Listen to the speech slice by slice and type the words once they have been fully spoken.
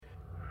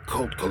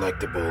Cult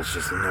Collectibles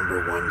is the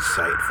 #1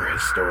 site for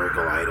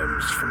historical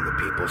items from the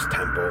People's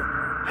Temple,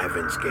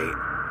 Heaven's Gate,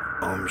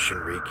 Om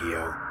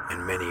Shinrikyo,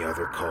 and many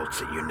other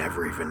cults that you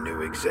never even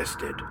knew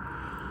existed.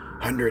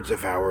 Hundreds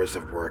of hours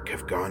of work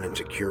have gone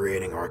into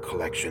curating our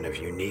collection of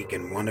unique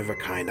and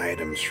one-of-a-kind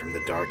items from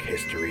the dark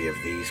history of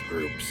these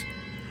groups.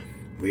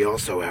 We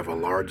also have a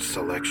large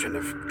selection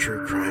of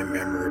true crime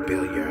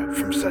memorabilia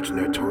from such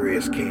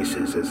notorious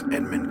cases as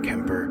Edmund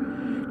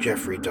Kemper,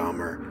 Jeffrey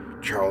Dahmer,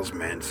 Charles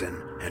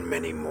Manson, and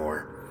many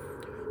more.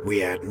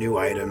 We add new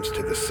items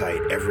to the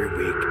site every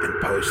week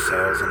and post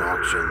sales and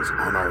auctions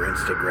on our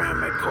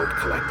Instagram at Cult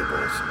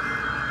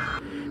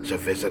Collectibles. So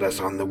visit us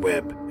on the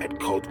web at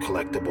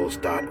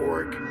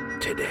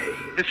cultcollectibles.org today.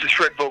 This is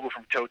Fred Vogel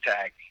from Toe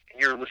Tag,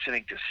 and you're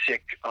listening to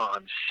Sick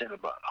on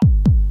Cinema.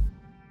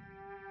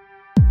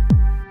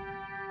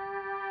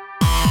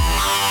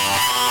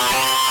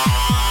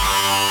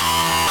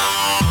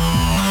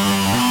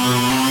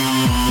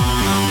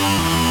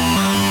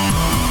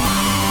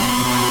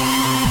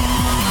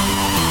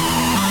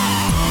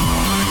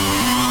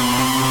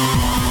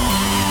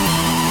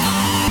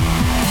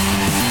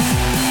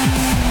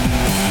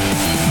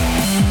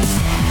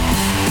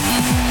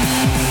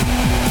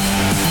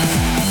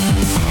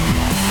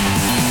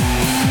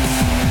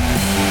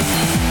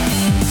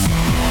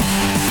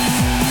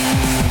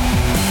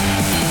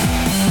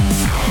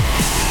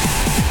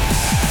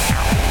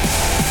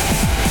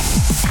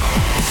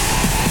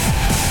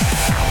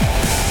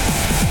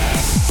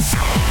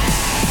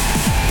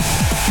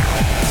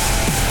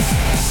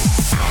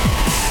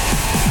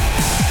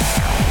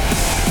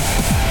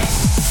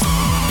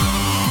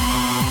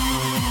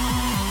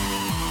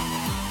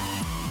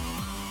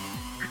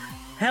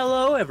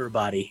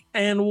 Everybody,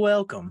 and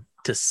welcome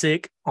to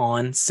Sick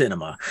on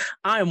Cinema.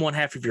 I am one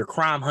half of your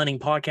crime hunting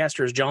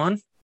podcasters,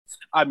 John.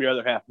 I'm your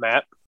other half,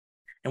 Matt.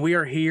 And we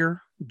are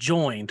here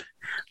joined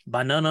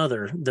by none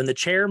other than the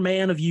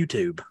chairman of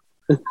YouTube,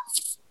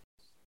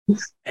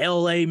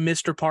 LA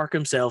Mr. Park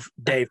himself,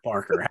 Dave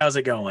Parker. How's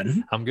it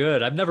going? I'm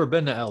good. I've never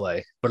been to LA,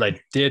 but I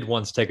did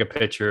once take a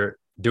picture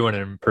doing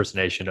an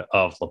impersonation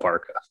of La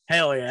Parka.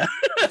 Hell yeah.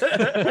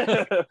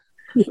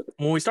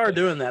 When we started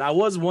doing that, I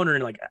was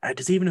wondering, like,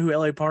 does he even know who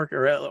LA Park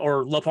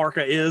or La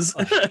Parka is?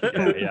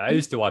 yeah, I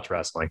used to watch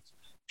wrestling.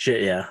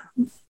 Shit, yeah.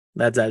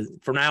 That's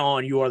from now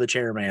on, you are the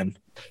chairman.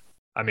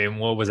 I mean,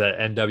 what was that?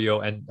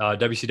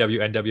 WCW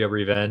NWO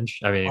Revenge.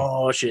 I mean,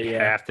 oh shit, yeah. You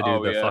have to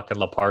do the fucking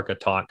La Parka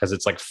taunt because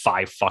it's like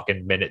 5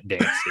 fucking minute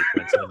dance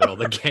sequence in the middle of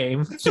the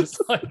game,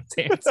 just like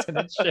dancing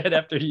and shit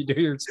after you do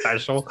your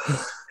special.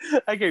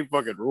 That game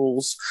fucking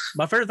rules.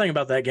 My favorite thing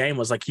about that game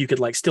was like you could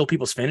like steal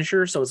people's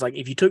finisher. So it's like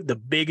if you took the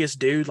biggest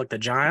dude, like the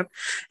giant,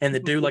 and the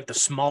dude like the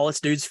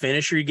smallest dude's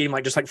finisher, you get him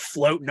like just like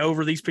floating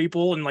over these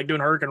people and like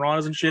doing Hurricane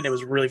Ranas and shit. And it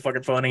was really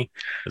fucking funny.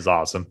 It was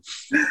awesome.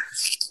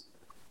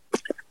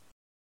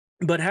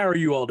 But how are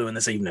you all doing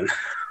this evening?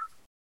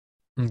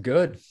 I'm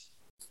good.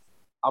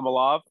 I'm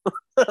alive.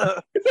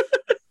 I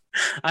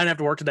didn't have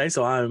to work today,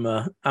 so I'm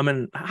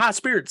in high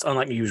spirits,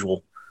 unlike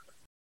usual.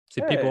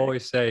 See, people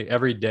always say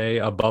every day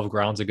above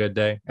ground's a good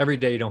day. Every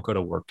day you don't go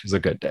to work is a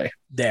good day.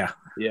 Yeah.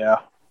 Yeah,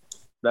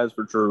 that's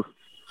for true.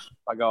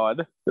 My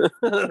God.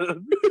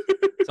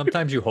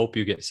 Sometimes you hope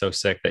you get so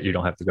sick that you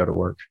don't have to go to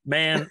work.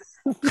 Man,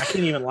 I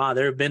can't even lie.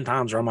 There have been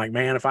times where I'm like,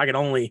 man, if I could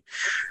only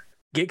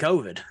get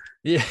COVID.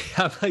 Yeah,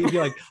 you'd be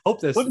like,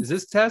 hope is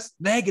this test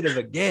negative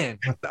again?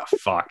 What the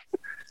fuck?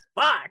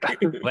 Fuck.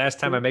 Last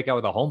time I make out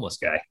with a homeless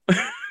guy.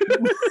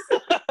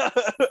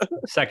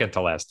 Second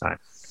to last time.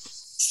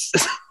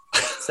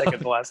 Second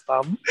to last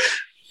time.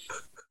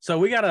 So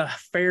we got a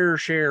fair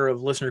share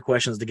of listener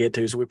questions to get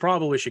to, so we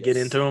probably should get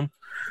into them.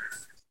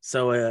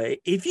 So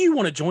if you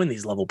want to join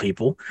these level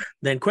people,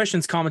 then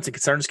questions, comments, and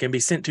concerns can be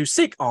sent to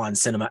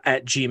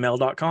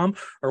sickoncinema@gmail.com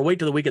or wait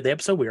till the week of the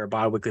episode. We are a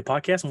bi-weekly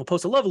podcast, and we'll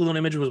post a lovely little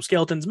image with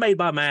skeletons made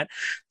by Matt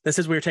that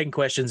says we are taking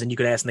questions, and you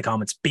can ask in the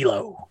comments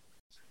below.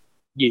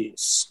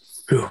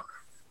 Yes. Whew.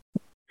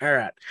 All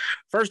right.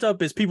 First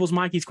up is People's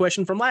Mikey's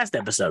question from last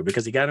episode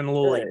because he got in a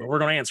little late, but we're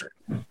going to answer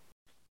it.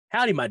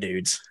 Howdy, my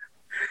dudes.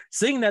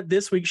 Seeing that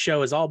this week's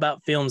show is all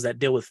about films that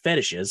deal with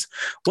fetishes,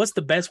 what's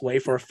the best way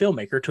for a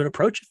filmmaker to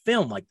approach a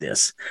film like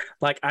this?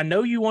 Like, I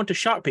know you want to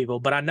shock people,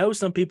 but I know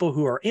some people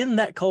who are in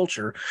that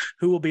culture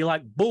who will be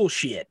like,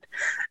 bullshit.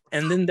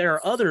 And then there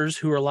are others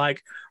who are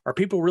like, are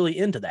people really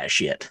into that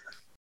shit?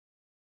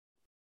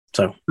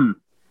 So, who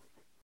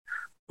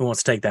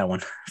wants to take that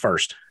one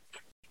first?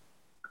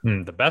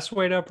 The best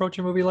way to approach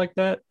a movie like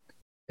that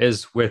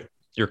is with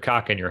your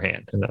cock in your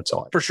hand, and that's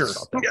all. For sure.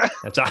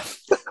 That's all.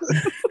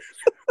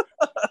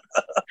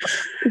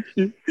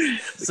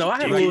 So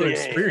I had a little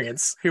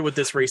experience here with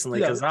this recently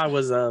because I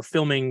was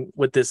filming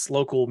with this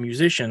local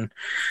musician.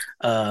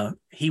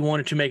 He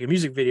wanted to make a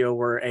music video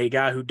where a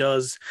guy who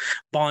does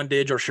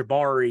bondage or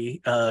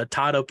shibari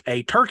tied up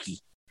a turkey.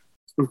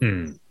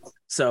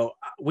 So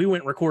we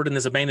went and recorded in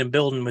this abandoned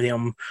building with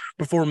him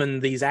performing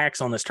these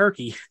acts on this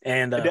turkey.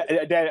 And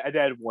a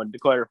dead one, to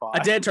clarify.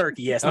 A dead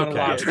turkey, yes, not a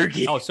live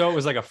turkey. Oh, so it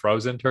was like a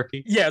frozen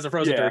turkey? Yeah, it was a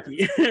frozen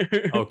turkey.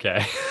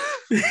 Okay.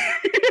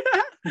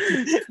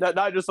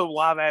 not just some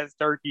live ass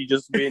turkey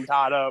just being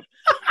tied up.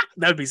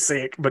 That'd be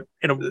sick, but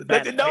in a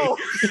bad way. No.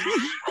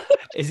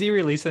 Is he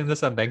releasing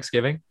this on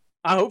Thanksgiving?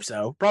 I hope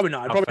so. Probably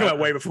not. Probably come out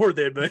way before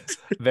then, but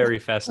Very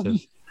festive.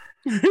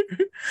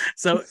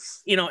 so,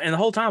 and the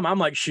whole time I'm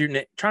like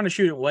trying to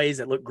shoot it in ways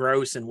that look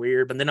gross and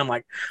weird. But then I'm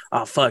like,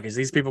 oh, fuck, is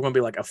these people going to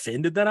be like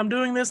offended that I'm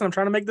doing this and I'm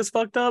trying to make this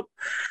fucked up?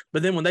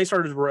 But then when they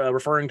started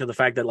referring to the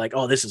fact that like,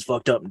 oh, this is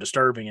fucked up and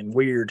disturbing and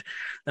weird,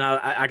 then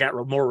I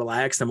got more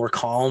relaxed and more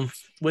calm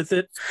with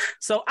it.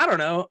 So I don't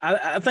know.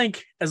 I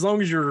think as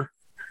long as you're,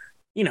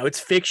 it's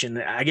fiction,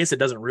 I guess it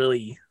doesn't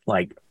really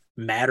like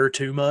matter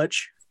too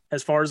much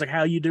as far as like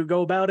how you do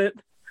go about it.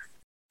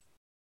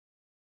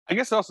 I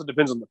guess it also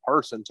depends on the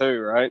person too,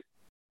 right?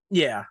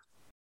 Yeah.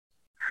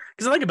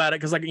 Because I think about it,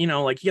 because like,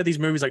 like you got these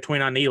movies like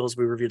 29 Needles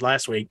we reviewed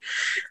last week,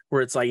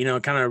 where it's like,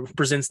 it kind of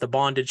presents the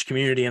bondage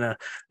community in a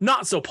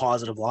not so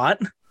positive light.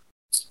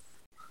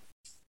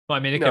 Well, I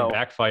mean, it could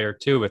backfire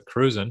too with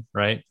cruising,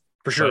 right?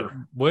 For sure. But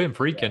William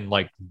Friedkin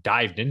like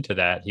dived into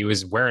that. He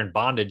was wearing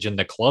bondage in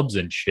the clubs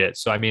and shit.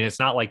 So, I mean, it's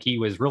not like he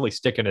was really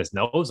sticking his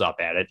nose up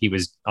at it. He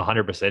was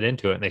 100%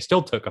 into it, and they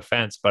still took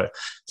offense. But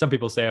some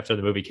people say after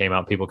the movie came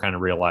out, people kind of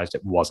realized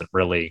it wasn't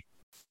really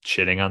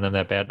shitting on them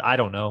that bad. I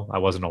don't know. I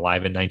wasn't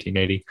alive in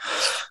 1980,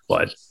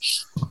 but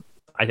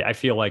I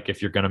feel like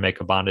if you're going to make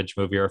a bondage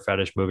movie or a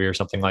fetish movie or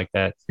something like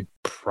that, you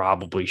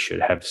probably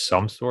should have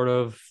some sort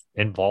of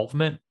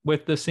involvement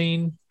with the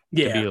scene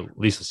to be at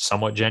least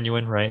somewhat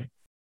genuine, right?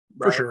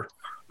 For sure.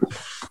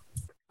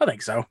 I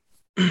think so.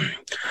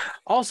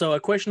 Also, a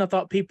question I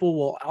thought people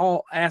will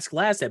all ask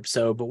last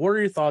episode, but what are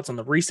your thoughts on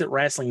the recent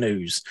wrestling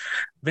news?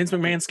 Vince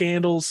McMahon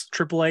scandals,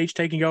 Triple H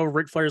taking over,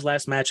 Ric Flair's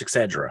last match,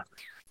 etc.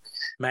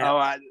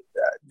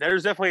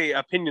 There's definitely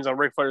opinions on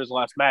Ric Flair's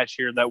last match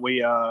here that we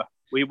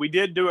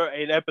did do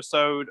an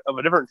episode of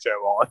a different show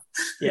on.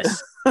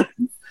 Yes.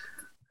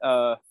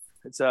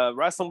 It's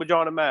Wrestling with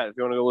John and Matt, if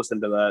you want to go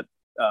listen to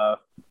that.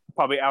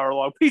 Probably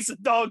hour-long piece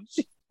of dog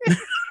shit.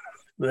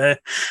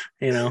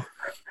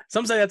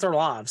 Some say that's our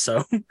lives,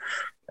 so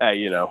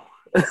hey,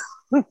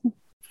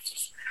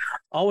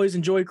 always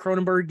enjoy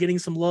Cronenberg getting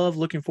some love.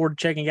 Looking forward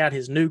to checking out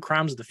his new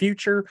Crimes of the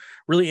Future.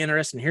 Really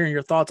interested in hearing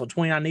your thoughts on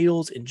 29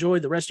 Needles. Enjoy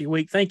the rest of your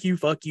week. Thank you.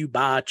 Fuck you.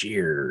 Bye.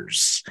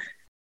 Cheers.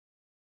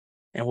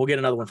 And we'll get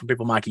another one from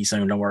People Mikey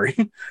soon. Don't worry.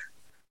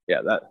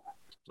 Yeah, that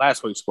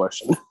last week's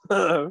question.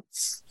 So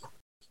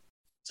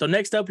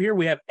next up here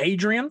we have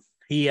Adrian.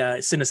 He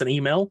sent us an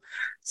email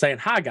saying,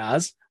 "Hi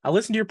guys, I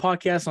listened to your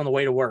podcast on the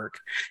way to work,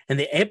 and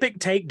the epic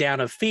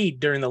takedown of Feed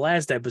during the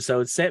last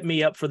episode set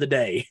me up for the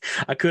day.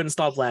 I couldn't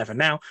stop laughing."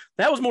 Now,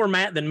 that was more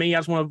Matt than me. I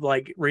just want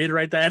to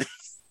reiterate that.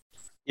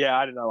 Yeah,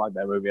 I did not like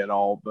that movie at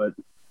all, but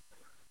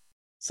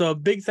so a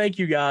big thank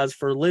you guys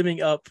for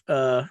livening up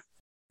a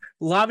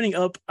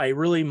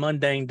really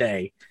mundane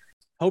day.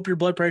 Hope your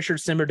blood pressure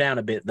simmered down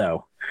a bit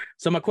though.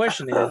 So my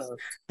question is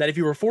that if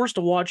you were forced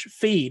to watch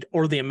Feed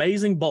or The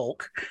Amazing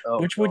Bulk,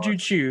 which would you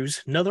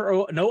choose? No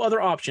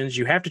other options.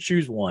 You have to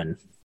choose one.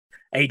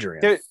 Adrian.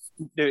 Dude,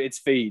 it's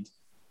Feed.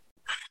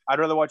 I'd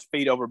rather watch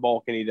Feed over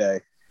Bulk any day.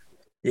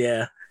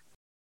 Yeah.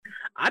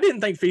 I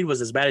didn't think Feed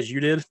was as bad as you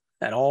did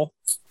at all.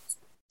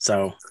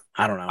 So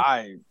I don't know.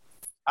 I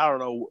don't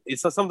know.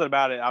 It's something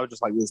about it. I was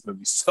just like, this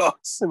movie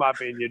sucks, in my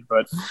opinion.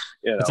 But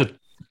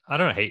I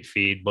don't hate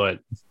Feed, but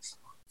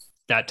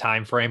that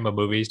time frame of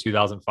movies,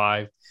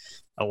 2005,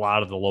 a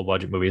lot of the low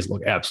budget movies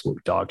look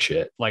absolute dog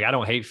shit. Like, I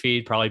don't hate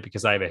Feed, probably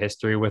because I have a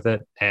history with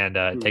it, and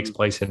it takes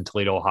place in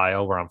Toledo,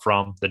 Ohio, where I'm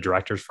from. The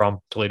director's from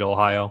Toledo,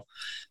 Ohio,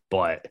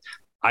 but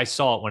I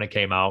saw it when it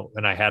came out,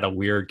 and I had a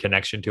weird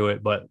connection to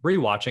it. But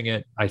rewatching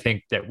it, I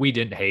think that we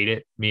didn't hate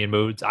it. Me and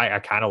Moods, I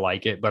kind of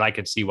like it, but I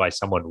can see why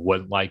someone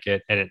wouldn't like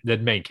it. And the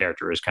main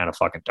character is kind of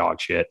fucking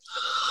dog shit.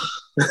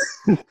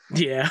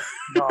 Yeah.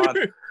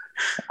 God.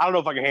 I don't know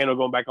if I can handle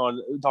going back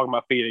on talking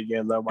about Feed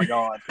again, though. My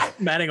God.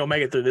 Matt ain't gonna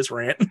make it through this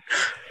rant.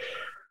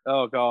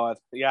 Oh God.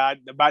 Yeah, I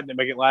didn't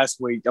make it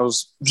last week. I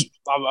was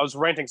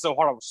ranting so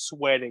hard I was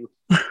sweating.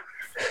 I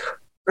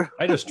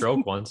had a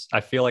stroke once.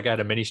 I feel like I had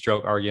a mini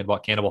stroke arguing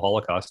about Cannibal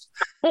Holocaust.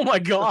 Oh my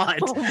God.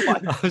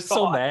 I was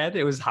so mad.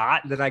 It was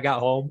hot. And then I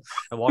got home.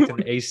 I walked in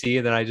the AC,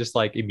 and then I just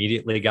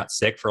immediately got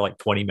sick for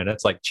 20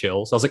 minutes,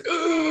 chills. I was like,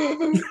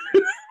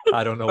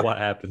 I don't know what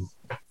happened.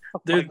 Oh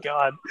dude, my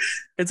God.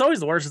 It's always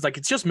the worst.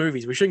 It's just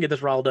movies. We shouldn't get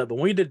this riled up. But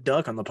when we did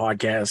Duck on the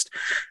podcast,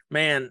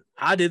 man,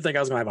 I did think I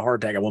was going to have a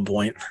heart attack at one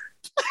point.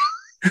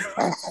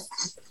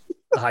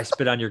 I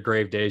spit on your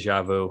grave,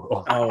 deja vu.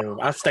 Oh,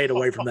 I stayed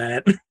away from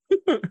that.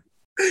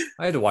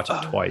 I had to watch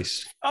it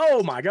twice.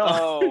 Oh, my God.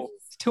 Oh.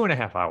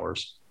 2.5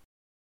 hours.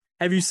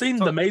 Have you seen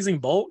The Amazing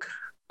Bulk?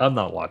 I'm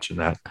not watching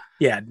that.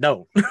 Yeah,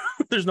 no.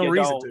 There's no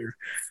reason to.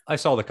 I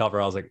saw the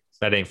cover. I was like,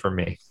 that ain't for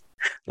me.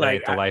 That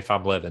ain't the life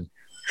I'm living.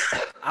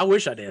 I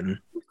wish I didn't.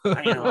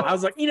 I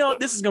was like,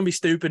 this is going to be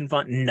stupid and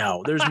fun.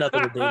 No, there's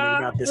nothing redeeming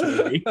about this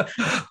movie.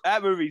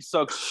 That movie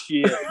sucks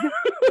shit.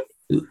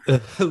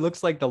 It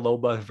looks like the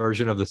Loba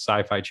version of the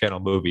Sci-Fi Channel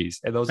movies.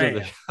 And those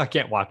are I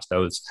can't watch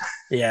those.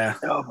 Yeah.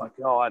 Oh, my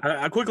God.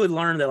 I quickly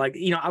learned that,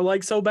 I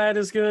like So Bad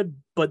is good,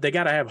 but they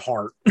got to have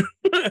heart.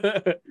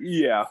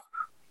 Yeah.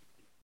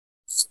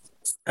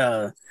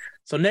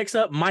 So next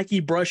up,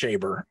 Mikey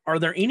Brushaber. Are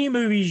there any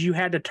movies you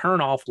had to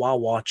turn off while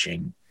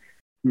watching?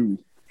 And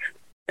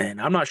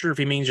I'm not sure if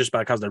he means just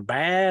because they're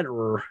bad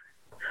or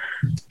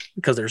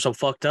because they're so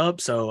fucked up.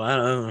 So I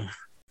don't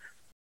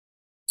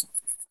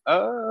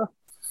know.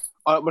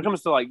 When it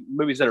comes to like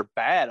movies that are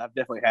bad, I've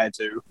definitely had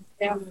to.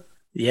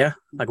 Yeah,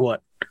 like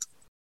what?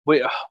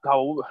 Wait, God, I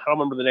don't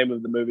remember the name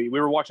of the movie. We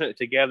were watching it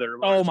together.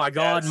 Oh my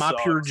God, My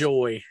Pure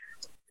Joy.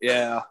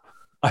 Yeah.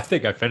 I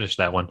think I finished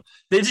that one.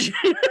 Did you?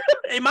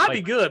 It might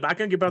be good, but I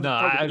couldn't get about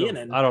the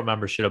beginning. I don't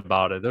remember shit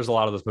about it. There's a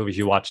lot of those movies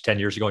you watched 10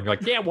 years ago and you're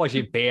like, yeah, it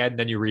wasn't bad. And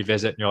then you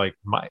revisit and you're like,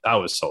 that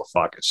was so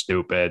fucking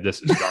stupid.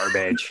 This is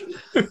garbage.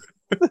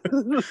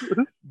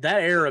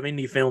 That era of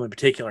indie film in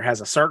particular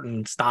has a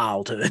certain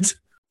style to it.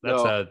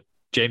 That's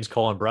James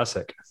Colin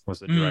Bresic was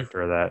the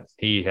director of that.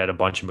 He had a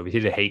bunch of movies. He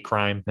did Hate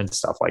Crime and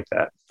stuff like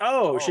that.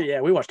 Oh, shit.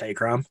 Yeah, we watched Hate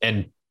Crime.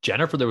 And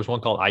Jennifer, there was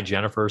one called I,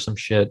 Jennifer or some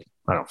shit.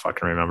 I don't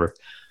fucking remember.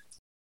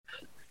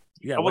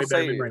 You got way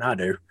better memory than I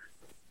do.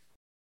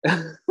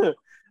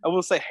 I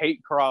will say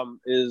Hate Crime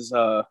is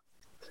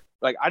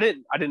like I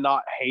did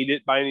not hate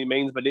it by any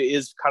means, but it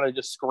is kind of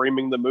just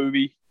screaming the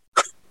movie.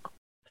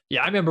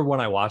 Yeah, I remember when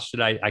I watched it,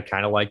 I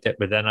kind of liked it,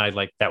 but then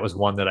that was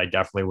one that I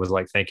definitely was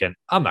like thinking,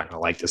 I'm not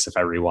gonna like this if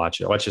I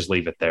rewatch it. Let's just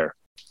leave it there.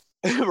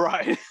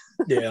 Right.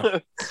 Yeah.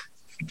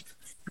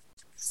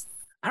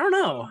 I don't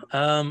know.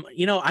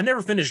 I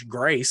never finished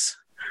Grace,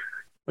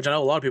 which I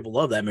know a lot of people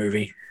love that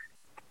movie.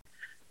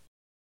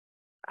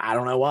 I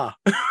don't know why.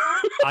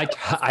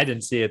 I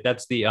didn't see it.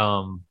 That's the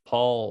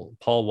Paul.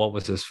 What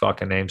was his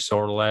fucking name?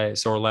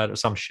 Sorlet or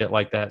some shit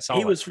like that.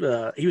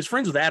 Solid. He was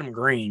friends with Adam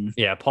Green.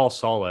 Yeah, Paul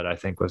Solid, I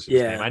think was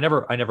his name. I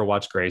never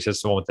watched Grace.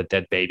 It's the one with the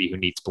dead baby who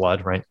needs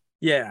blood, right?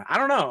 Yeah, I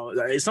don't know.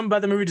 Something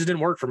about the movie just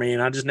didn't work for me,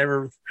 and I just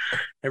never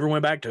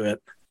went back to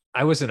it.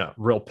 I was in a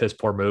real piss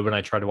poor mood and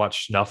I tried to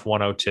watch Snuff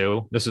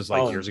 102. This was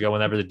years ago,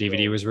 whenever the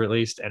DVD was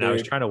released, and I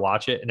was trying to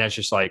watch it, and I was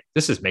just like,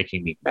 "This is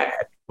making me mad."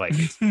 Like,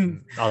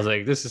 I was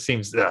like, "This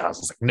seems." I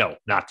was like, "No,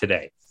 not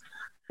today."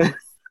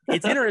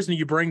 It's interesting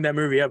you bring that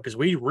movie up because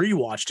we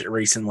rewatched it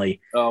recently.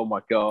 Oh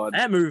my God,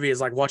 that movie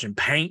is like watching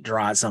paint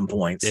dry at some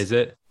points. Is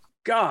it?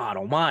 God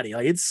Almighty!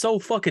 Like it's so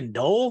fucking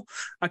dull.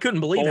 I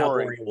couldn't believe how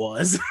boring it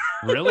was.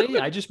 Really?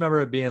 I just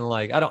remember it being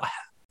like,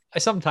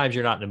 sometimes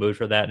you're not in the mood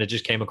for that. And it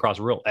just came across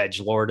real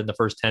edgelord in the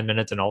first 10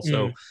 minutes and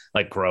also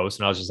like gross.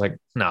 And I was just like,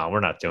 no, we're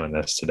not doing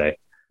this today.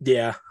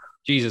 Yeah.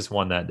 Jesus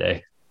won that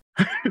day.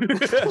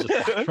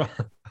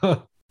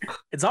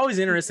 It's always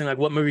interesting, like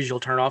what movies you'll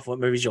turn off, what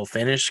movies you'll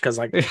finish. Cause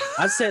like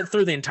I sat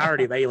through the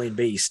entirety of Alien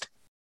Beast.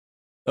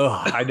 Oh,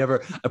 I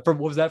never, what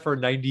was that for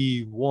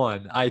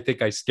 91? I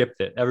think I skipped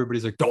it.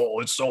 Everybody's like,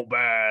 oh, it's so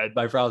bad.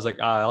 My friend was like,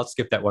 I'll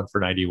skip that one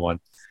for 91.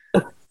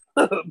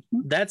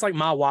 That's like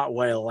my white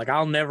whale. Like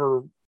I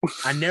never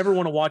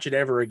want to watch it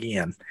ever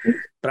again.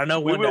 But I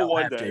know one day I'll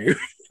have to.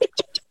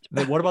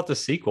 Then what about the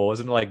sequel?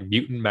 Isn't it like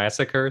Mutant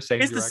Massacre? It's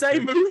director? The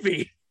same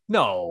movie.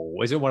 No,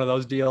 is it one of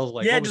those deals?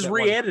 Like, yeah, just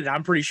re-edited.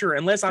 I'm pretty sure,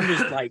 unless I'm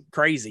just like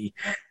crazy.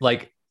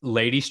 Like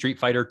Lady Street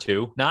Fighter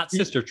 2, not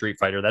Sister Street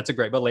Fighter. That's a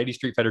great, but Lady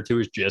Street Fighter 2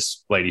 is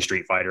just Lady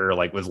Street Fighter,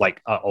 like with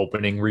like an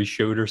opening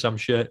reshoot or some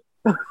shit.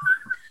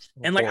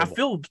 And like, horrible. I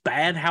feel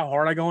bad how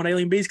hard I go on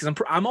Alien Beast because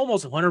I'm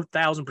almost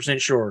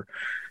 100,000% sure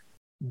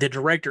the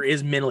director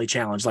is mentally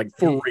challenged, like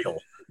for real.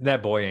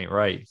 That boy ain't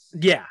right.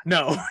 Yeah,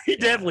 no, he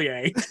definitely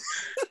ain't.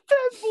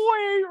 That boy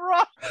ain't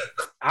right.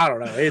 I don't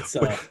know. It's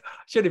I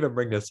shouldn't even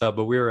bring this up,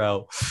 but we were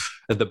out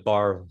at the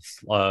bar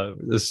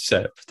this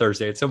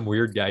Thursday, and some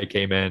weird guy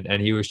came in,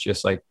 and he was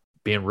just like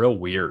being real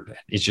weird.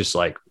 He's just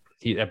like,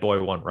 that boy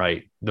wasn't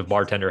right. The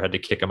bartender had to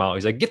kick him out.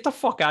 He's like, get the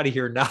fuck out of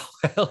here now.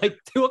 Like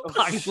 2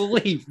 o'clock,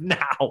 leave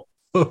now.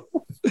 He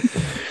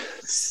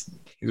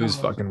was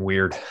fucking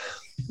weird.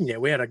 Yeah,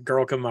 we had a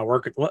girl come to my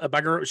work.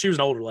 She was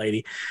an older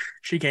lady.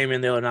 She came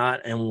in the other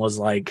night and was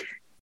like,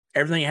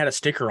 everything had a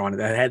sticker on it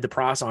that had the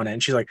price on it.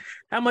 And she's like,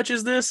 how much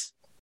is this?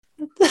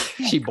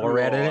 She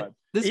Borat it.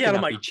 This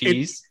cannot be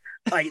cheese.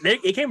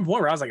 It came to a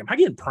point where I was like, am I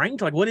getting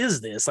pranked? Like, what is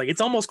this? Like,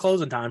 it's almost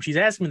closing time. She's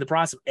asking me the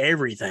price of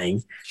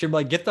everything. She'd be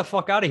like, get the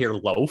fuck out of here,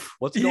 loaf.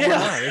 What's going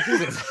on?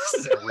 This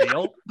isn't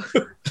real.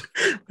 Like,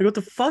 what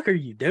the fuck are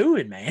you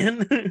doing,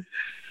 man?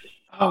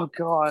 Oh,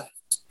 God.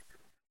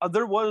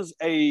 There was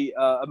a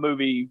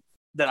movie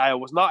that I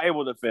was not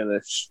able to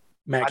finish.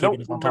 Matt,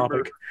 keeping us on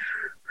topic.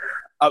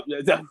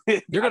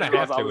 You're gonna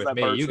have to with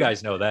me. Person. You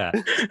guys know that.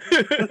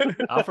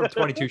 I'm from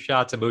 22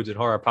 Shots and Moods and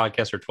Horror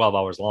podcast are 12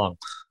 hours long.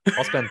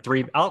 We'll spend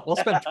 3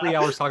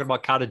 hours talking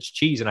about cottage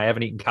cheese, and I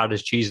haven't eaten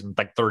cottage cheese in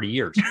like 30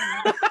 years.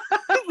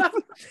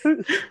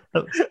 That's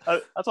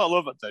what I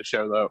love about that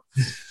show, though.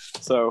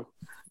 So,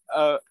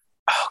 oh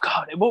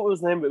God, what was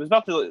the name? It was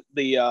about it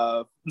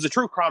was a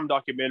true crime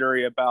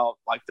documentary about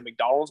like the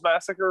McDonald's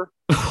massacre.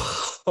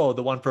 Oh,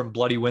 the one from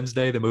Bloody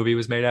Wednesday. The movie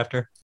was made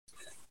after.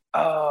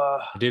 The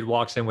dude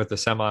walks in with a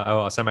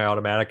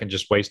semi-automatic and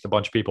just wastes a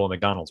bunch of people in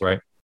McDonald's, right?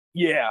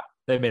 Yeah,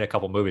 they made a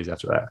couple movies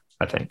after that,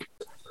 I think.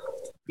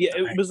 Yeah,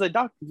 it was a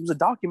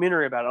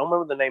documentary about it. I don't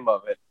remember the name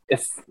of it.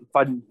 If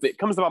it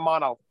comes to my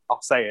mind, I'll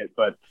I'll say it,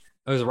 but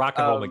It was Rock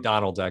and Roll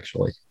McDonald's,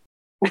 actually.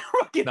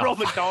 Rock and Roll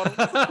McDonald's.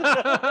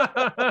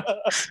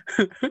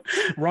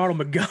 Ronald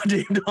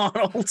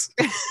McDonald's.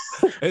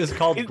 It was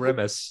called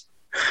Grimace.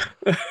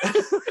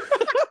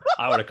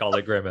 I would have called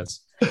it Grimace.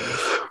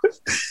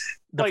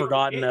 The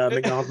forgotten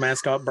McDonald's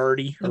mascot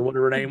Birdie or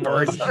whatever her name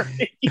was.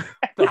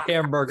 The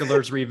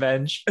Hamburglar's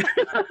Revenge.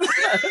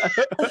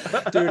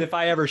 Dude, if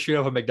I ever shoot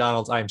up a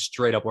McDonald's, I'm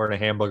straight up wearing a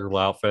hamburger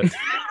outfit.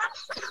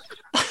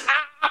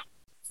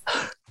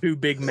 2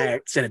 Big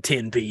Macs and a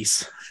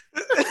 10-piece.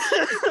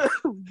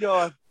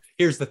 God.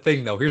 Here's the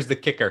thing, though. Here's the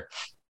kicker.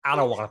 I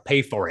don't want to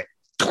pay for it.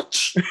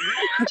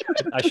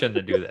 I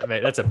shouldn't do that.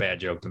 Man, that's a bad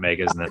joke to make,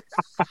 isn't it?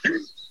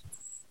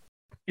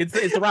 It's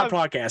the right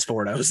podcast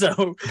for it, though.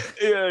 So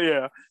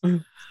Yeah.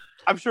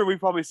 I'm sure we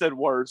probably said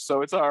worse,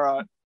 so it's all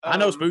right. I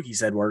know Spooky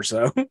said worse,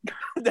 so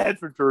That's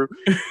for true.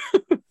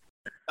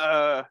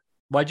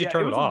 Why'd you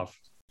turn it off?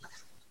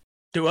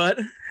 Do what?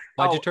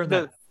 Why'd you turn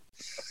that?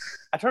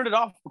 I turned it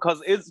off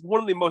because it's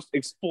one of the most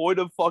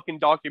exploitive fucking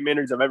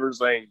documentaries I've ever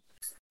seen.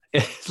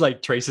 It's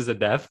like Traces of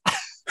Death.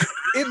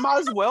 It might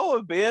as well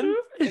have been.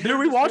 Dude,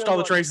 we watched all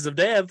the Traces of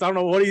Death. I don't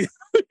know what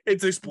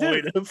it's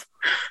exploitive.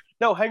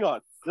 No, hang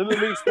on. Let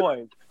me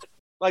explain.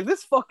 Like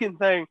this fucking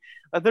thing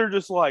that they're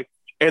just like,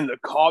 and the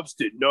cops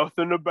did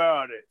nothing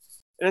about it.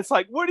 And it's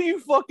like, what are you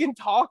fucking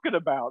talking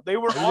about? They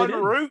were en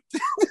route.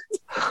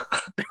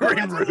 They were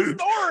en route.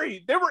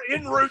 Story. They were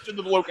en route to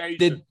the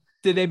location.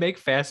 Did they make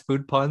fast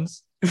food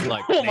puns?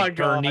 Like, Oh my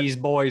turn God. these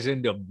boys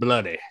into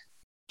bloody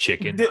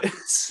chicken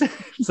nuggets.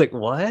 It's like,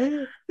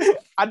 what?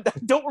 I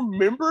don't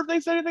remember if they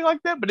said anything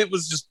like that, but it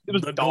was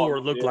The door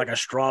looked like a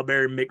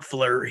strawberry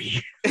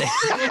McFlurry.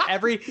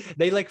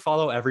 They like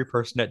follow every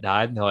person that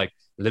died, and they're like,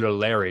 little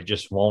Larry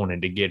just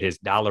wanted to get his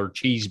 $1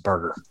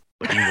 cheeseburger,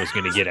 but he was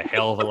going to get a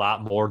hell of a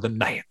lot more than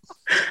that.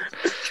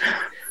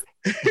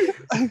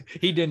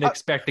 He didn't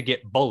expect to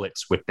get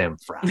bullets with them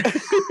fries.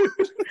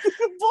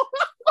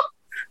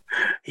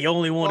 He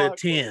only wanted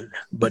 10,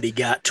 but he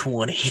got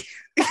 20.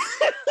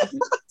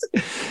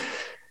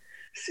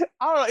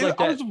 I don't know. It's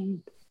like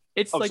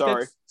It's I'm like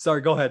sorry.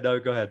 Sorry, go ahead. No,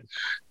 go ahead.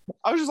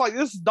 I was just like,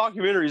 this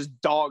documentary is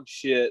dog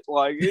shit.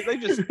 Like they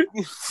just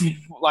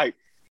like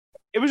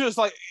it was just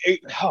like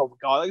oh my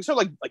god, like it's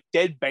sort of like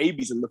dead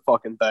babies in the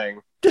fucking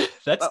thing.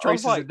 That's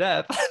Traces of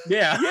Death.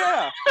 Yeah.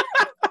 Yeah.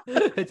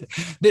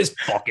 This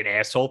fucking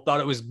asshole thought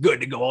it was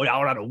good to go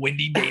out on a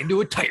windy day and do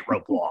a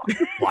tightrope walk.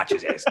 Watch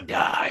his ass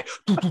die.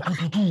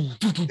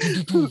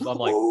 I'm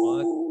like,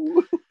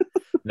 what?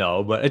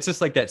 No, but it's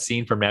just like that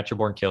scene from Natural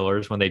Born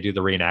Killers when they do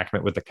the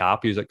reenactment with the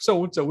cop. He was like,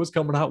 so-and-so was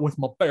coming out with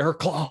my bear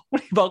claw.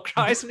 When he about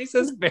cries and he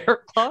says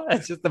bear claw,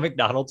 it's just the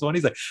McDonald's one.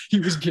 He's like, he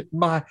was getting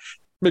my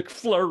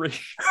McFlurry.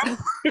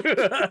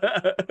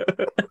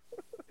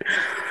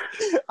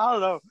 I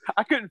don't know.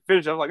 I couldn't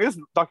finish. I was like, this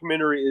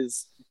documentary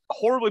is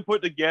horribly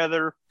put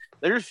together.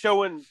 They're just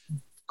showing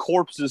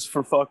corpses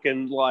for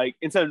fucking like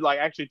instead of like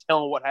actually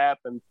telling what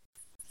happened.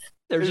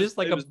 There's just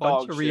like a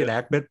bunch of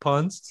reenactment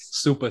puns.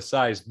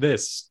 Supersize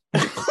this.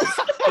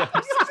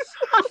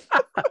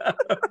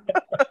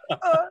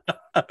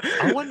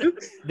 I wonder.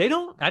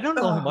 I don't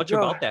know much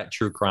about that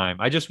true crime.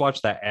 I just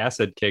watched that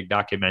Acid Kid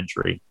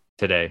documentary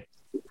today.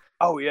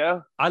 Oh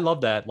yeah, I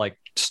love that. Like,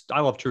 I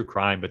love true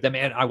crime, but then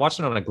man, I watched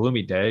it on a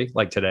gloomy day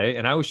like today,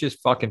 and I was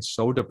just fucking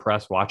so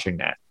depressed watching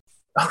that.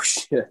 oh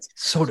shit,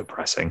 So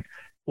depressing.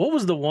 What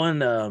was the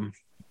one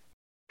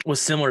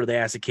was similar to the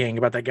Acid King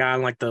about that guy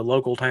in like the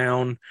local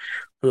town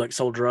who like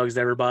sold drugs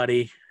to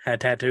everybody, had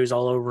tattoos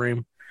all over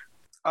him?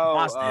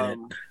 Boss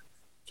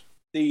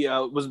did it.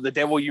 Was it The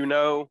Devil You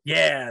Know?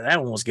 Yeah,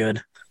 that one was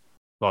good.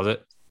 Was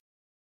it?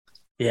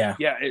 Yeah.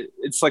 Yeah,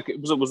 it's like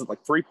was it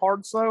like 3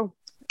 parts though?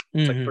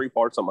 It's like Mhm. 3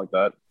 parts, something like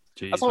that.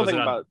 Jeez. That's the only Was thing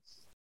it on- about.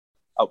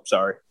 Oh,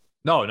 sorry.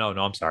 No,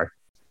 I'm sorry.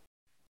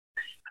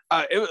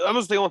 That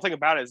was the only thing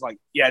about it is like,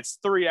 yeah, it's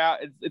 3 out.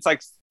 It's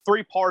like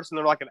 3 parts and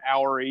they're like an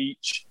hour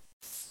each.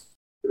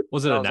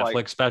 Was it I a was Netflix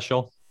like-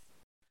 special?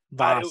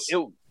 Voss.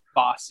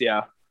 Boss,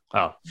 yeah.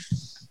 Oh,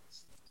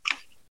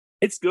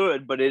 It's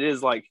good, but it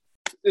is like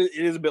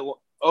it is a bit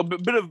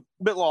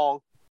long.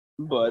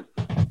 But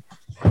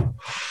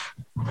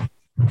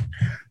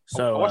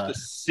So I watched the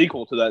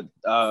sequel to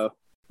the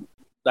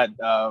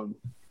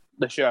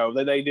show.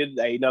 They did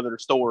another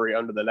story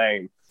under the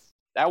name.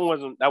 That one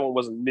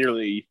was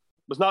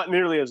not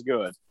nearly as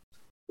good.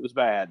 It was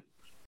bad.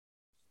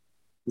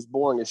 It was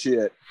boring as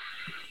shit.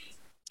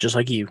 just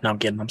like you. No, I'm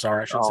kidding. I'm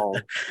sorry. I should Oh,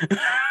 say that.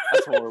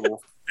 that's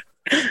horrible.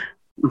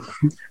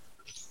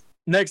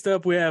 Next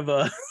up, we have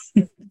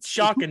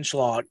Shock and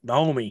Schlock, the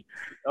homie.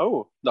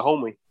 Oh, the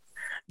homie.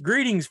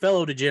 Greetings,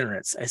 fellow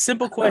degenerates. A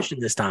simple question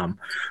this time.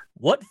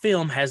 What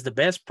film has the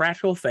best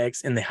practical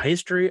effects in the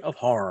history of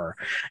horror?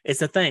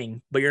 It's a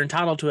thing, but you're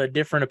entitled to a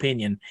different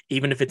opinion,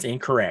 even if it's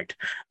incorrect.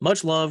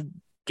 Much love,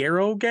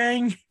 Garrow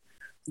Gang?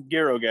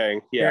 Garrow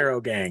Gang. Yeah.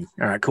 Garrow Gang.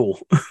 All right, cool.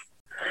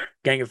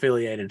 Gang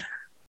affiliated.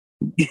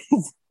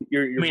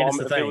 You're I mean, it's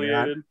vomit the thing,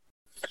 affiliated.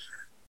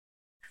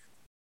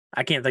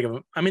 I can't think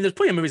of. I mean, there's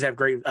plenty of movies that have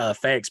great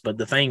effects, but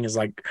The Thing is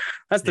like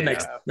that's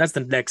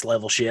the next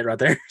level shit right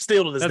there.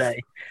 Still to this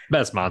day,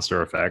 best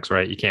monster effects,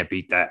 right? You can't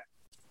beat that.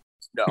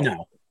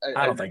 No,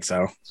 I don't think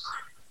so.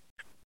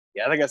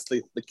 Yeah, I think that's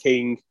the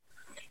king.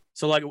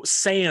 So like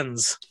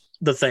sans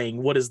The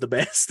Thing, what is the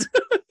best?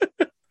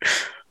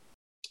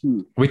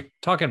 We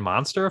talking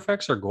monster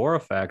effects or gore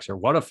effects or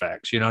what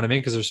effects? You know what I mean?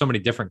 Because there's so many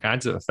different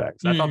kinds of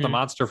effects. I thought the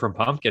monster from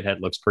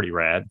Pumpkinhead looks pretty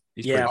rad.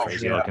 He's pretty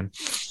crazy looking.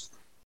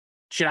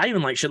 Shit, I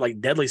even like shit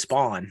like Deadly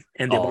Spawn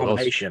and The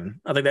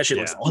Abomination. I think that shit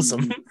looks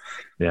awesome.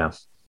 Yeah.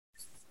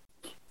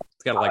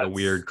 It's got like a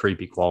weird,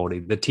 creepy quality.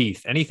 The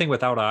teeth, anything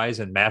without eyes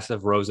and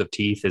massive rows of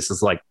teeth, this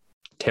is like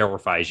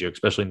terrifies you,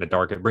 especially in the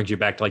dark. It brings you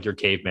back to like your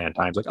caveman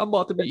times. Like, I'm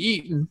about to be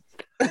eaten.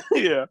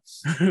 Yeah.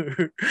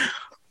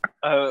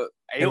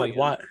 Alien. Like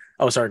what?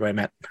 Oh, sorry, go ahead,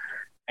 Matt.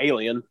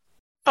 Alien.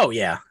 Oh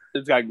yeah,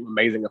 it's got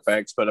amazing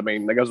effects, but I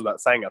mean that goes without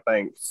saying, I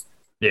think.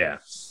 Yeah.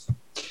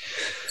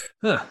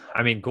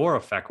 I mean, gore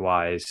effect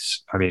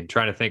wise, I mean,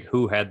 trying to think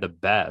who had the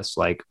best.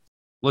 Like,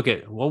 look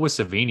at what was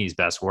Savini's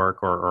best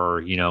work,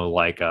 or you know,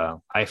 like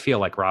I feel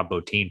like Rob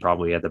Bottin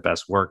probably had the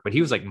best work, but he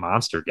was like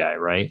monster guy,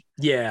 right?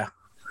 Yeah.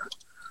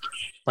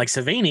 Like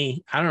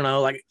Savini, I don't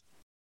know, like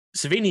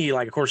Savini,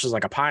 like of course is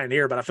like a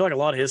pioneer, but I feel like a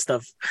lot of his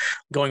stuff,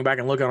 going back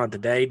and looking on it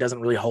today, doesn't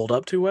really hold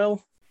up too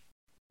well.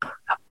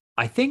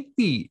 I think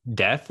the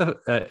death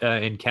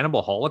in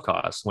Cannibal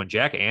Holocaust, when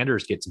Jack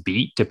Anders gets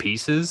beat to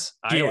pieces,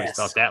 I always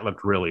thought that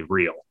looked really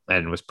real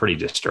and was pretty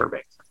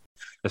disturbing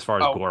as far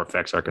as gore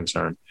effects are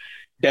concerned.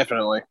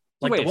 Definitely.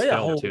 Like the way it's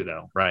filmed too,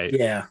 though, right?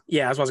 Yeah,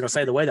 that's what I was gonna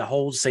say. The way the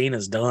whole scene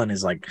is done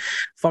is like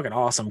fucking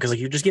awesome because like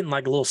you're just getting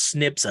like little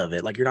snips of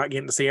it. Like you're not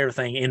getting to see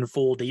everything in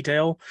full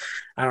detail.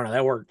 I don't know.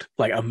 That worked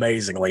like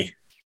amazingly.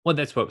 Well,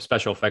 that's what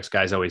special effects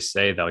guys always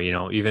say, though. You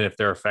know, even if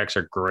their effects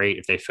are great,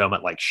 if they film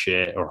it like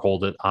shit or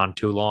hold it on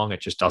too long, it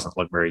just doesn't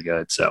look very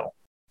good. So,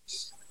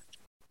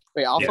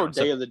 Day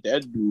of the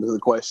Dead is the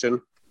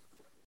question.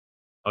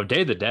 Oh,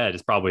 Day of the Dead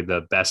is probably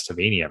the best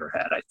Savini ever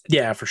had, I think.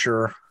 Yeah, for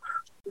sure.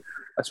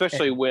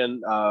 Especially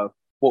when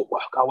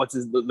what's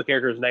the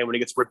character's name when he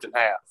gets ripped in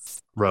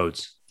half?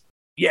 Rhodes.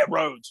 Yeah,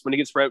 Rhodes. When he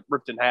gets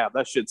ripped in half,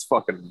 that shit's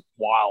fucking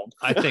wild.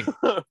 I think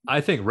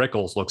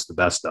Rickles looks the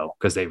best though,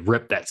 because they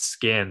ripped that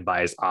skin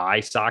by his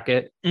eye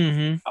socket.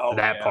 Mm-hmm. Oh,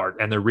 part,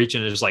 and they're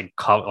reaching just like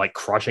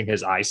crushing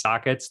his eye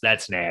sockets.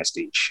 That's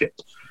nasty shit.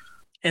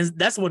 And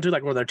that's the one too,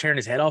 like where they're tearing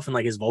his head off and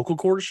like his vocal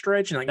cord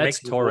stretch and like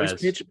that's makes Torres.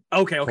 His voice pitch.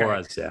 Okay.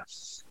 Torres, yeah.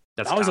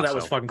 That's I always thought that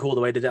was fucking cool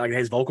the way they did like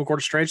his vocal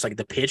cord stretch, like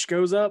the pitch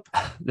goes up.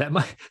 That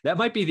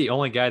might be the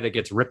only guy that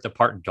gets ripped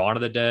apart in Dawn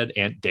of the Dead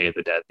and Day of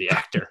the Dead, the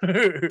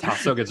actor.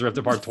 Tasso gets ripped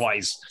apart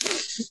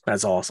twice.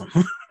 That's awesome.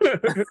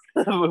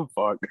 Oh,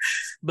 fuck.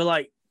 But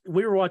like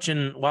we were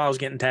watching while I was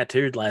getting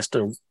tattooed last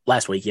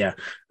week, yeah.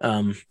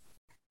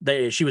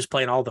 She was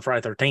playing all the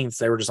Friday 13th.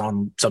 They were just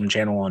on some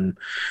channel on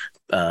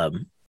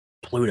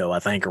Pluto, I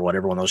think, or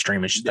whatever one of those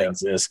streaming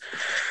things is.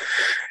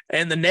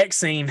 And the next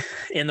scene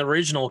in the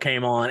original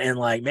came on, and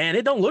like, man,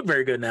 it don't look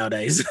very good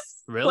nowadays.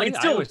 Really? Like, it's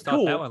still I always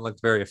thought that one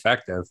looked very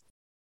effective.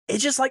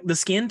 It's just like the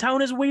skin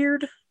tone is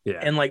weird. Yeah.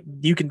 And like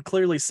you can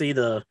clearly see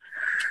I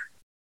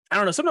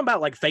don't know, something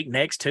about like fake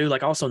necks too,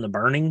 like also in The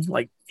Burning,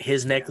 like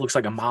his neck looks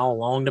like a mile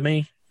long to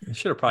me. You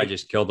should have probably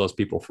just killed those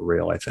people for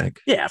real, I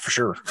think. Yeah, for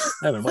sure.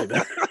 That'd been way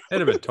better.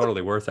 It'd have been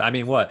totally worth it. I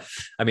mean, what?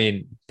 I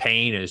mean,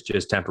 pain is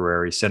just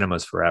temporary.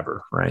 Cinema's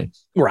forever, right?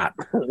 Right.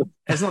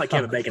 It's not like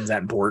Kevin Bacon's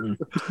that important.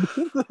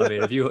 I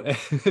mean, if you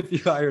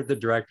hired the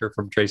director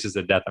from Traces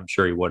of Death, I'm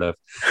sure he would have.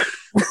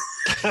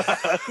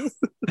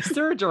 Is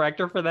there a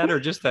director for that, or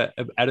just an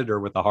editor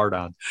with a heart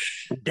on?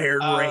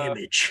 Darren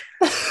Ramage.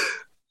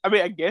 I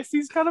mean, I guess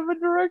he's kind of a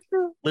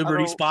director.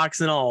 Liberty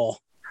Spox and all.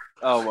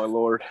 Oh my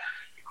lord,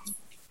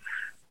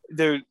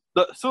 dude!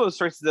 Some of those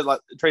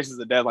Traces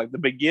of Death, like the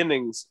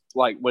beginnings,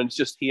 like when it's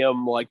just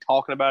him like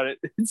talking about it,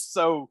 it's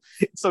so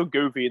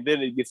goofy, and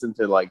then it gets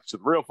into like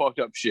some real fucked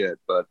up shit.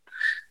 But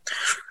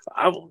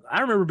I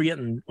remember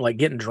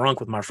getting drunk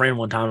with my friend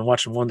one time and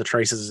watching one of the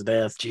Traces of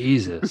Death.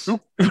 Jesus.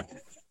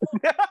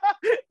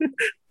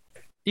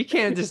 You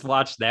can't just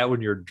watch that when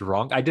you're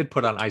drunk. I did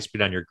put on Ice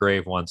Beat on Your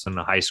Grave once in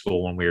high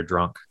school when we were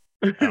drunk.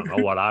 I don't know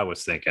what I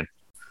was thinking.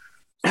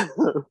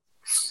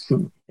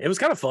 It was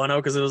kind of fun though,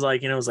 because it was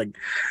like,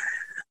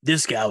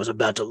 this guy was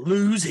about to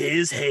lose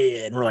his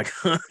head. And we're like,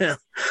 that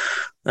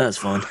was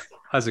fun.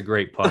 That's a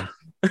great pun.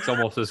 It's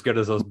almost as good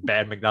as those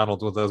bad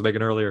McDonald's ones I was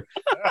making earlier.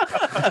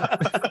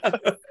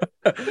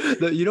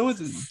 You know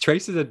what's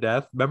Traces of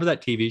Death? Remember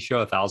that TV show,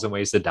 1,000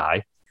 Ways to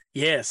Die?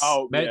 Yes.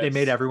 Oh, They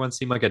made everyone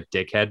seem like a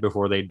dickhead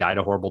before they died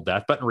a horrible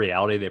death, but in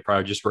reality, they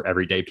probably just were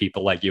everyday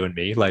people like you and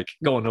me, like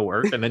going to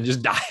work and then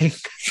just dying.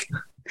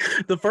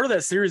 The further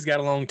that series got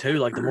along too,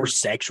 like the more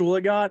sexual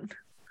it got.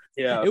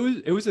 Yeah,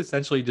 it was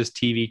essentially just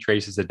TV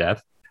Traces of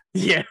Death.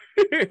 Yeah,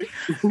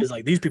 it's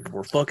like these people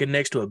were fucking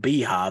next to a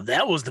beehive.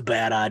 That was the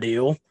bad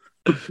idea.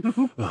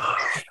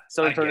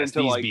 So it turned into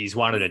these like bees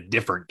wanted a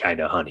different kind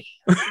of honey.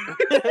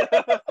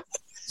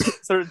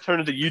 So it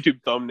turned into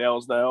YouTube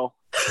thumbnails now.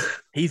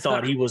 He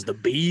thought he was the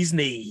bee's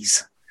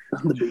knees.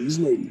 The bee's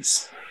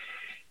knees.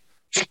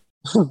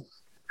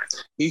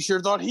 He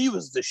sure thought he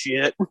was the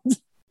shit.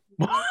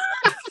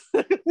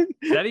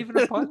 Is that even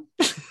a pun?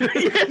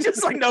 Yeah,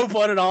 just like no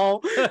fun at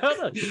all.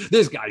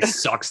 This guy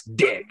sucks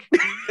dick.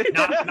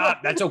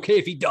 Not that's okay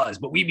if he does,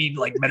 but we mean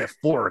like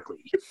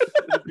metaphorically.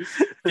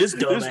 This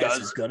dumbass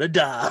is gonna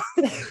die.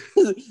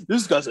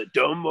 This guy's a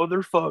dumb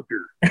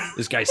motherfucker.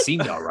 This guy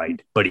seemed all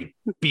right, but he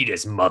beat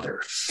his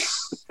mother.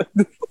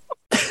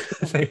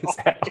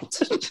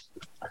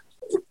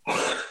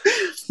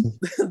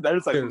 That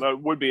is like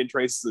would be in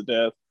traces of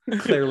death.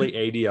 Clearly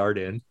ADR'd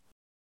in.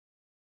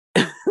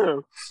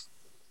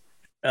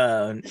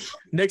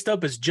 Next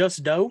up is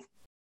Just Doe.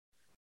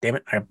 Damn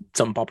it,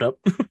 something popped up.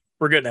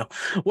 We're good now.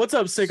 What's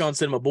up, Sick on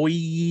Cinema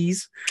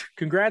boys?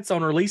 Congrats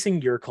on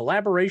releasing your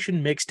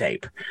collaboration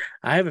mixtape.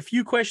 I have a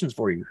few questions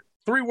for you.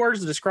 3 words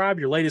to describe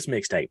your latest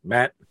mixtape,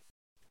 Matt.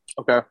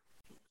 Okay.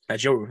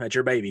 That's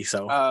your baby.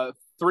 So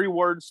 3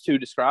 words to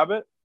describe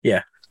it.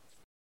 Yeah.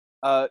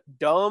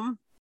 Dumb,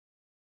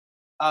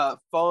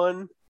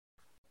 fun,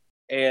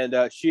 and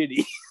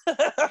shitty.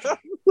 I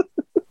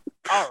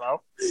don't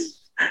know.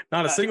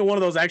 Not a single one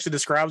of those actually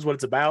describes what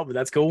it's about, but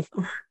that's cool.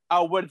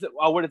 What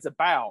it's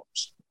about.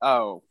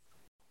 Oh,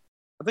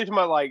 I think you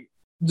might like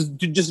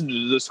just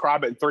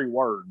describe it in 3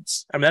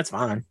 words. I mean, that's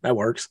fine. That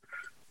works.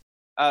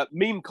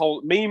 Meme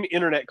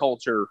internet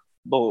culture.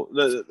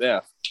 Yeah,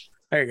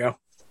 There you go.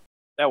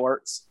 that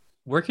works.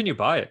 Where can you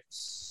buy it?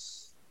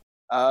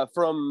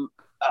 From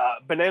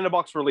Banana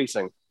Box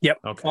Releasing. Yep.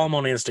 Okay. Follow them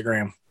on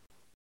Instagram.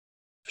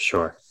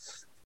 Sure.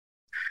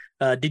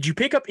 Did you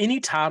pick up any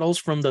titles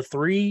from the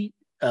 $3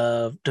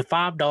 to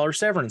 $5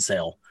 severance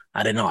sale?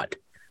 I did not.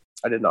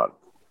 I did not.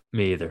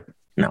 Me either.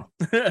 No.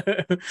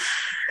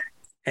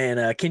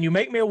 And can you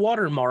make me a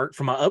watermark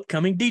for my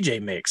upcoming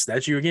DJ mix?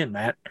 That's you again,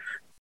 Matt.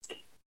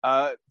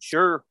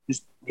 Sure.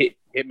 Just hit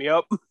me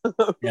up.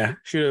 Yeah.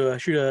 Shoot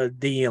a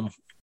DM.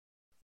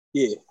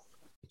 Yeah.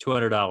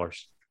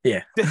 $200.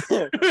 Yeah.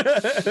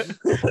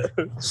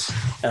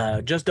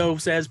 Just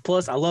Dove says,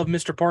 plus I love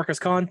Mr. Parker's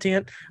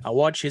content. I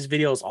watch his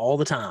videos all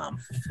the time.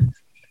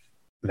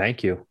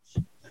 Thank you.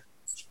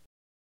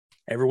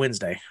 Every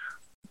Wednesday.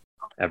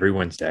 Every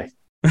Wednesday.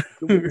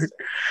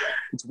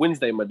 It's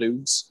Wednesday, my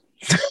dudes.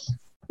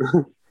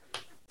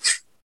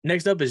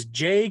 Next up is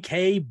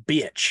JK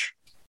Bitch.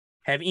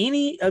 Have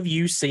any of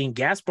you seen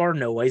Gaspar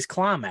Noé's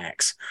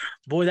Climax?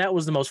 Boy, that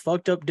was the most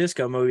fucked up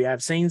disco movie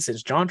I've seen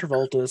since John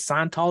Travolta's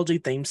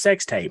Scientology-themed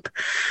sex tape.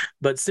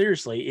 But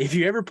seriously, if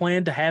you ever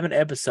plan to have an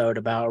episode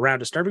around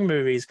disturbing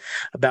movies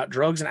about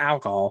drugs and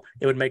alcohol,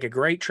 it would make a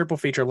great triple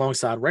feature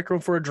alongside Requiem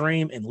for a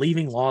Dream and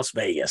Leaving Las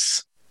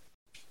Vegas.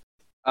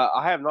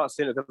 I have not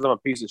seen it because I'm a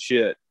piece of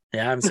shit.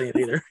 Yeah, I haven't seen it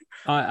either.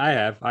 I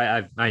have.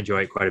 I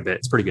enjoy it quite a bit.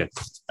 It's pretty good.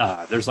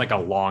 There's like a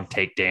long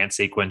take dance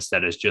sequence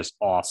that is just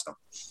awesome.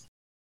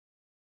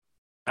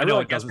 I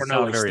know it doesn't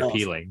sound very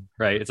appealing,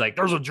 right? It's like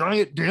there's a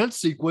giant dance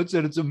sequence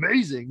and it's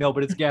amazing. No,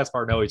 but it's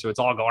Gaspar Noé, so it's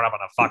all going up on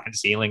the fucking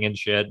ceiling and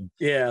shit.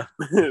 Yeah,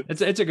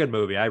 it's a good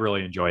movie. I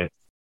really enjoy it.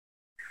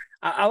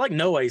 I like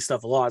Noé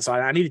stuff a lot, so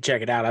I need to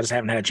check it out. I just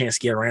haven't had a chance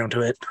to get around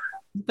to it. I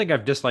don't think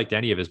I've disliked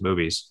any of his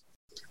movies.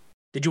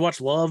 Did you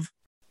watch Love?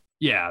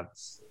 Yeah.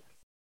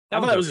 I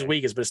thought that was his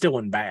weakest, but it still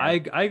wasn't bad.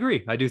 I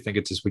agree. I do think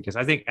it's his weakest.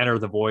 I think Enter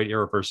the Void,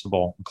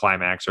 Irreversible, and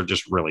Climax are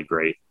just really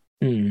great.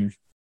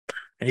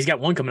 And he's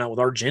got one coming out with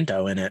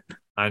Argento in it.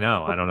 I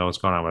know. I don't know what's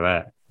going on with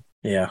that.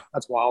 Yeah.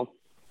 That's wild.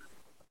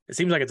 It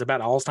seems like it's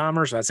about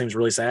Alzheimer's, so that seems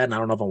really sad, and I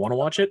don't know if I want to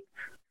watch it.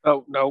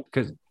 Oh, no.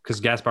 Because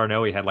Gaspar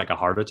Noé had like a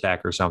heart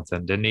attack or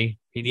something, didn't he?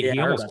 He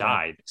almost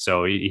died.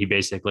 So he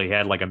basically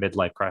had like a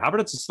midlife crisis. How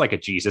about it's just like a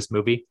Jesus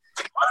movie?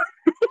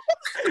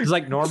 It's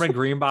like Norman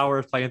Greenbauer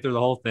is playing through the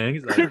whole thing.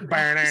 He's like,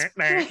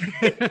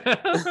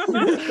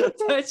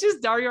 it's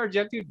just Dario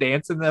Argento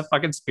dancing the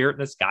fucking Spirit in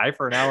the Sky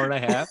for an hour and a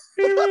half.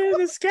 In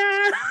the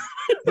sky.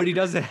 But he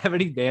doesn't have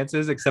any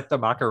dances except the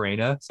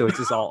Macarena, so it's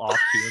just all off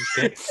key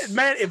and shit.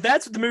 Man, if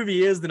that's what the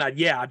movie is, then I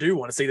do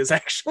want to see this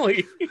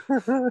actually.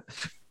 You're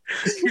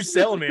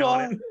selling me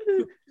on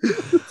it.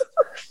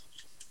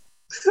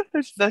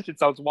 That shit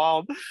sounds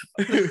wild.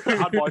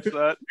 I'd watch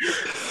that.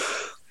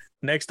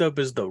 Next up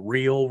is the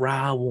real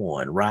Rye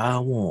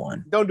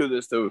One. Don't do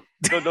this, dude.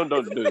 Don't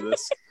do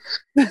this.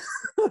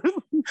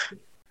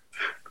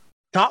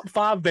 Top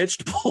 5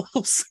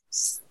 vegetables.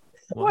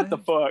 What the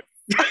fuck?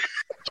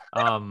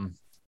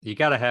 You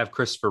got to have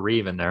Christopher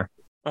Reeve in there.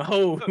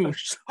 Oh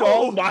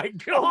my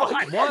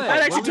god! What?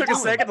 That actually What took a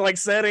second to like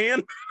set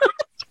in.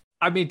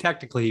 I mean,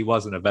 technically, he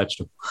wasn't a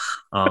vegetable.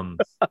 Oh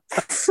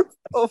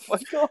my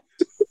god!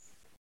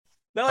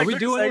 That like Are we took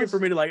doing a second this? for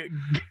me to like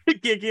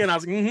kick in. I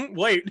was like,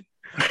 wait.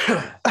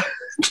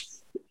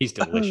 He's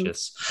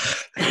delicious.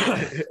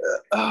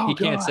 Oh, He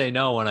can't say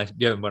no when I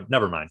give him. But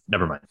never mind. Not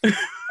going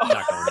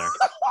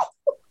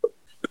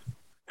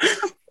there.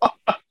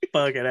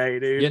 Fucking A,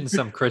 dude. Getting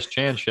some Chris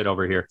Chan shit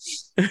over here.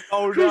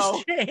 Oh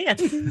no!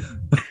 Christian.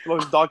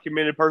 Most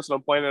documented person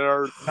on planet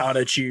Earth. Not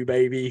at you,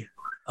 baby.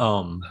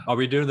 Are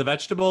we doing the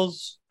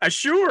vegetables?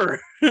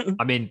 Sure.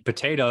 I mean,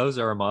 potatoes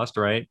are a must,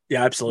 right?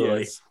 Yeah,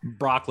 absolutely. Yes.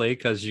 Broccoli,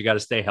 because you got to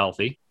stay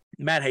healthy.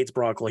 Matt hates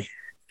broccoli.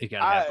 You got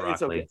to have It's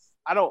broccoli. okay.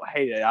 I don't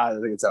hate it. I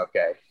think it's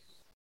okay.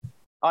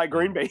 I like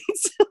green beans.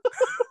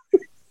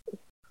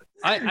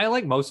 I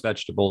like most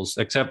vegetables,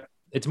 except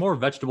it's more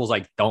vegetables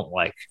I don't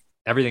like.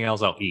 Everything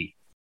else I'll eat.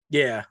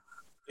 Yeah.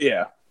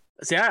 Yeah.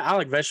 See, I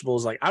like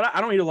vegetables. Like I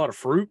don't eat a lot of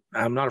fruit.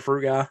 I'm not a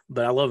fruit guy,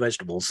 but I love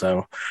vegetables.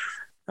 So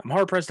I'm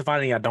hard pressed to find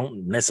anything I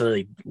don't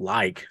necessarily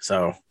like.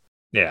 So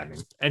Yeah, I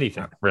mean,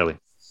 anything, really.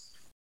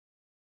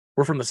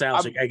 we're from the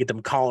South, so you gotta get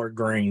them collard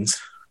greens.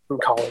 From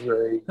collard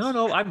greens.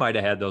 No, I might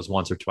have had those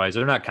once or twice.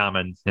 They're not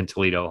common in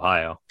Toledo,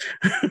 Ohio.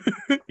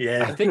 I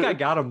Yeah. think I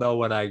got them though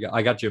when I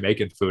got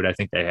Jamaican food. I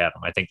think they had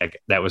them. I think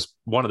that was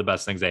one of the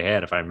best things they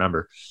had, if I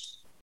remember.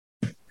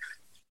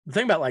 The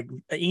thing about like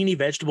any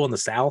vegetable in the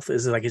South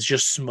is like it's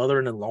just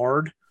smothered in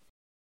lard.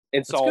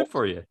 And It's salt. good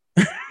for you.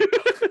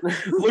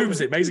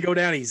 Lubes it, makes it go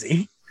down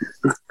easy.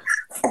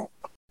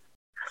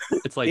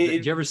 It's like,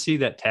 did you ever see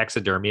that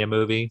Taxidermia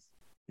movie?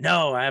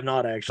 No, I have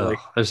not actually.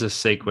 There's this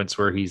sequence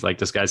where he's like,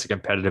 this guy's a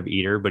competitive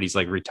eater, but he's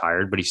like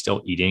retired, but he's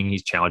still eating.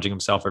 He's challenging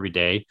himself every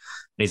day. And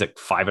he's like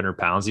 500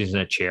 pounds. He's in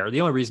a chair.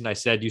 The only reason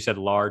you said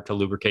lard to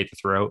lubricate the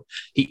throat.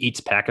 He eats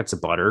packets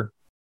of butter,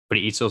 but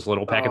he eats those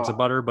little packets of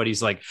butter. But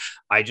he's like,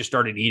 I just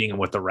started eating them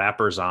with the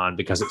wrappers on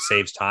because it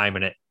saves time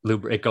and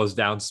it goes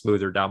down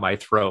smoother down my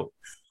throat.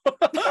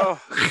 Oh.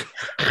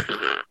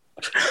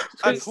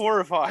 That's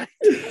horrifying.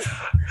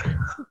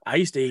 I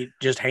used to eat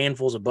just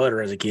handfuls of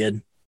butter as a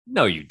kid.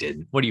 No, you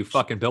didn't. What are you,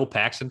 fucking Bill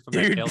Paxton from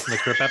that Dude. Tales from the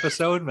Crypt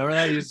episode? Remember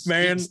that? He was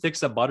Man. eating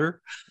sticks of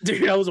butter.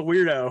 Dude, I was a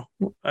weirdo.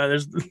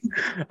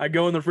 I'd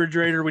go in the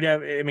refrigerator. We'd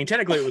have, I mean,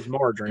 technically it was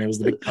margarine. It was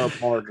the big tub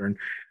of margarine.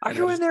 Are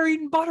you in there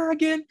eating butter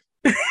again?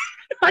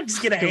 I'd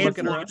just get a Good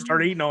looking handful and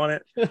start eating on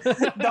it.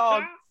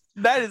 Dog,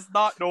 that is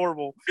not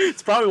normal.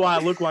 It's probably why I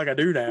look like I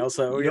do now.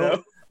 So,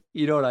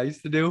 You know what I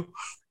used to do?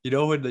 You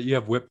know when you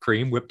have whipped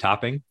cream, whipped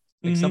topping?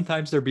 Like Mhm.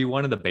 sometimes there'd be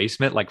one in the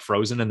basement, like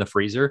frozen in the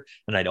freezer,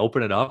 and I'd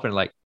open it up and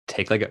like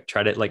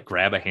try to like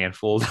grab a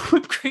handful of the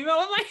whipped cream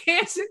out of my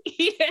hands and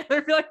eat it.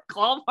 There'd be like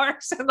claw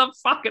marks in the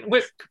fucking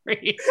whipped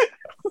cream.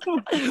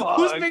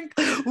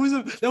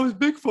 That was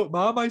Bigfoot,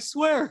 Mom, I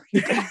swear.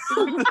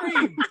 Whipped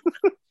cream.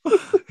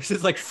 This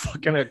is like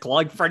fucking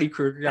like Freddy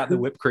Krueger got the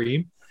whipped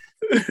cream.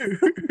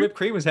 Whipped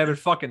cream was having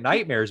fucking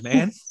nightmares,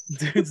 man.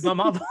 Dude, it's not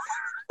my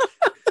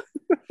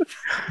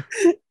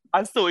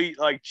I still eat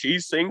like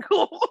cheese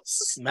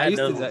singles. I Matt used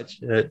to do does. that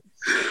shit.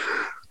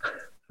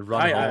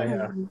 Run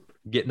home,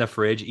 get in the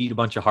fridge, eat a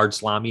bunch of hard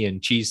salami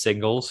and cheese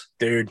singles.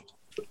 Dude,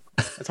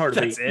 it's hard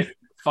to That's beat. it.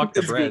 Fuck the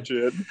It's bread.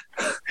 good shit.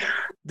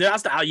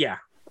 Dude, yeah.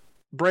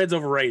 Bread's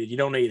overrated. You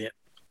don't need it.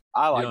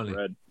 I You like don't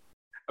bread.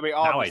 I mean, I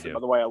obviously do. by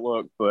the way I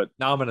look, but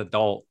Now I'm an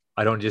adult.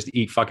 I don't just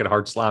eat fucking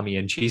hard salami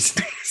and cheese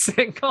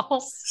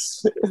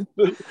singles.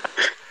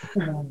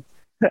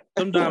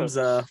 Sometimes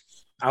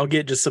I'll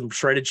get just some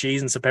shredded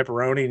cheese and some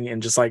pepperoni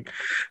and just like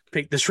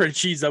pick the shredded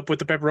cheese up with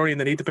the pepperoni and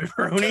then eat the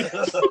pepperoni.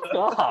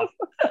 Stop.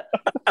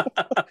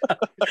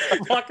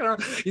 Walking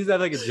around, he's had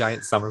like a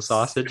giant summer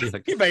sausage. He's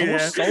like, You made "How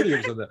much it."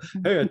 sodium's in that?"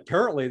 Hey,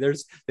 apparently they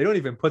don't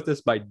even put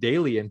this by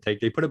daily intake.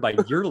 They put it by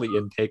yearly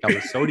intake on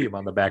the sodium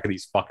on the back of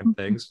these fucking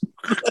things.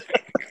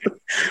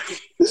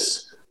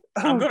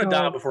 I'm gonna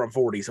die before I'm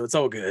 40, so it's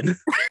all good.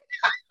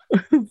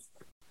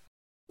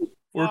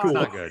 We're It's cool.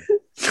 not good.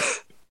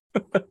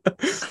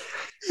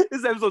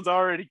 This episode's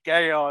already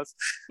chaos.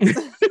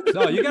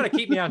 No, you got to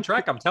keep me on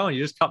track. I'm telling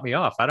you, just cut me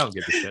off. I don't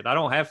give a shit. I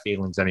don't have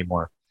feelings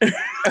anymore.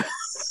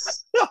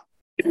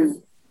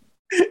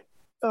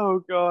 Oh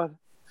god.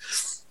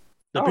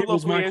 The I don't know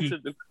people's if we monkey.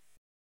 answered the-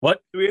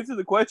 What? Do we answer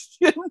the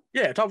question?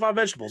 Yeah, top 5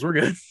 vegetables. We're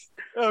good.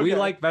 Okay. We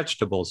like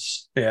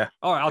vegetables. Yeah.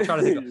 All right, I'll try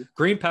to think. Of,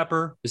 green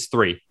pepper is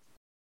 3.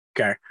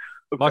 Okay.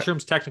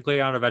 Mushrooms technically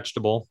aren't a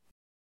vegetable.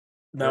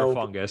 They're a No.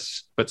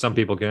 fungus, but some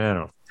people can. I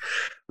don't know.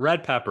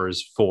 Red pepper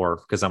is 4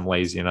 because I'm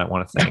lazy and I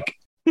want to think.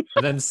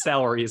 And then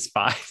celery is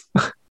 5.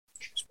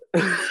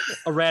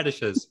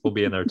 Radishes will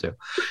be in there too.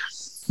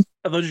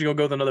 I thought you were gonna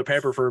go with another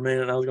pepper for a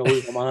minute and I was gonna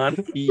lose my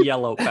mind.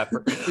 Yellow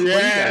pepper.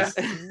 Yeah.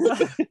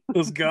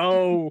 Let's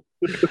go.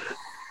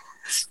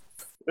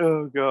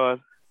 Oh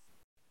god.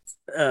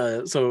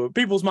 So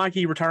People's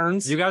Mikey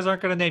returns. You guys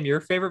aren't going to name your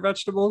favorite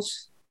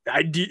vegetables?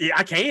 I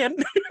can.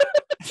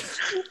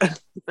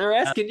 They're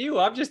asking you.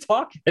 I'm just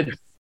talking.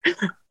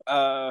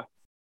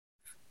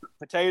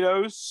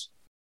 Potatoes,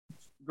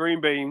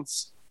 green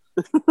beans,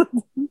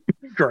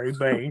 Green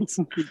beans,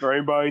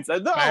 green beans. No, I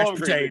mashed love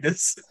green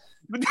beans.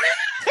 potatoes.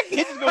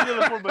 Can't just go to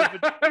the full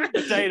bunch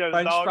potatoes,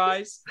 French dog.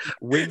 fries,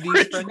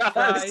 Wendy's French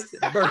fries,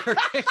 Burger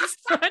King's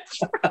French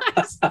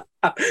fries.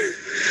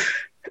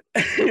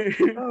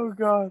 Oh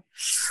god.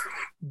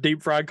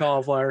 Deep fried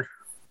cauliflower.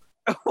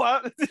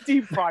 What? The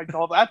deep fried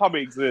cauliflower. That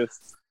probably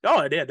exists. Oh,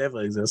 it did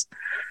definitely exist.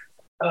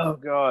 Oh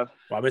god.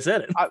 Why we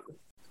said it?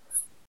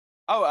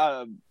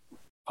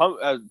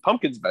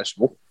 Pumpkin's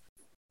vegetable.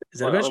 Is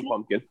that a I love vegetable?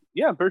 pumpkin.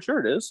 Yeah, I'm pretty sure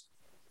it is.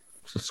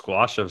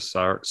 Squash of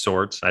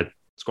sorts.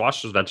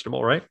 Squash is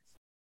vegetable, right?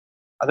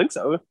 I think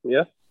so.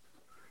 Yeah.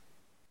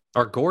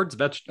 Are gourds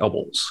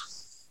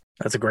vegetables?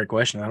 That's a great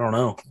question. I don't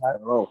know. I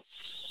don't know.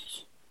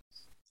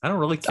 I don't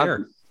really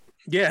care.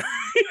 Yeah.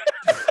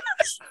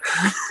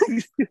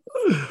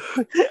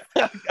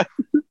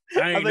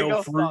 I ain't think no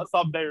I'll fruit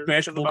stop there.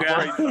 vegetable My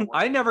guy. brain's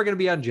I'm never gonna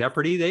be on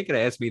Jeopardy. They could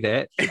ask me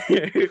that.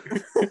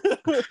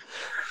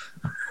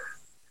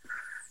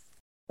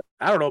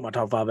 I don't know what my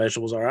top 5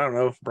 vegetables are. I don't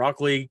know.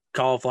 Broccoli,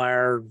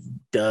 cauliflower,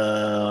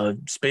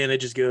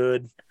 spinach is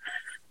good.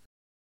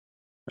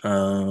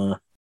 I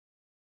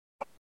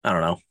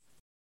don't know.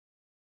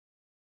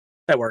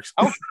 That works.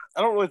 I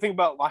don't really think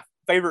about my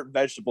favorite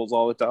vegetables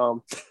all the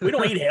time. We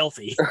don't eat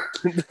healthy.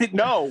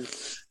 No.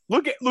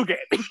 Look at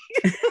me.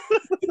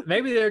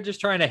 Maybe they're just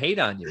trying to hate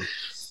on you.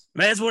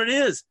 Man, that's what it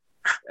is.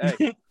 Hey.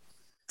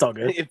 It's all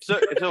good. If so,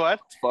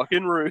 that's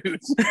fucking rude.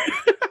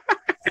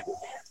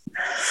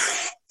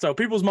 So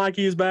People's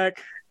Mikey is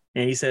back,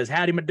 and he says,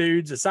 "Howdy, my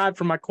dudes. Aside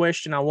from my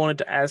question I wanted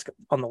to ask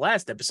on the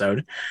last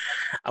episode,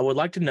 I would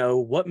like to know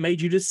what made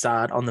you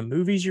decide on the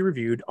movies you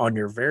reviewed on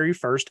your very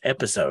first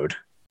episode.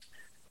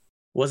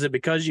 Was it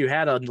because you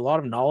had a lot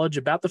of knowledge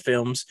about the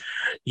films,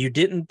 you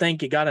didn't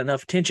think it got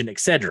enough attention,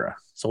 etc.?"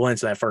 So we'll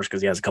answer that first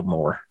because he has a couple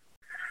more.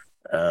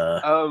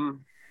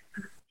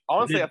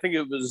 Honestly, I think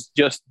it was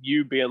just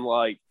you being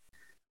like,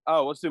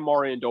 "Oh, let's do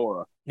Mari and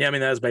Dora." Yeah, I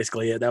mean, that was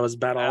basically it. That was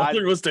about all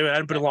there was to it. I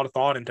didn't put a lot of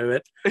thought into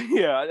it.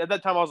 Yeah, at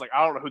that time I was like,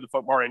 I don't know who the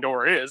fuck Mari and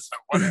Dora is. So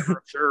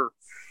whatever, sure.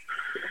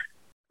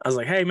 I was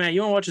like, "Hey, man, you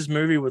want to watch this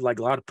movie with like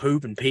a lot of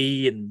poop and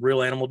pee and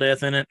real animal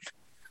death in it?"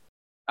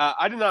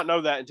 I did not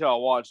know that until I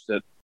watched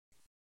it.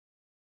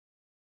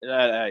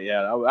 Yeah,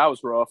 that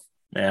was rough.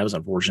 Yeah, it was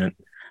unfortunate.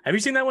 Have you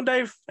seen that one,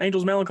 Dave?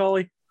 Angel's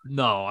Melancholy?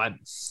 No, I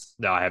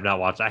have not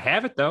watched. I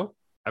have it though.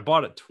 I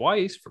bought it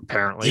twice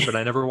apparently, but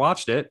I never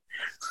watched it.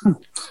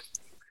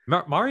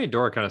 Mari and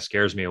Dora kind of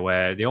scares me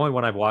away. The only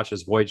one I've watched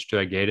is Voyage to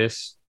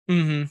Agatis,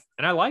 Mm-hmm.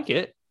 and I like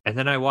it. And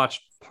then I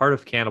watched part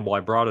of Cannibal. I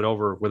brought it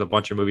over with a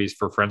bunch of movies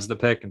for friends to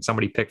pick, and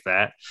somebody picked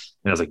that.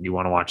 And I was like, "You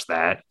want to watch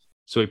that?"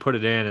 So we put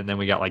it in, and then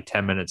we got like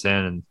 10 minutes in,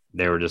 and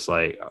they were just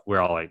like, we're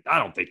all like, "I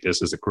don't think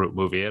this is a group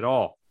movie at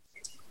all."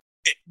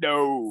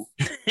 No.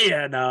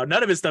 Yeah, no,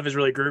 none of his stuff is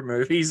really group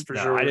movies for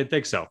No, sure. I didn't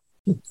think so.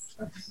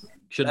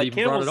 Shouldn't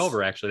even brought it Cannibal's-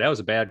 over. Actually, that was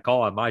a bad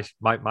call on my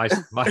on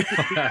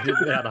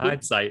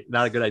hindsight.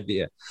 Not a good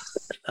idea.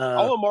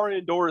 All of Mari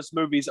and Dora's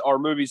movies are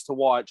movies to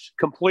watch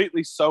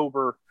completely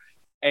sober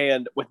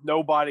and with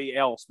nobody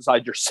else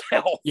besides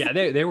yourself. Yeah,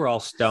 they were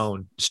all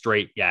stone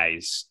straight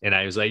guys, and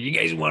I was like, "You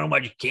guys want to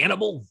watch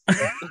Cannibal?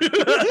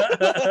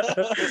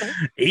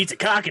 He eats a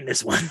cock in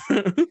this one.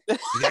 You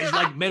guys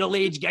like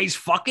middle-aged guys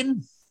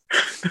fucking?"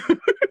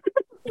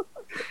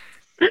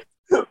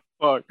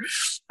 Fuck.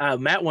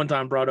 Matt one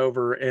time brought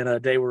over in a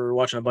day we were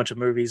watching a bunch of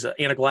movies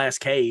in a glass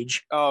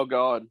cage. Oh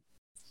God.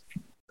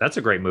 That's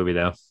a great movie,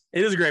 though.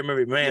 It is a great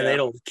movie, man. Yeah.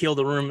 They'll kill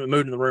the room,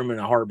 mood in the room in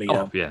a heartbeat.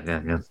 Oh, yeah.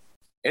 And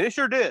it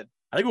sure did.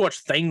 I think we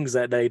watched Things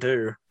that day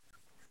too.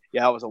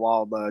 Yeah, it was a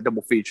wild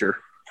double feature.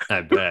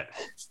 I bet.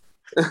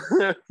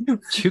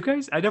 You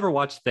guys, I never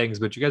watched Things,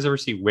 but you guys ever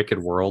see Wicked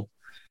World?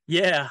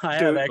 Yeah, I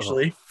have Dude.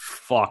 actually. Oh,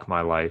 fuck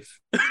my life.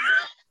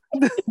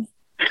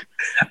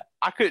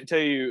 I couldn't tell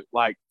you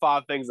like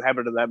 5 things that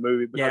happened in that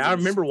movie. because Yeah, I it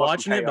was remember fucking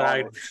watching it, but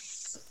I chaotic.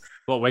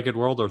 Well, Wicked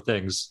World or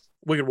Things?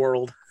 Wicked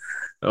World.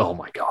 Oh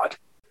my god.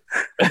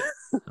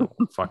 Oh,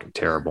 fucking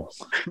terrible.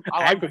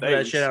 I like put that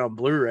Things. shit out on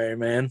Blu-ray,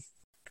 man.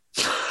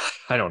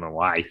 I don't know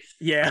why. I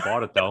Yeah.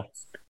 bought it though.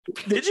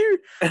 Did you?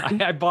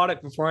 I bought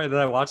it before and then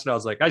I watched it. I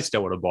was like, I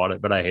still would have bought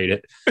it, but I hate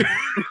it.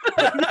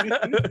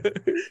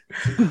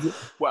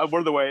 Well,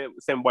 we're the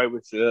same way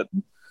with shit.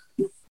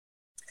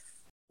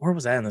 Where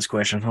was I in this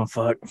question? Oh,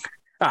 fuck.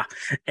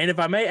 And if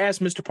I may ask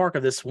Mr. Parker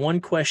this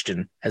one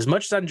question, as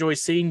much as I enjoy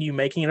seeing you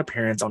making an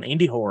appearance on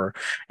Indie Horror,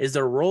 is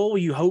there a role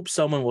you hope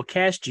someone will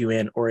cast you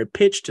in or a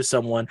pitch to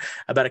someone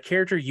about a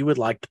character you would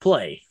like to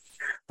play?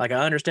 Like,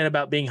 I understand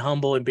about being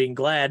humble and being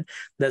glad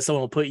that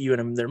someone will put you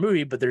in their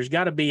movie, but there's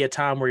got to be a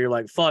time where you're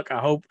like, fuck, I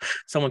hope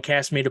someone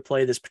casts me to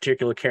play this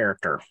particular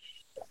character.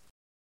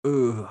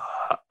 Ooh,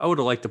 I would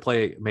have liked to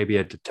play maybe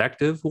a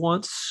detective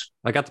once.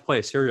 I got to play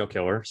a serial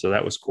killer, so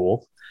that was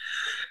cool.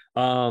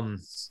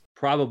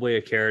 Probably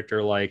a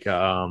character like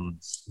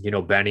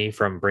Benny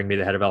from Bring Me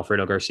the Head of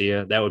Alfredo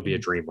Garcia. That would be a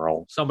dream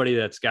role. Somebody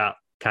that's got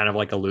kind of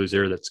like a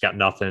loser, that's got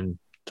nothing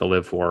to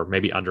live for,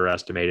 maybe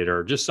underestimated,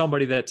 or just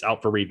somebody that's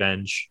out for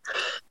revenge,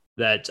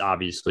 that's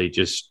obviously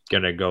just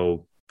gonna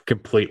go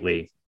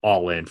completely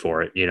all in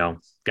for it,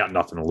 got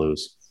nothing to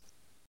lose.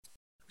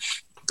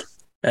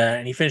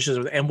 And he finishes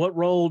with, and what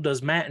role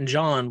does Matt and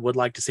John would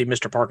like to see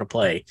Mr. Parker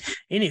play?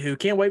 Anywho,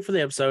 can't wait for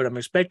the episode. I'm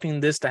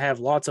expecting this to have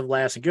lots of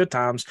laughs and good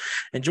times.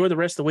 Enjoy the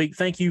rest of the week.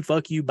 Thank you.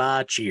 Fuck you.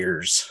 Bye.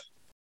 Cheers.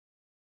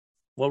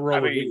 What role I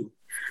would mean,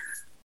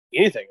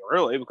 you? anything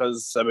really,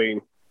 because I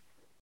mean,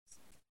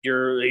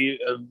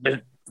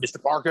 Mr.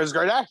 Parker is a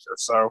great actor,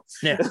 so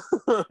Yeah.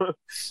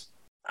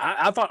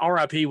 I thought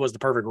RIP was the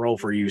perfect role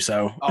for you.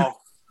 So, Oh,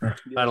 I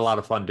had a lot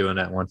of fun doing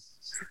that one.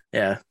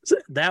 yeah,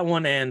 that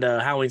one and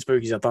Halloween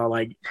Spookies, I thought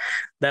like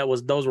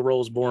those were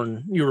roles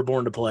you were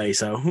born to play.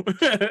 So,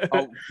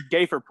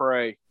 Gay for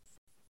Prey.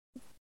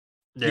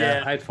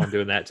 Yeah. I had fun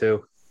doing that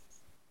too.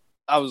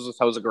 That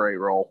was a great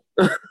role.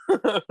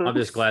 I'm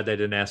just glad they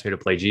didn't ask me to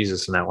play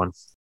Jesus in that one.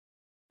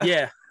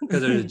 Yeah.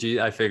 Because there's a G.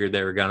 I figured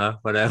they were gonna,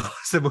 but it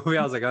was a movie.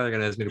 I was like, oh, they're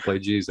gonna ask me to play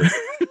Jesus.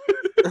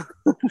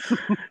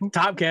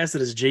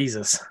 Typecasted as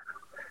Jesus.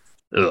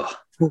 Ugh.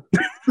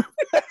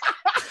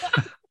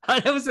 I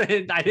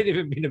didn't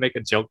even mean to make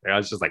a joke there. I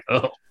was just like,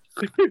 oh.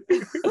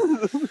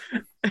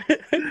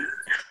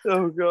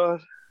 Oh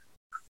god.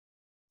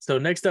 So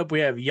next up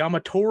we have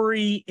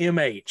Yamatori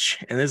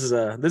MH, and this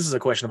is a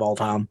question of all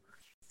time.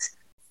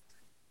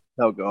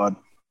 Oh god.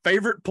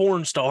 Favorite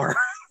porn star.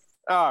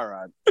 All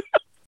right.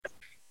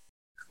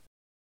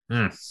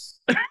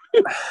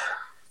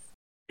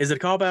 Is it a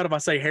cop out if I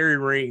say Harry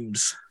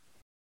Reams?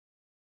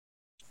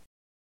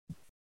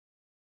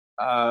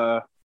 I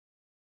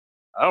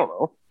don't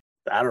know.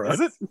 I don't know. Is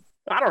it?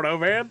 I don't know,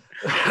 man.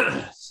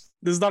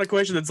 This is not a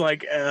question that's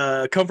like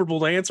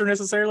comfortable to answer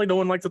necessarily. No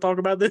one likes to talk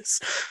about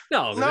this.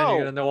 No, then you're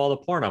gonna know all the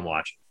porn I'm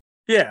watching.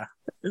 Yeah,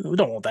 we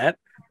don't want that.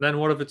 Then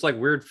what if it's like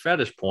weird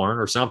fetish porn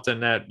or something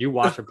that you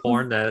watch a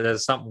porn that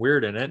has something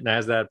weird in it and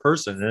has that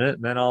person in it,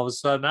 and then all of a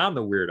sudden I'm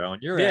the weirdo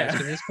and you're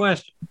asking this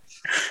question.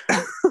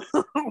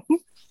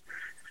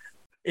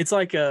 It's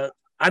like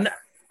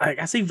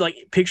I see like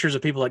pictures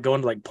of people like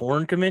going to like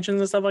porn conventions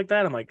and stuff like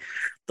that. I'm like,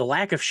 the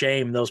lack of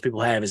shame those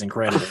people have is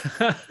incredible.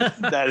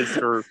 That is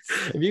true.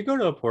 If you go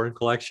to a porn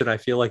collection, I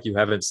feel like you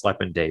haven't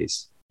slept in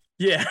days.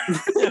 Yeah.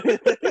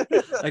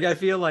 Like I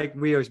feel like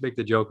we always make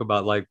the joke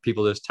about like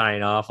people just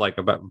tying off, like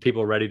about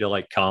people ready to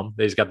like come.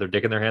 They just got their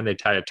dick in their hand. They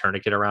tie a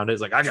tourniquet around it.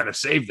 It's like, I gotta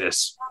save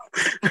this.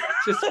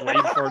 Just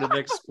waiting for it to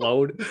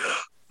explode.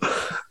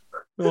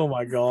 Oh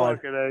my god.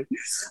 Fucking A.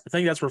 I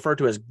think that's referred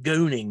to as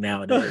gooning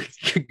nowadays.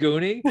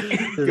 Gooning.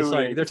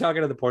 They're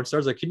talking to the porn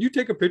stars like, can you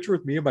take a picture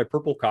with me and my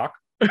purple cock?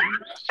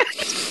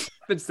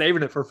 Been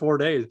saving it for 4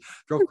 days.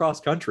 Drove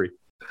cross country.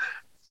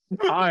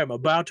 I am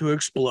about to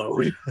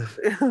explode.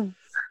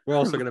 We're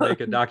also going to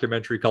make a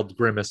documentary called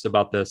Grimace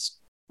about this.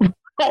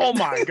 Oh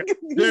my god,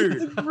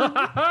 dude!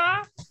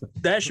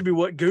 That should be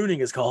what gooning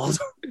is called.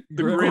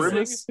 The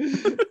grimace.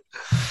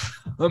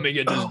 Let me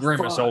get this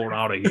grimace hole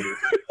out of here.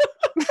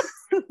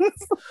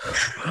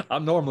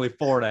 I'm normally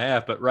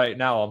 4.5, but right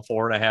now I'm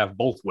 4.5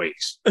 both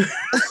ways.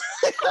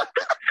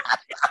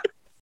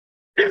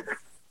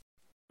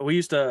 We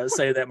used to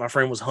say that my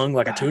friend was hung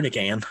like a tuna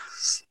can.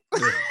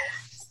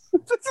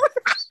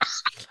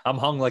 I'm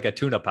hung like a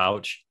tuna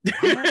pouch.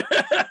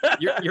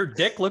 Your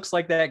dick looks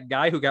like that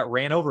guy who got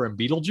ran over in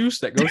Beetlejuice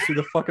that goes through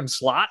the fucking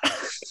slot.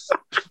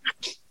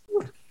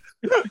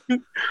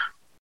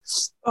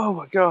 Oh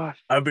my god.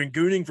 I've been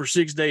gooning for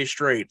 6 days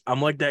straight.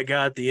 I'm like that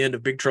guy at the end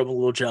of Big Trouble in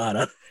Little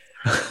China.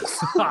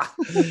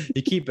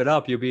 You keep it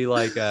up, you'll be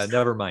like,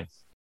 never mind.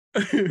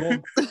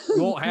 You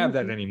won't have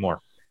that anymore,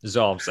 is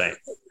all I'm saying.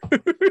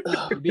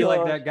 You'll be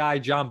like that guy,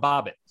 John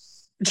Bobbitt.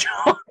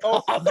 John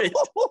Bobbitt.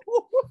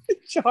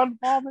 John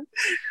Bobbitt.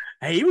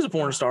 Hey, he was a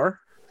porn star.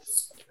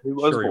 He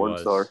was Sure a he porn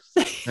was. star.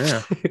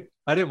 Yeah.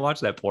 I didn't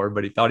watch that porn,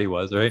 but he thought he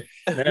was, right?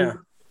 Yeah.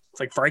 It's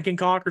like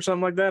Frankencock or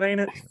something like that, ain't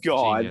it?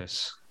 God.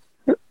 Genius.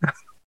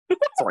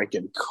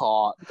 Freaking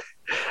caught.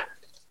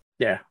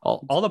 Yeah.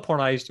 All the porn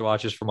I used to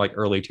watch is from like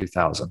early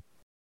 2000.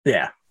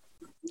 Yeah.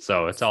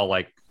 So it's all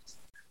like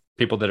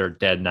people that are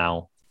dead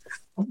now.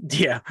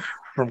 Yeah.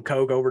 From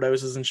coke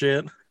overdoses and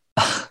shit.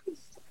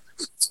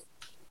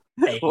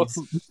 AIDS.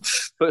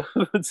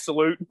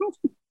 Salute.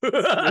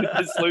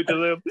 Salute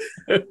to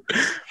them.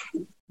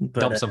 But,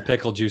 Dump some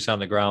pickle juice on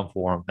the ground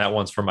for them. That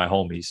one's for my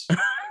homies.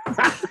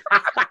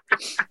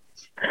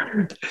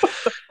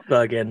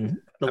 fucking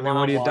the I mean,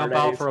 what do you Lawnmower dump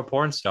out days. for a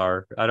porn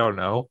star? I don't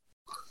know.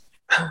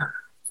 I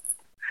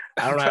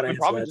don't know how to answer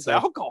Probably that, just so-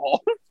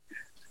 alcohol.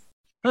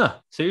 Huh.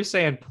 So you're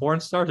saying porn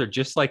stars are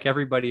just like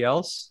everybody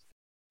else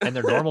and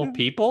they're normal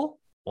people?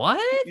 What?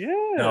 Yeah.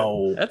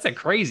 No. That's a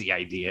crazy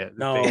idea. to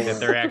No. think that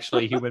they're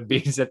actually human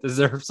beings that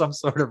deserve some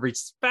sort of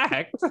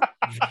respect.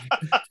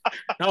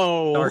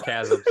 No.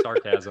 Sarcasm.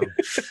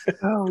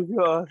 Oh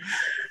god.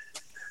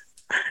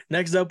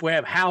 Next up, we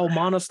have Hal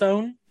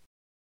Monostone.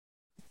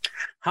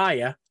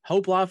 Hiya.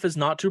 Hope life is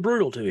not too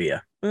brutal to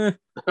you.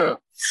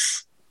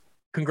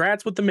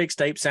 Congrats with the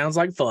mixtape. Sounds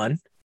like fun.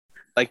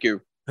 Thank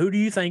you. Who do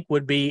you think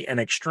would be an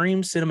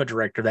extreme cinema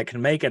director that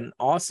can make an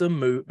awesome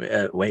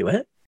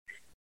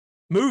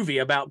movie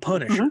about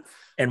Punisher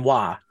and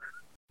why?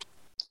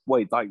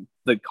 Wait, like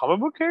the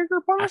comic book character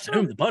I Punisher?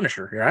 assume the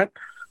Punisher, right?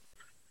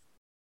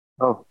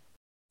 Oh,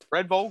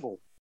 Fred Vogel.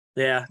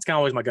 Yeah, it's kind of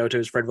always my go-to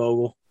is Fred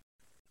Vogel.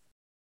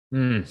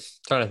 Trying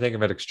to think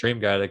of an extreme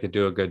guy that could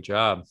do a good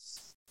job.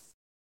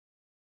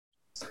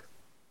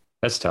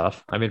 That's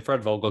tough. I mean,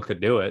 Fred Vogel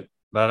could do it,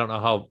 but I don't know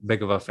how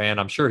big of a fan.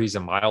 I'm sure he's a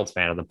mild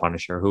fan of the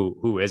Punisher.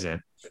 Who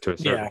isn't to a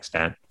certain Yeah.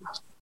 extent?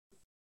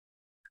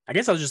 I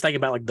guess I was just thinking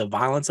about like the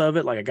violence of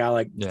it. Like a guy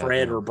like Yeah,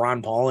 Fred yeah. or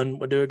Brian Paulin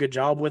would do a good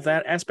job with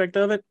that aspect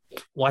of it.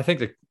 Well, I think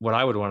that what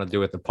I would want to do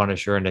with the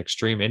Punisher in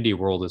extreme indie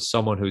world is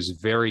someone who's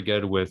very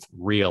good with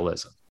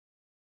realism.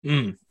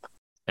 Mm.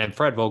 And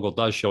Fred Vogel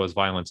does show his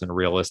violence in a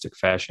realistic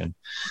fashion.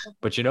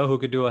 But you know who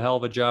could do a hell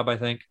of a job, I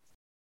think?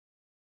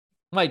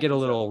 Might get a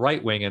little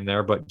right wing in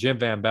there, but Jim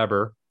Van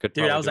Beber could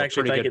Dude, I probably was do a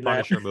actually pretty good thinking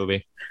that. Punisher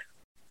movie.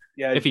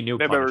 Yeah, If he knew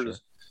Van Punisher.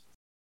 Beber's-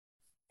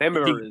 Sam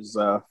Miller is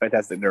a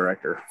fantastic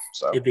director.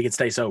 So if he can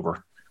stay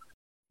sober.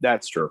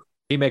 that's true.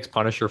 He makes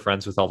Punisher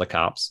friends with all the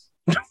cops.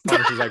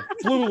 Punisher's like,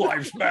 blue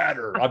lives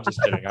matter. I'm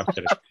just kidding. I'm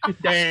kidding.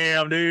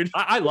 Damn, dude.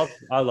 I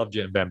love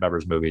Jim Van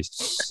Bever's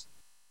movies.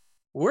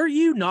 Were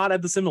you not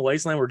at the Cinema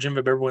Wasteland where Jim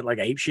Van Bever went like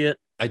ape shit?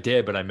 I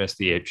did, but I missed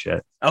the ape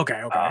shit. Okay.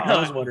 I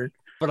was wondering.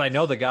 But I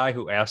know the guy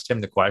who asked him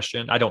the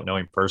question. I don't know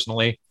him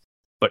personally,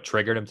 but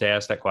triggered him to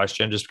ask that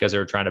question just because they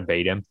were trying to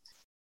bait him.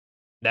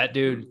 That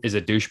dude is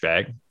a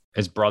douchebag.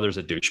 His brother's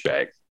a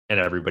douchebag, and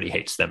everybody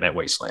hates them at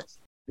Wasteland.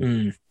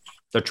 Mm.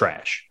 They're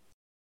trash.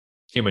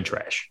 Human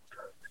trash.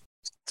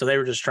 So they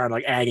were just trying to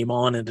like egg him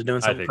on into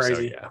doing I something think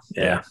crazy. so,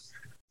 Yeah.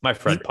 My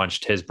friend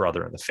punched his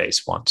brother in the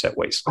face once at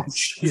Wasteland.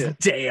 Shit.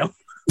 Damn.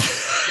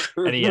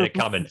 And he had it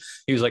coming.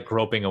 He was like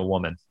groping a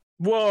woman.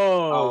 Whoa.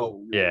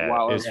 Oh, Yeah,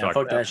 wow. it was Yeah, fucked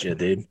fuck up. that shit,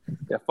 dude.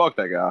 Yeah, fuck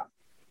that guy.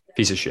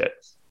 Piece of shit.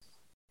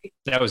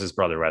 That was his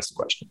brother who asked the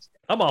questions.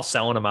 I'm all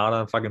selling him out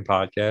on a fucking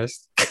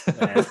podcast.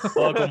 Man,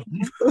 fuck 'em.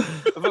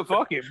 But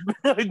fuck him.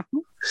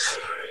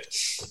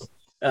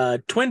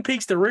 Twin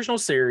Peaks, the original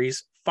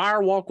series,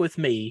 Fire Walk with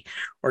Me,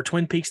 or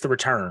Twin Peaks, The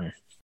Return.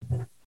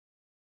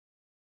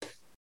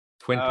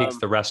 Twin Peaks,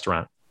 the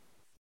restaurant.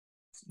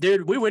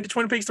 Dude, we went to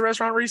Twin Peaks, the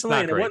restaurant recently,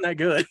 Not and great. it wasn't that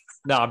good.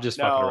 No, I'm just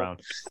fucking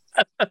around.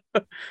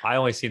 I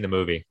only seen the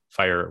movie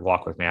Fire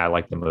Walk with Me. I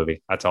like the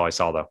movie. That's all I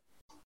saw though.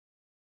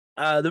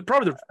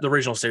 Probably the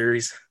original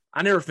series.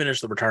 I never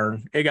finished The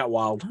Return. It got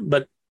wild,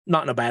 but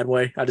not in a bad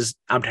way.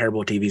 I'm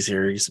terrible at TV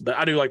series, but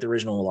I do like the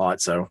original a lot,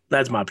 so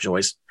that's my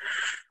choice.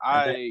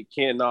 I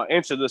cannot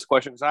answer this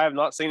question because I have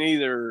not seen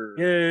either.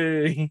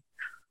 Yay.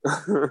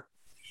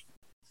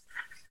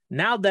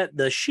 Now that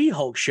the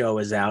She-Hulk show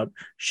is out,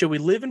 should we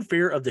live in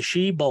fear of the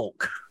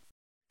She-Bulk?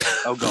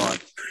 Oh God.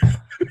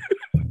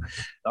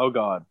 Oh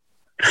God.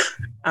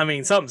 I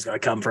mean, something's going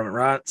to come from it,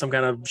 right? Some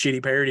kind of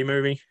shitty parody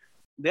movie.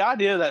 The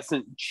idea of that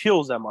sent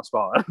chills down my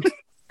spine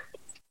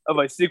of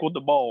a sequel to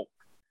Bulk.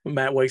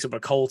 Matt wakes up in a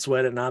cold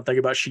sweat at night thinking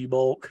about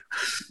She-Bulk.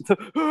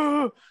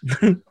 Oh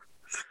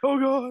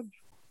God.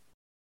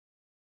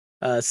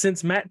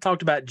 Since Matt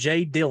talked about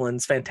Jay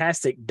Dillon's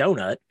Fantastic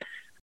Donut,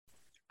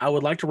 I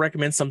would like to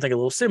recommend something a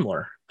little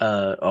similar.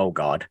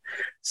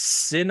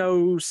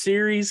 Sinnoh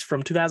series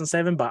from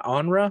 2007 by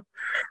Onra.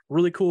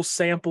 Really cool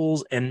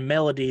samples and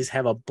melodies.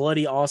 Have a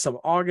bloody awesome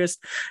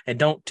August and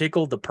don't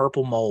tickle the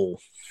purple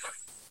mole.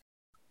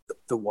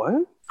 The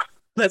what?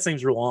 That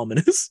seems real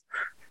ominous.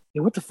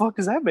 Yeah, what the fuck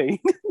does that mean?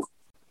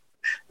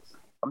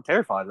 I'm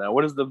terrified now.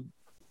 What is the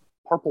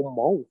purple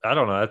mole? I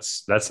don't know.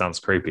 That sounds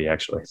creepy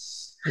actually.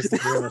 It's the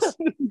grimace.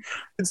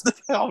 It's the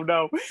hell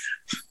no.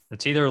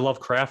 It's either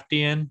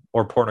Lovecraftian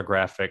or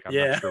pornographic. I'm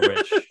Yeah. not sure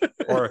which.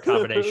 Or a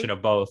combination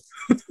of both.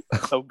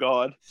 Oh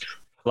God.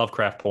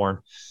 Lovecraft porn.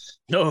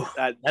 No,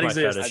 That that my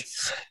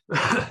exists.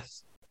 fetish.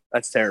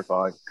 That's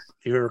terrifying.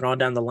 If you've ever gone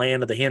down the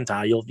land of the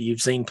hentai,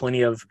 you've seen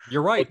plenty of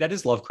You're right. That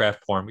is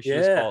Lovecraft porn. We should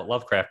just Yeah. call it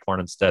Lovecraft porn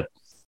instead.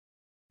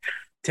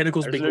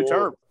 tentacles. There's Big a new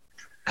Wolf.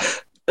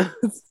 term.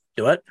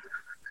 Do what?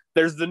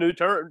 There's the new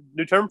term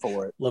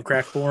for it.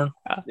 Lovecraft porn.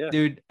 Yeah.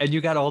 Dude, and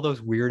you got all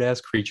those weird ass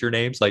creature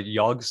names like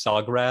Yog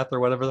Sogwrath or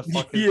whatever the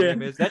fuck his Yeah.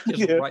 name is. That's just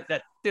Yeah. right.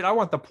 Dude, I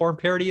want the porn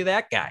parody of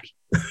that guy.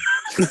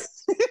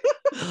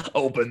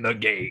 Open the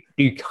gate.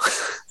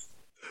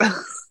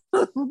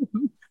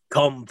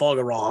 Come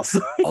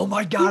Foggeroth. Oh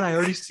my god, I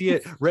already see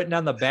it written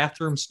on the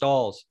bathroom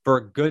stalls. For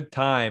a good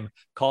time,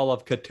 Call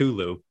of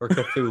Cthulhu or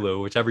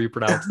Cthulhu, whichever you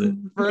pronounce it.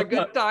 For a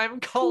good time,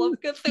 Call of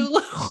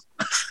Cthulhu.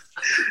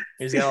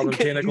 He's got all the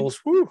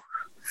tentacles. Woo.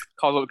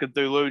 Calls up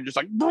Cthulhu and just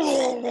like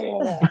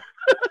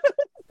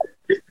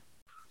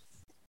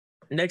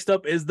Next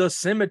up is the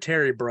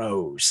Cemetery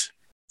Bros.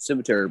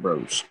 Cemetery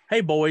Bros.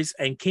 Hey, boys,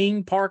 and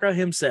King Parka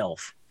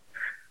himself.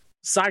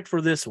 Psyched for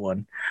this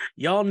one.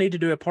 Y'all need to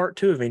do a part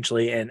 2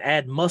 eventually and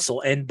add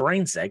muscle and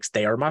brain sex.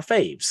 They are my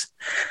faves.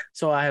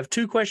 So I have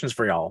 2 questions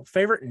for y'all.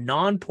 Favorite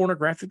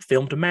non-pornographic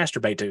film to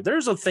masturbate to?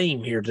 There's a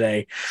theme here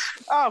today.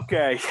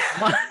 Okay.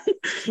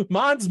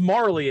 Mine's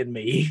Marley and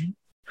Me.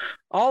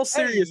 All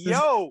seriousness,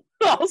 yo.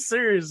 all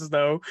seriousness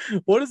though,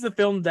 what is the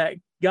film that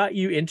got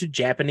you into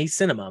Japanese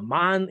cinema?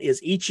 Mine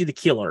is Ichi the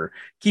Killer.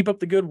 Keep up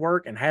the good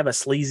work and have a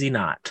sleazy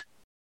night.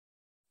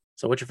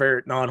 So what's your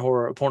favorite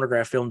non-horror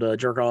pornograph film to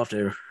jerk off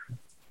to?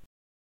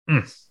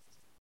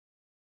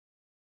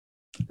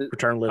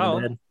 Return of the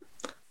Living Dead.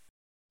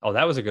 Oh,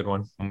 that was a good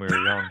one when we were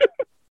young.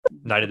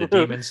 Night of the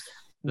Demons.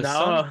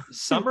 No.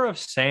 Summer of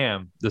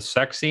Sam, the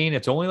sex scene,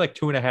 it's only like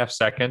 2.5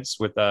 seconds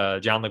with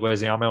John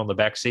Leguizamo on the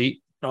back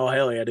seat. Oh,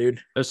 hell yeah, dude.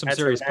 There's some That's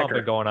serious an actor.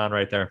 pumping going on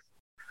right there.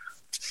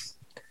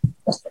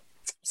 It's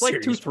like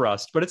two Serious.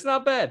 thrust, but it's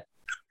not bad.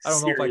 I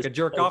don't know if I Serious could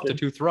jerk off to pumping.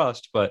 2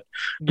 thrust, but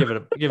give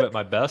it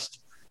my best.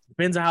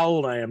 Depends on how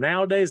old I am.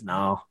 Nowadays,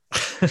 no.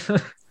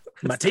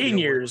 My teen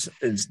years,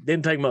 it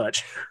didn't take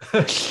much.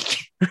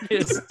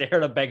 You stare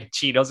at a bag of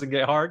Cheetos and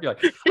get hard. You're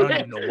like, I don't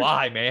even know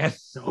why, man.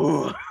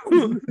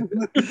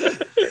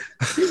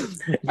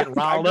 Getting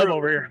riled up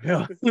over here.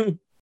 Yeah.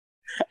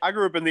 I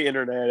grew up in the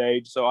internet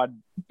age, so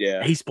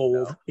He's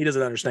spoiled. He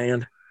doesn't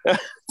understand.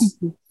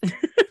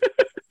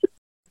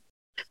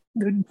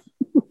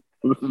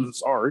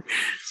 Sorry.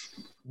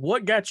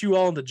 What got you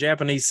all into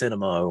Japanese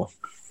cinema?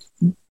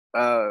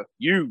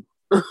 You.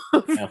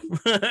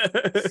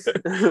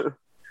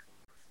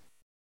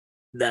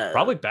 No.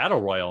 Probably Battle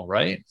Royale,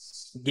 right?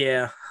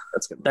 Yeah,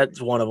 That's good. that's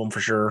one of them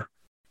for sure.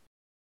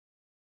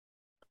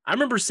 I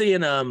remember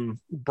seeing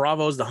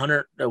Bravo's The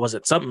 100, was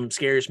it something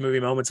scariest movie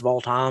moments of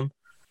all time?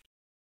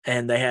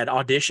 And they had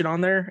Audition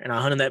on there, and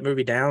I hunted that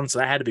movie down. So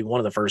that had to be one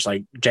of the first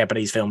like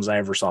Japanese films I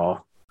ever saw.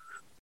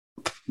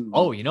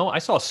 Oh, I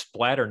saw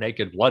Splatter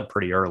Naked Blood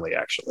pretty early,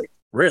 actually.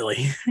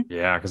 Really?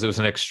 Yeah, because it was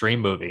an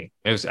extreme movie.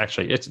 It was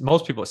actually,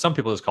 some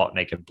people just call it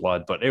Naked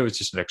Blood, but it was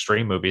just an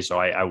extreme movie. So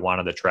I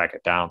wanted to track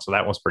it down. So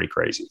that was pretty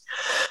crazy.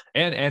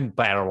 And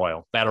Battle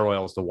Royale. Battle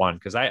Royale is the one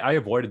because I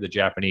avoided the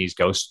Japanese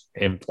ghost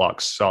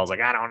influx. So I was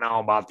like, I don't know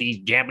about these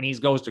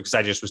Japanese ghosts because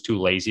I just was too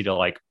lazy to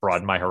like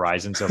broaden my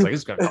horizons. So I was like,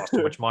 it's going to cost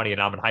too much money.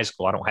 And I'm in high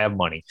school. I don't have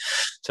money.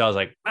 So I was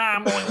like,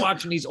 I'm only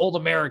watching these old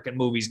American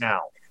movies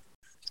now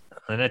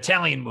and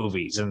Italian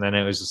movies. And then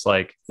it was just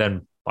like,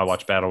 then I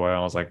watched Battle Royale.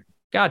 I was like,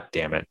 God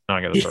damn it. Now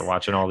I got to start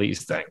watching all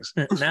these things.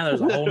 Now there's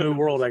a whole new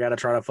world I got to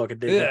try to fucking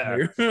dig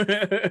into.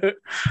 This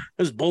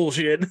is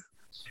bullshit.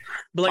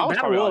 But like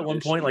Battle Royale at one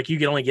point, like you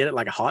could only get it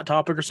like a Hot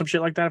Topic or some shit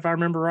like that, if I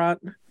remember right.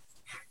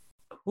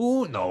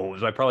 Who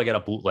knows? I probably got a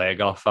bootleg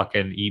off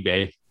fucking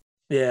eBay.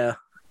 Yeah.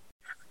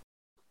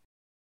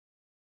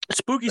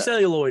 Spooky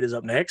Celluloid is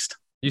up next.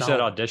 You said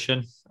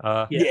Audition?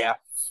 Yeah,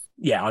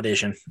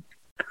 Audition.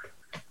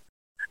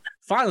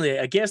 Finally,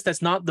 I guess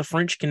that's not the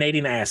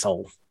French-Canadian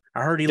asshole.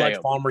 I heard he likes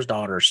Farmer's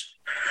Daughters.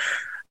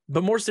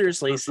 But more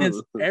seriously,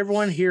 since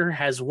everyone here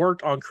has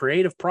worked on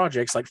creative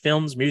projects like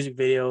films, music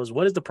videos,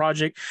 what is the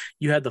project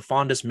you had the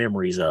fondest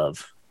memories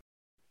of?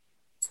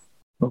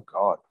 Oh,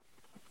 God.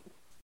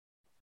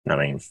 I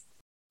mean,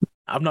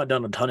 I've not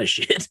done a ton of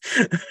shit.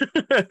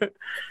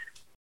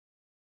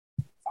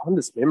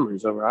 Fondest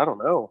memories of it? I don't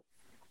know.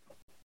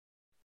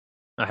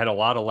 I had a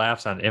lot of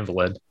laughs on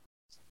Invalid.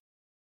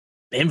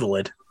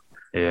 Invalid?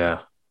 Yeah.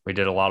 We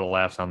did a lot of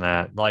laughs on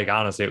that. Like,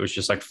 honestly, it was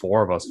just like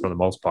 4 of us for the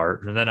most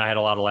part. And then I had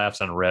a lot of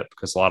laughs on Rip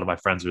because a lot of my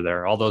friends were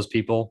there. All those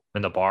people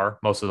in the bar,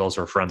 most of those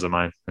were friends of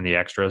mine. And the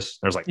extras,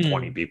 there's like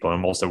 20 people,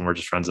 and most of them were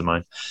just friends of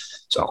mine.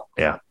 So,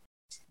 yeah.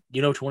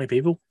 You know 20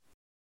 people?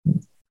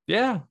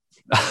 Yeah.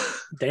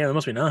 Damn, that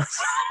must be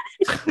nice.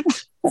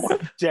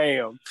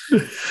 Damn.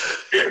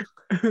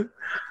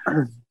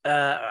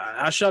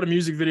 I shot a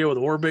music video with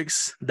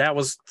Orbix. That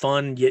was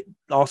fun, yet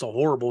also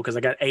horrible because I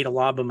got ate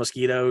alive by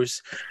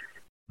mosquitoes.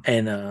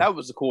 And that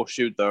was a cool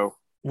shoot, though.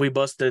 We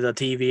busted a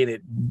TV and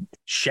it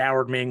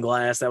showered me in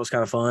glass. That was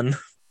kind of fun.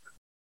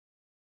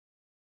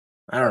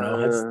 I don't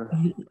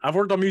know. I've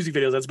worked on music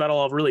videos. That's about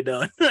all I've really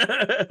done.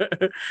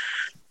 I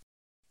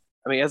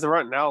mean, as of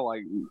right now,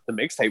 like the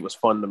mixtape was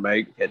fun to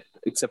make,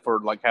 except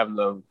for like having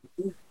to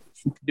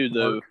do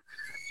the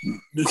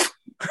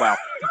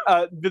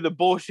do the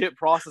bullshit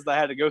process I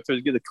had to go through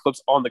to get the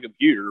clips on the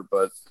computer.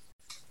 But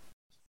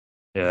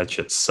yeah, that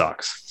shit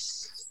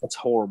sucks. That's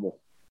horrible.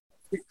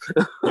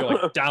 You're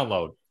like,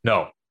 download.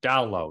 No,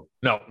 download.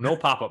 No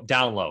pop up.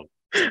 Download.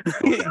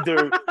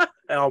 Dude.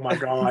 Oh my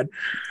God.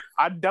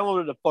 I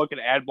downloaded a fucking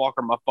ad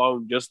blocker on my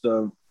phone just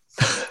to.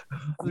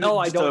 No,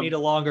 I don't need a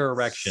longer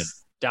erection.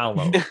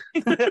 Download.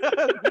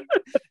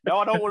 No,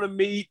 I don't want to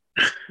meet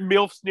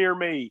MILFs near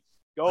me.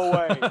 Go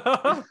away.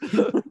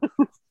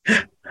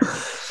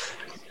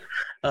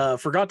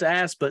 Forgot to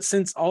ask, but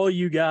since all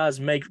you guys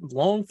make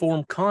long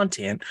form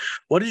content,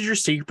 what is your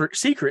secret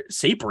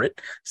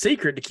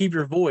to keep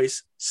your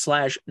voice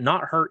 /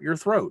 not hurt your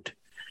throat?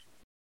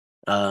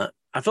 I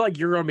feel like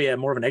you're going to be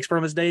more of an expert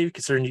on this, Dave,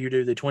 considering you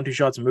do the 22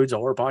 Shots of Moods, a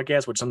horror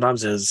podcast, which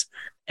sometimes is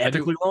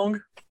epically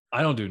long.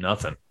 I don't do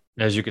nothing.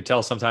 As you could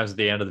tell, sometimes at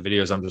the end of the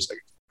videos, I'm just like,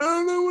 I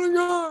don't know what to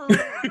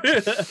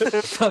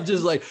go. I'm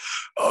just like,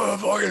 oh,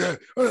 fucking.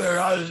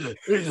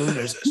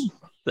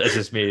 That's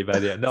just me by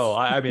the end. No,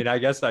 I mean, I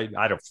guess I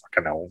don't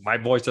fucking know. My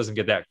voice doesn't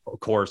get that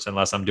coarse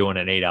unless I'm doing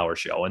an 8-hour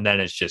show, and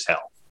then it's just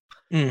hell.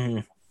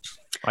 Mm-hmm.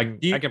 I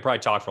can probably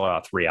talk for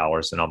about 3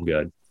 hours, and I'm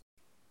good.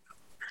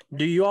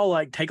 Do you all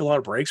like take a lot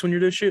of breaks when you're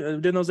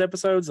doing those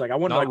episodes? Like, I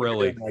wonder. Not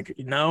really. Like,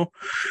 no.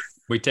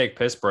 We take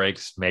piss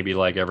breaks, maybe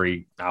like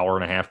every hour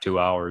and a half, 2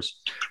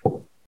 hours.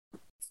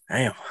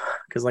 Damn,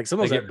 because like some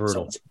of those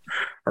episodes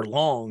are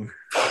long.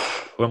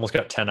 We almost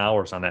got 10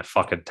 hours on that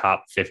fucking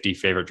top 50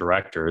 favorite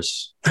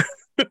directors.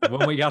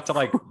 When we got to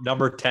like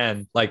number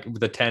 10, like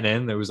the 10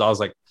 in, it was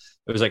like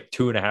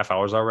 2.5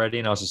 hours already.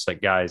 And I was just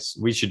like, guys,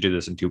 we should do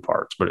this in 2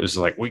 parts. But it was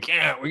like, we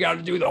can't, we got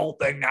to do the whole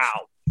thing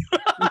now.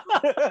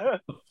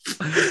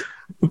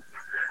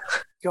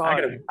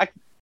 God,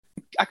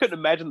 I couldn't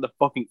imagine the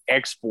fucking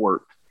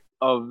export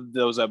of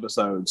those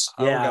episodes.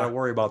 I don't got to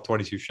worry about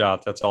 22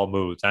 Shots. That's all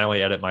moods. I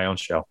only edit my own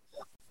show.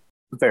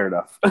 Fair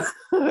enough.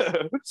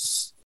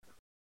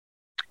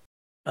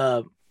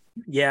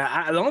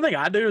 Yeah, the only thing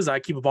I do is I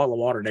keep a bottle of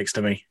water next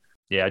to me.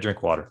 Yeah, I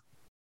drink water.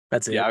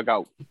 That's it. Yeah, I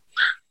got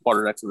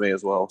water next to me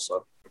as well.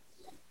 So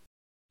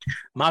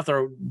my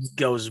throat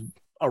goes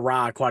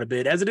awry quite a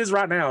bit, as it is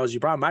right now. As you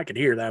probably might could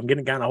hear that I'm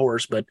getting kind of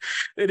hoarse, but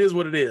it is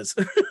what it is.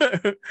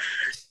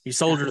 You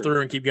soldier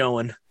through and keep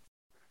going.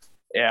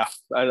 Yeah,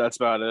 that's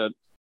about it.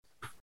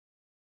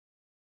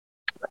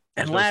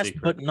 And No last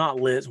secret. but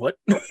not least, what?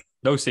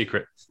 No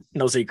secret.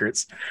 No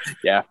secrets.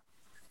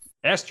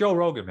 Ask Joe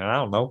Rogan, man. I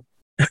don't know.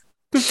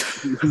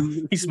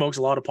 He smokes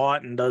a lot of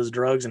pot and does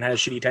drugs and has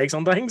shitty takes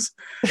on things.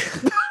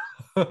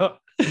 Fuck.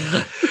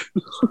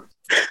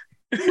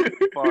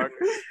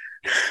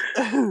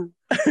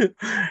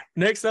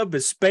 Next up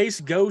is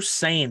Space Ghost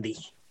Sandy.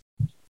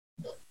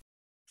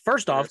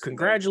 First off,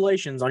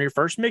 congratulations on your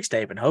first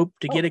mixtape and hope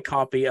to get a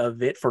copy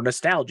of it for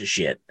nostalgia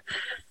shit.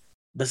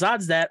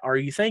 Besides that, are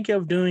you thinking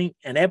of doing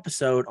an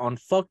episode on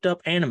fucked up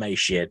anime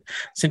shit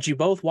since you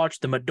both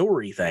watched the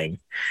Midori thing?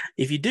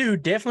 If you do,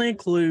 definitely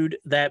include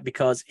that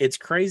because it's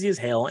crazy as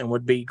hell and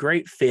would be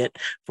great fit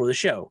for the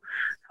show.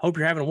 Hope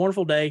you're having a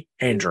wonderful day,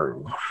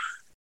 Andrew.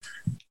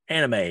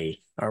 Anime.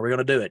 Are we going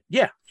to do it?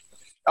 Yeah.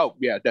 Oh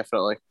yeah,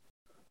 definitely.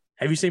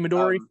 Have you seen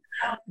Midori,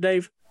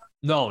 Dave?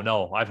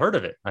 No. I've heard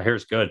of it. I hear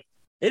it's good.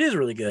 It is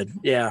really good.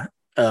 Yeah.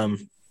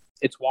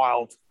 It's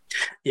wild.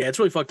 Yeah, it's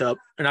really fucked up,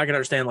 and I can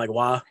understand like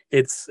why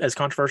it's as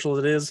controversial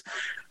as it is.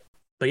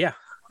 But yeah,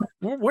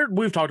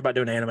 we've talked about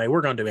doing anime.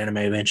 We're going to do anime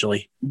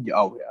eventually.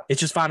 Oh yeah.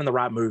 It's just finding the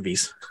right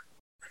movies.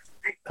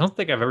 I don't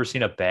think I've ever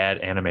seen a bad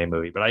anime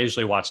movie, but I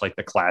usually watch like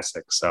the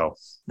classics. So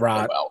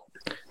Right. Well,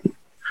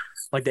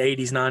 Like the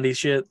 80s, 90s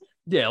shit.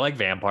 yeah, like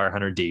Vampire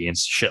Hunter D and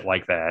shit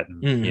like that.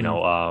 And, Mhm. you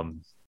know,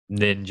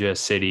 Ninja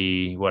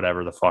City,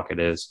 whatever the fuck it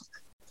is.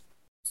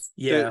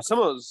 Yeah. some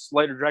of those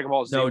later Dragon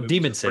Ball Z. No, movies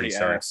Demon are City, pretty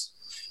sorry. ass.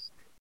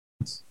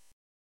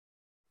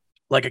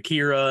 Like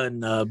Akira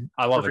and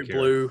I love Perfect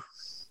Akira. Blue.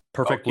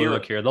 Perfect Blue,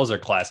 Akira. Those are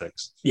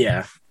classics.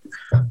 Yeah.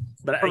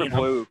 But Perfect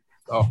Blue.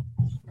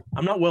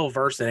 I'm not well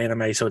versed in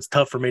anime, so it's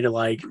tough for me to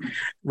like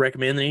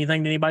recommend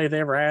anything to anybody they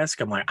ever ask.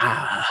 I'm like,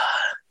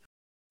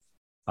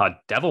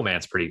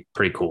 Devilman's pretty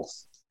cool.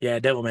 yeah,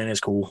 Devilman is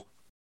cool.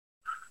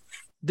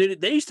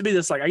 Dude, they used to be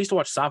this like I used to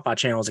watch Sci-Fi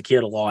Channel as a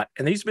kid a lot,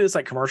 and there used to be this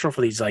like commercial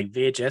for these like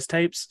VHS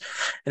tapes,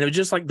 and it was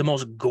just like the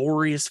most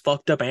goriest,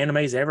 fucked up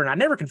animes ever, and I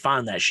never can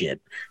find that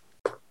shit.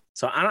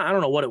 So I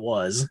don't know what it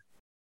was.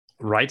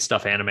 Right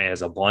Stuff Anime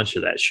has a bunch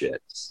of that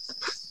shit.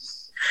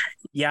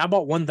 Yeah, I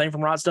bought one thing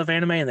from Right Stuff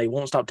Anime, and they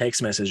won't stop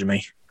text messaging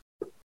me.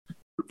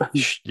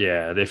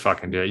 Yeah, they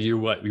fucking do. You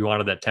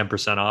wanted that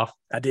 10% off?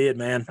 I did,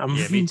 man.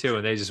 Yeah, me too.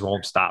 And they just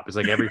won't stop. It's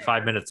like every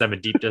 5 minutes, they have a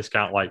deep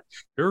discount. Like,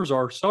 here's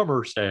our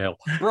summer sale,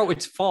 bro.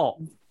 It's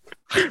fall.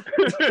 I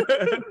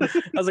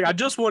was like, I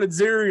just wanted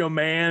Zerium,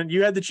 man.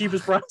 You had the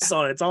cheapest price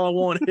on it. It's all I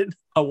wanted.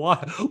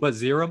 What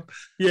Zero?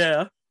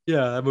 Yeah,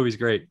 Yeah, that movie's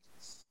great.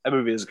 That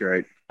movie is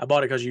great. I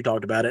bought it because you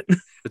talked about it.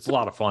 It's a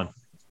lot of fun.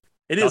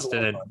 It is.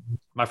 Dustin and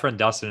my friend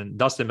Dustin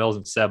Mills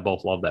and Seb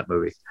both love that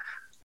movie.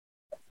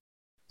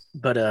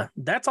 But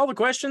that's all the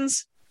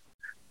questions.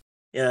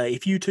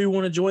 If you too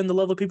want to join the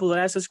lovely people that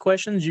ask us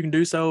questions, you can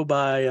do so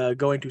by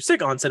going to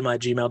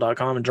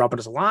sickoncinema@gmail.com and dropping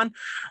us a line,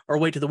 or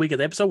wait to the week of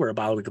the episode. We're a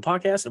bi-weekly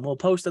podcast, and we'll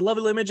post a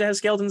lovely image that has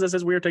skeletons that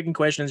says we are taking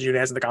questions. You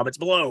can ask in the comments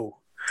below.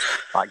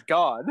 My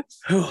God.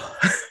 I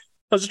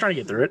was just trying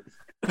to get through it.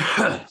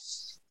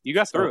 You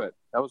got through it.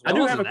 That was I do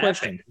well. have a that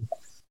question.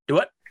 Do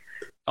what?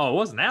 Oh, it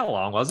wasn't that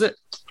long, was it?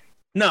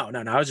 No.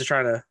 I was just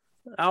trying to.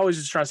 I always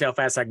just try to see how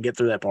fast I can get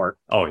through that part.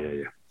 Oh,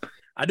 yeah.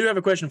 I do have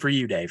a question for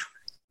you, Dave.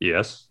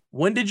 Yes.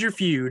 When did your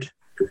feud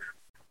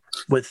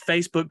with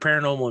Facebook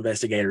paranormal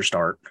investigators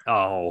start?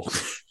 Oh.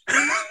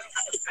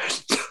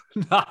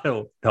 I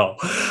don't know.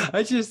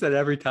 I just said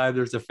every time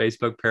there's a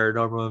Facebook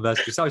paranormal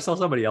investigator. So I saw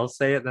somebody else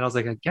say it, and then I was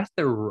like, I guess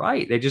they're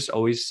right. They just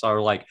always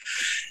are like,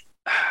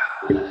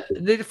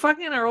 they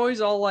fucking are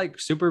always all like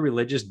super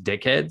religious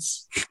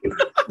dickheads.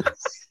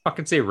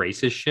 Fucking say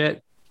racist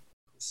shit.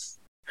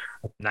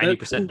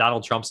 90%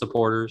 Donald Trump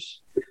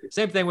supporters.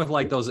 Same thing with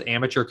like those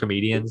amateur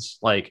comedians.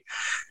 Like,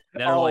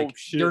 that are like,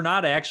 shit. they're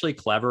not actually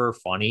clever or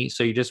funny.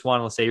 So you just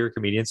want to say you're a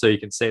comedian so you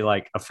can say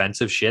like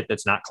offensive shit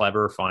that's not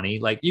clever or funny.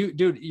 Like,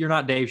 you're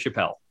not Dave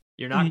Chappelle.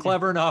 You're not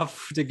clever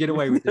enough to get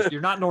away with this.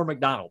 You're not Norm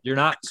Macdonald. You're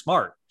not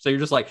smart. So you're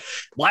just like,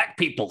 black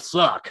people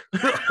suck.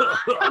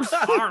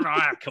 Aren't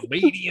I a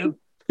comedian?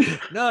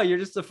 No, you're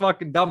just a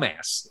fucking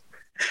dumbass.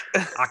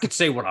 I can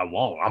say what I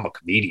want. I'm a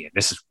comedian.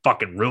 This is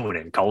fucking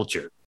ruining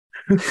culture.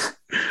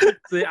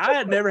 See, I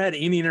had never had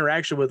any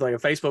interaction with like a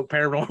Facebook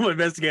paranormal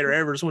investigator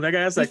ever. So when that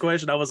guy asked that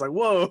question, I was like,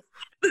 "Whoa,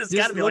 this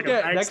got to be like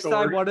a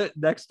backstory."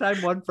 Next time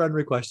one friend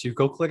requests you,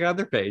 go click on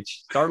their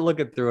page, start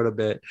looking through it a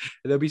bit,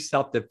 and there'll be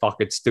something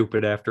fucking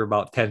stupid after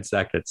about 10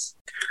 seconds.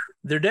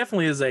 There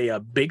definitely is a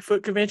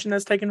Bigfoot convention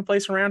that's taking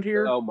place around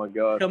here Oh my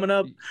God. coming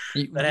up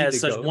You that need has to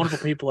such go.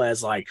 wonderful people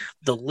as like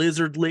the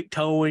lizard lick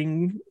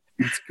towing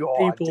God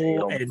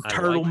people damn. and I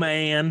Turtle like it.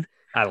 Man.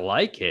 I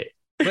like it.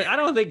 But I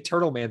don't think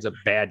Turtle Man's a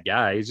bad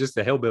guy. He's just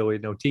a hillbilly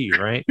with no teeth,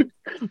 right?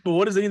 But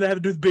what does any of that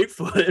have to do with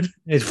Bigfoot?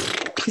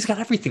 He's got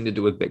everything to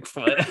do with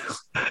Bigfoot.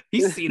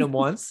 He's seen him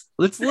once.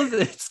 Let's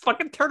listen. It's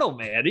fucking Turtle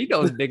Man. He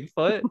knows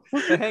Bigfoot.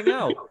 They hang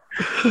out.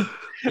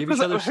 Give each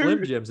other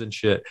Slim Jims and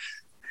shit.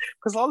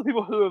 Because a lot of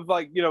people who have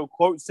like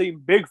quote seen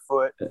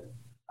Bigfoot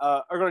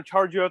are going to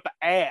charge you out the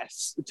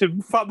ass to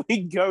probably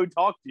go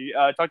talk to you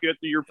at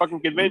your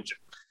fucking convention.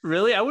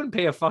 Really? I wouldn't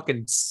pay a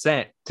fucking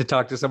cent to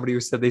talk to somebody who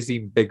said they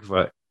seen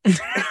Bigfoot.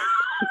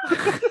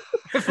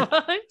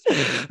 What?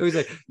 It was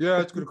like,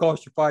 yeah, it's going to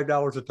cost you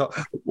 $5 a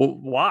talk. Well,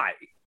 why?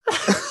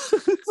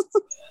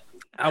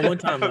 I one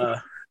time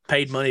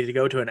paid money to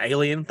go to an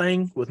alien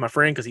thing with my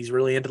friend because he's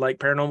really into like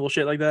paranormal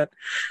shit like that,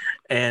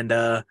 and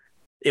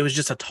it was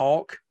just a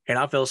talk, and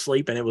I fell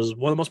asleep, and it was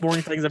one of the most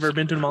boring things I've ever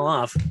been to in my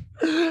life.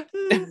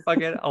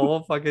 Fucking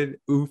all fucking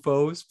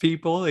UFOs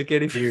people, they get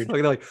Dude.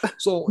 fucking like,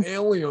 so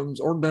aliens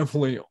are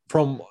definitely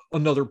from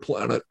another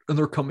planet and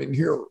they're coming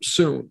here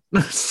soon.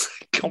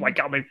 Oh my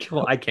god, man,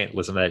 I can't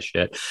listen to that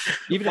shit.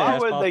 Even Why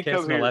the would they podcast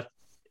come on the here? left,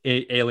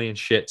 alien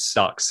shit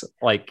sucks.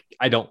 Like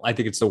I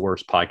think it's the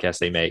worst podcast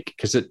they make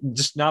because it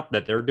just not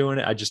that they're doing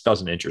it. It just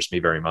doesn't interest me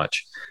very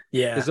much.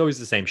 Yeah, It's always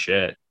the same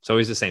shit. It's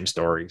always the same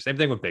story. Same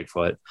thing with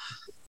Bigfoot.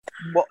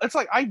 Well, it's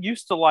like I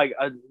used to like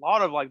a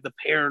lot of like the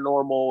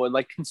paranormal and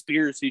like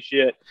conspiracy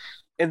shit,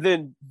 and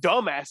then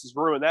dumbasses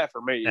ruined that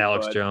for me.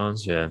 Alex but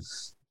Jones, yeah.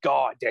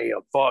 God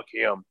damn, fuck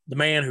him. the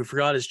man who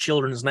forgot his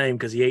children's name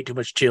because he ate too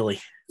much chili.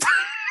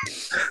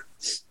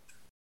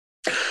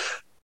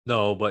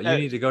 No, but you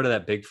need to go to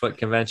that Bigfoot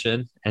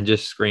convention and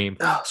just scream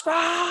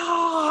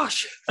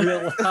squash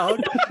real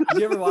loud. Did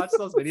you ever watch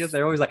those videos?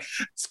 They're always like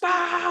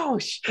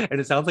squash,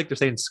 and it sounds like they're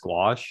saying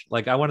squash.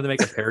 Like I wanted to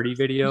make a parody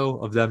video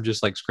of them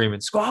just like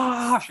screaming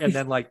squash, and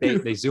then like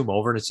they zoom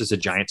over and it's just a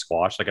giant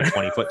squash, like a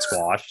 20-foot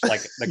squash,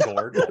 like the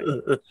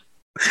gourd.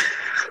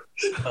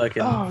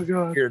 Fucking Oh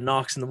god. hear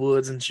knocks in the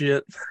woods and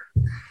shit.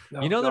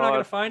 You know they're not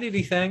gonna find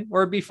anything,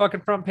 or it'd be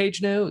fucking front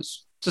page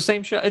news. It's the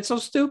same shit. It's so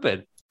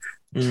stupid.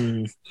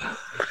 Mm.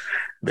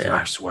 Yeah.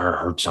 I swear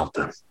I heard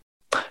something.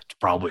 It's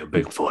probably a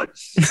Bigfoot.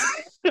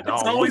 It's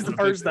always the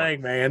first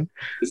thing, man.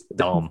 It's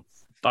dumb.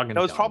 Fucking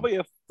That was dumb. probably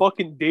a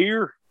fucking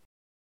deer.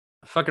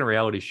 A fucking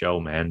reality show,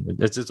 man.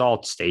 It's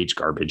all stage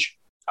garbage.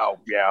 Oh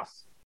yeah.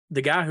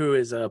 The guy who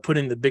is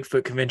putting the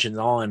Bigfoot conventions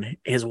on,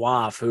 his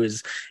wife, who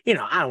is, I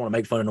don't want to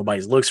make fun of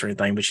nobody's looks or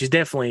anything, but she's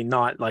definitely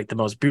not like the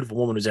most beautiful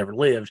woman who's ever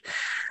lived.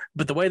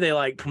 But the way they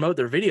like promote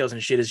their videos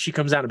and shit is she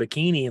comes out in a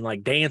bikini and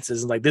like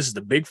dances and like, this is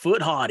the Bigfoot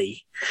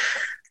hottie.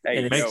 There And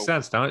you it Makes go.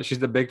 sense, don't it? She's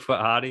the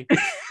Bigfoot hottie.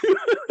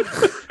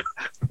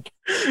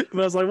 But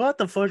I was like, what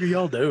the fuck are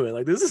y'all doing?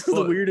 Like, this is the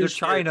Well, weirdest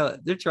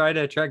they're trying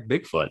to attract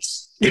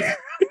Bigfoots.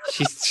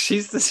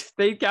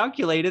 They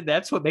calculated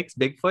that's what makes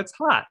Bigfoots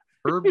hot.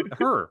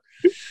 Her.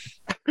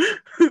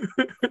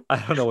 I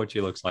don't know what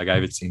she looks like. I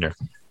haven't seen her.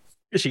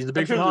 shit. She's the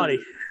I'm Bigfoot sure hottie.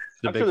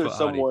 The I'm sure there's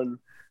someone.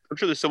 I'm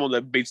sure there's someone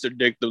that beats their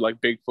dick to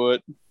like Bigfoot.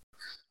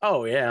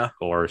 Oh, yeah. Of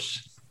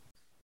course.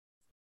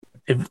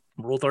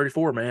 Rule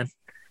 34, man.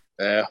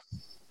 Yeah.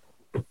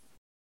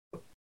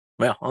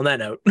 Well, on that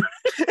note.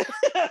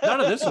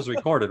 None of this was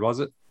recorded, was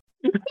it?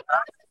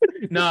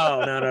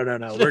 No.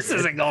 We're This good.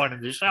 isn't going in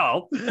the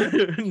show.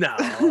 No.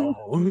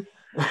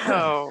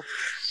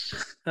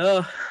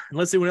 Oh.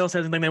 Let's see what else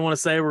has anything they want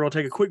to say. We're going to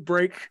take a quick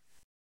break,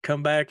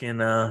 come back, and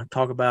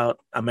talk about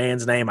a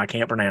man's name I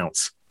can't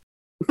pronounce.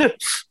 That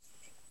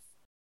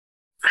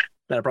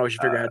I probably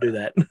should figure out how to do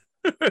that.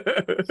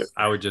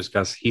 I would just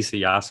guess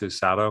Hisayasu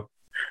Sato.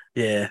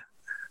 Yeah.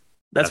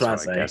 That's what I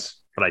say.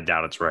 guess, but I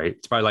doubt it's right.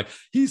 It's probably like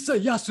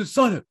Hisayasu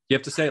Sato. You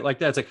have to say it like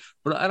that. It's like,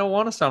 but I don't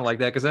want to sound like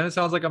that because then it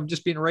sounds like I'm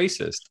just being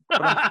racist.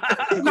 But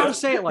I'm not to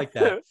say it like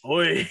that.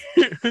 Oi.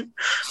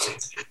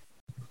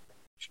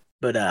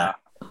 But I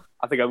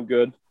think I'm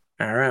good.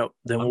 all right,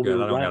 then I'm we'll good.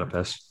 be I don't right, gotta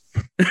piss.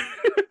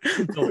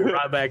 we'll be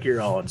right back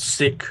here on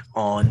Sick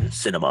on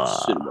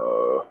Cinema. Cinema.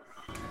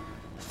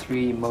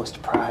 3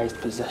 most prized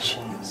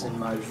possessions in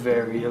my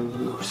very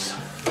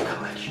elusive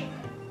collection.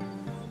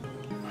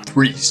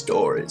 3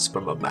 stories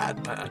from a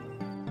madman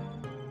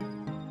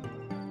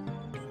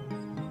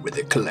with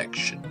a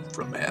collection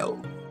from hell.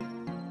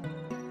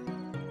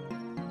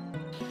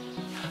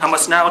 I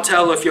must now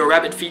tell if your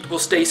rabbit feet will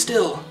stay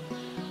still,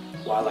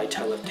 while I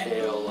tell a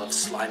tale of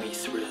slimy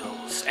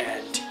thrills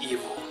and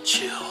evil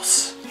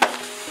chills.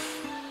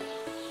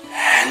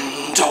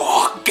 And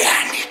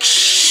organic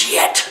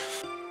shit!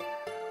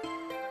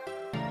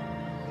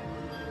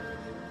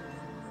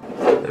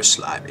 They're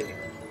slimy.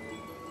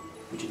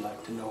 Would you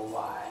like to know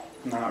why?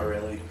 Not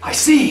really. I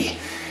see!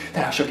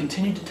 Then I shall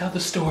continue to tell the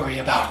story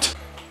about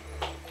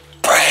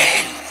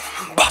Brain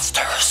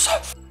Busters.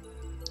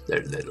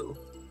 They're little.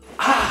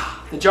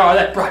 Ah, the jar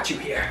that brought you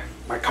here.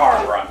 My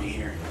car brought me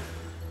here.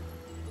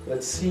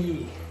 Let's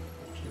see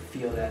if you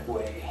feel that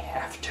way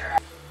after.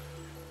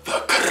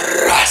 The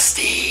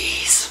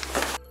Crusties.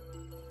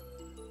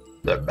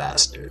 They're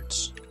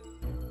bastards.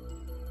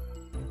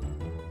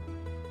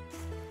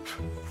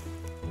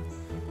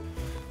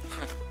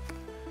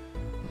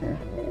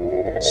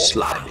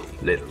 Slimy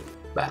little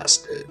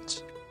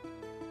bastards.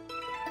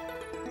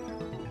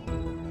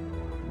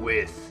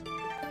 With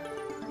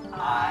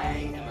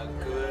I am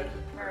a good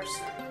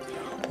person.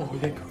 Oh,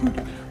 they're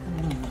good.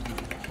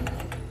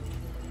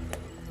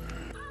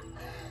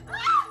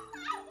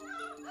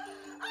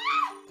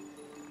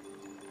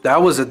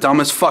 That was the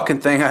dumbest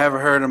fucking thing I ever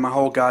heard in my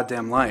whole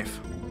goddamn life.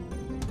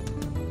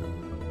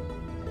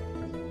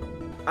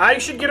 I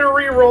should get a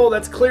re-roll.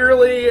 That's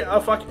clearly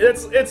a fuck.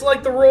 It's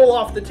like the roll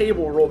off the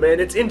table rule, man.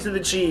 It's into the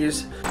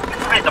cheese.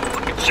 I had to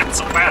fucking shit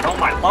so bad all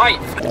my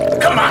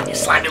life. Come on, you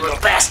slimy little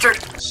bastard.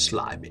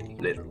 Slimy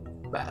little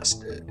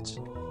bastards.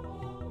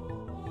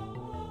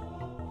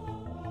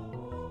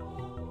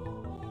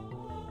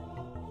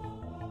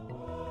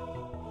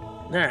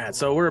 All right,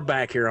 so we're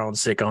back here on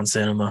Sick on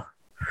Cinema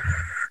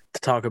to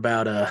talk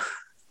about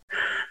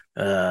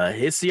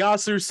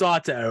Hisayasu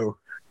Sato.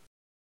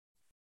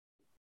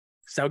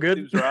 Sound good?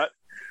 Seems right.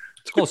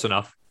 It's close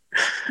enough.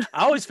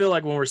 I always feel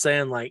like when we're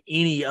saying like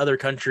any other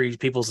country's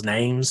people's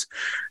names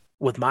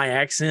with my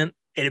accent,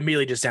 it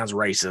immediately just sounds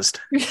racist.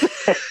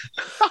 If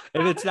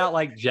it's not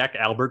like Jack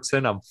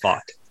Albertson, I'm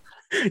fucked.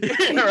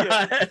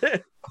 Yeah,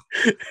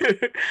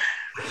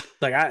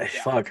 right.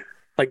 Fuck.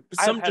 Like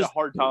I've had a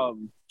hard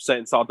time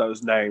saying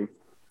Sato's name.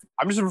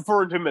 I'm just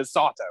referring to him as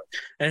Sato.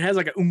 And it has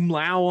like an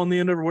umlau on the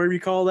end of it, whatever you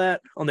call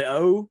that, on the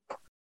O.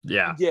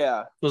 Yeah.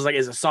 Yeah. It was like,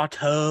 is it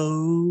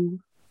Sato?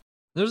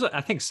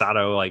 I think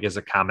Sato like is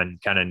a common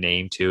kind of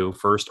name too,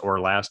 first or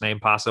last name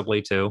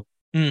possibly too.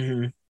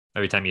 Mm-hmm.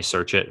 Every time you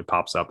search it, it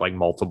pops up like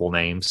multiple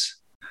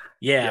names.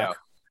 Yeah.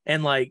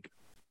 And like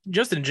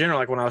just in general,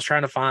 like when I was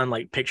trying to find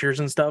like pictures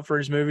and stuff for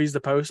his movies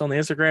to post on the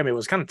Instagram, it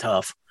was kind of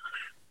tough.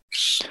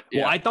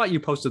 Well, I thought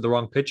you posted the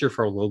wrong picture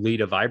for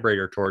Lolita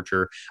vibrator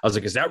torture. I was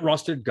like, is that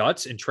Rusted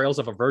Guts and Trails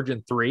of a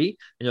Virgin 3?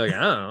 And you're like,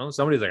 I don't know.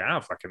 Somebody's like, I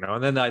don't fucking know.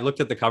 And then I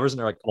looked at the covers and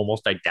they're like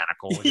almost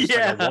identical. And it's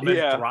like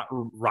a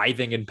woman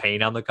writhing in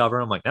pain on the cover.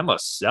 I'm like, that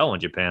must sell in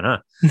Japan, huh?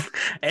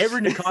 Every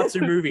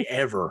Nikatsu movie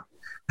ever.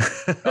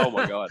 Oh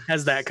my God.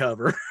 Has that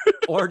cover.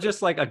 Or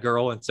just like a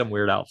girl in some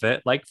weird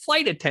outfit, like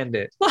flight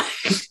attendant.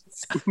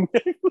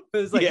 It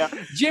was like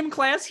gym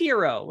class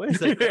hero. It's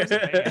like,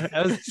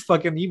 that was this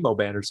fucking emo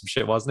band or some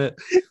shit, wasn't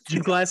it?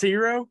 Gym class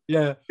hero?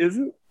 Yeah. Is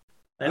it?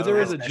 There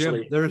was a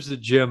gym. There's a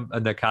gym,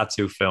 a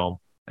Nakatsu film,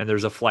 and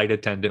there's a flight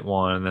attendant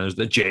one, and there's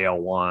the jail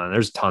one.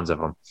 There's tons of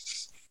them.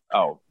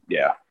 Oh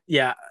yeah.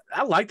 Yeah,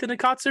 I like the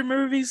Nikatsu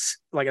movies.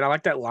 Like, and I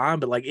like that line,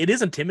 but like, it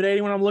is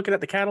intimidating when I'm looking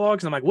at the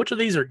catalogs. And I'm like, which of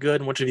these are good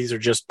and which of these are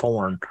just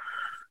porn?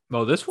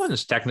 Well, this one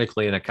is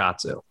technically a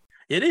Nikatsu.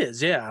 It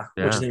is, yeah,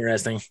 which is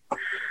interesting.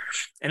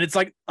 And it's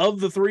like, of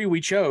the three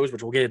we chose,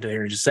 which we'll get into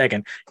here in just a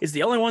second, it's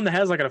the only one that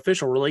has like an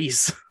official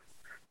release.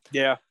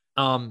 Yeah.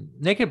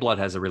 Naked Blood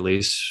has a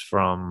release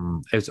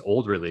from its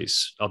old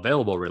release,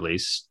 available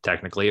release.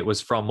 Technically, it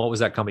was from, what was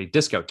that company?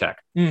 Discotech,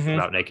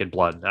 about Naked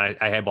Blood.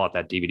 I had bought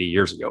that DVD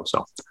years ago,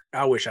 so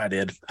I wish I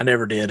did. I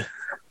never did.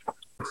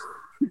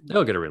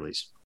 They'll get a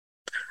release.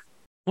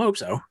 I hope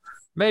so.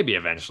 Maybe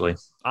eventually.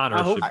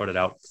 Honor should put it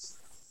out.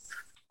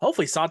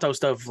 Hopefully Sato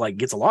stuff like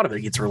gets a lot of it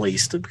gets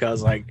released,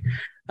 because like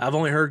I've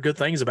only heard good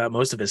things about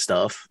most of his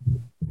stuff.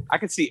 I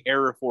could see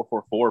Error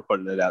 444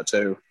 putting it out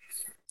too.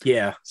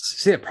 Yeah.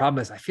 See, the problem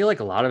is I feel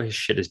like a lot of his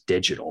shit is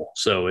digital,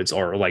 so it's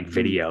or like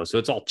video, so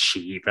it's all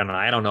cheap, and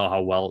I don't know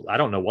I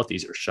don't know what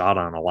these are shot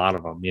on. A lot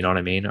of them, you know what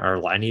I mean?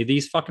 Are any of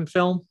these fucking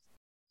film?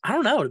 I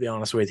don't know, to be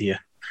honest with you.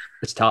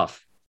 It's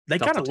tough. They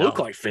kind of look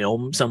like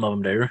film. Some of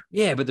them do.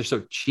 Yeah, but they're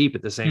so cheap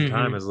at the same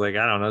time. It's like,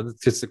 I don't know,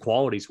 because the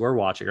qualities we're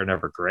watching are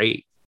never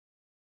great.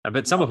 I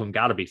bet some of them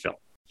got to be film.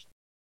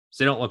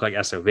 So they don't look like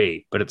SOV,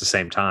 but at the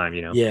same time,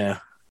 you know. Yeah.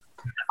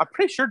 I'm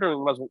pretty sure during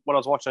when I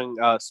was watching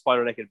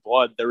Spider Naked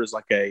Blood, there was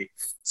like a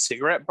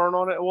cigarette burn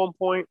on it at one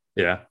point.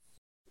 Yeah.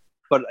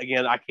 But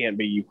again, I can't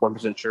be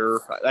 100%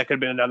 sure. That could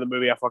have been another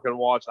movie I fucking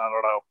watched. I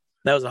don't know.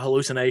 That was a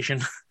hallucination.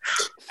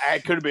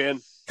 It could have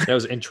been. That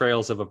was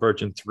Entrails of a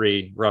Virgin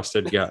 3,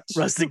 Rusted Guts.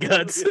 Rusted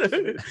Guts.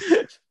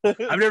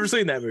 I've never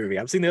seen that movie.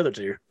 I've seen the other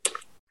two.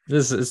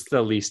 This is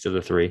the least of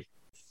the three.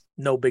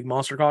 No big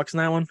monster cocks in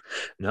that one?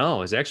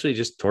 No, it's actually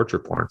just torture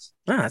porn.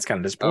 Ah, that's kind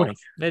of disappointing.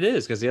 Oh, it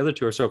is, because the other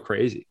two are so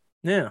crazy.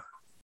 Yeah.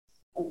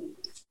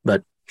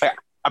 But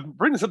I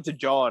bring this up to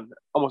John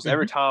almost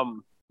every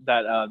time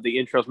that the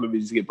Entrails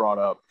movies get brought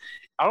up.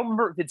 I don't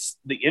remember if it's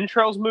the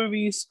Entrails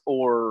movies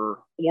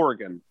or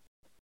Oregon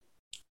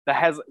that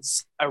has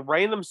a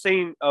random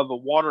scene of a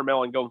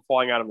watermelon going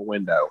flying out of a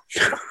window.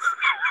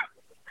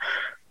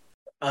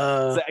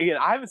 So again,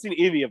 I haven't seen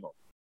any of them,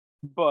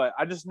 but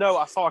I just know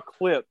I saw a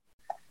clip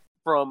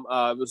from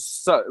it was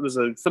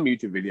some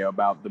YouTube video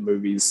about the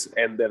movies,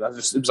 and then it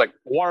was like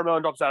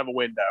watermelon drops out of a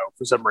window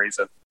for some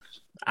reason.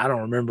 I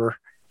don't remember.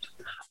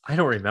 I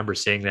don't remember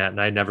seeing that,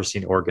 and I'd never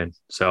seen Oregon.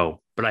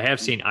 So, but I have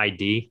seen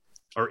ID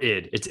or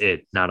ID. It's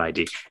ID, not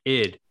ID.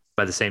 ID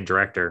by the same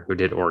director who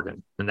did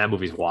Oregon, and that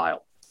movie's wild.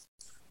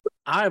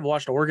 I've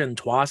watched Oregon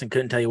twice and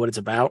couldn't tell you what it's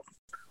about.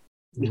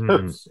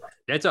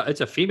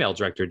 It's a female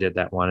director did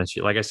that one, and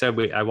she, like I said,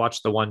 I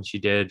watched the one she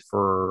did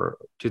for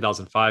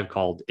 2005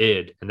 called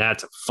ID, and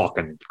that's a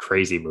fucking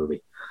crazy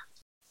movie.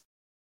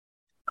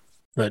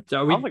 But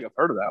I don't think I've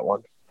heard of that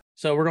one.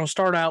 So we're gonna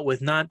start out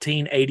with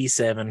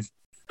 1987.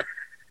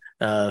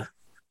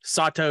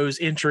 Sato's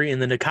entry in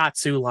the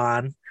Nikatsu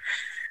line.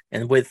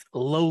 and with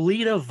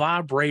Lolita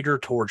Vibrator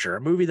Torture,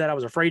 a movie that I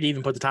was afraid to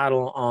even put the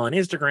title on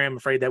Instagram,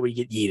 afraid that we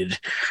get yeeted.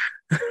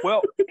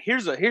 Well,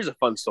 here's a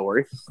fun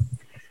story.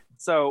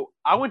 So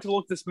I went to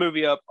look this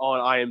movie up on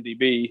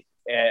IMDb.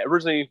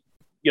 Originally,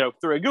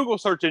 through a Google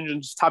search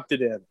engine, just typed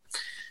it in.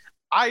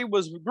 I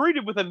was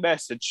greeted with a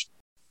message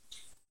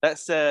that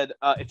said,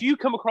 if you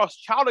come across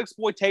child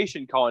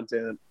exploitation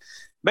content,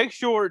 make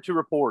sure to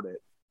report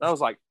it. And I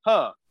was like,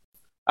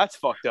 that's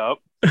fucked up.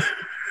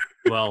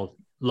 Well,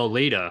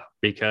 Lolita,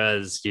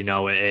 because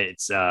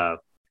it's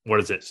what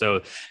is it?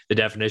 So the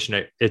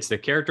definition, it's the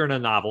character in a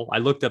novel. I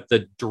looked up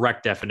the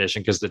direct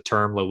definition because the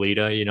term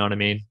Lolita, you know what I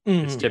mean?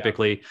 It's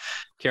typically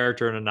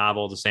character in a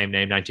novel, the same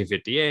name,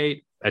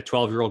 1958. A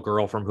 12-year-old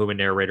girl from whom a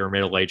narrator or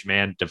middle-aged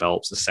man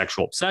develops a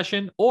sexual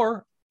obsession,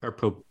 or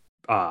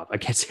I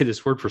can't say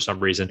this word for some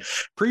reason,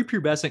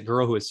 prepubescent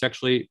girl who is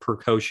sexually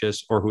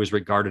precocious or who is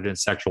regarded in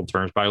sexual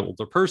terms by an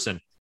older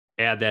person.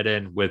 Add that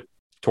in with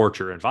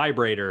torture and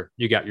vibrator,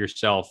 you got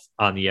yourself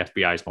on the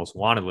FBI's most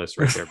wanted list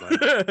right there,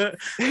 buddy.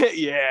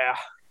 Yeah.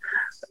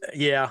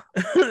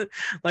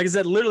 Like I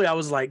said, literally, I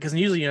was like, because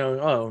usually,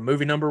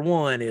 movie number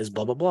 1 is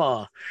blah, blah,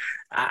 blah.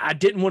 I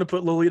didn't want to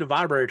put Lolita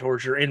Vibrator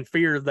Torture in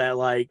fear that,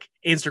 like,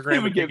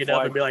 Instagram would pick it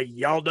up and be like,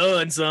 y'all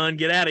done, son,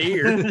 get out of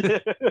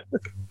here.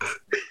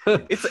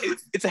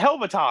 It's a hell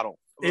of a title.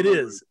 It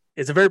is.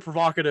 It's a very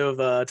provocative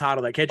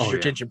title that catches your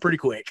attention pretty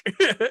quick.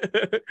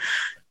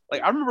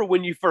 Like, I remember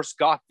when you first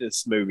got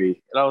this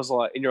movie, and I was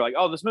like, and you're like,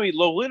 oh, this movie,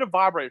 Lolita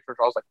Vibrator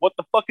Torture. I was like, what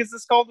the fuck is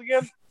this called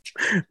again?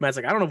 Matt's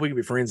like, I don't know if we can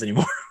be friends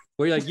anymore.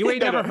 We're like, you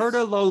ain't never heard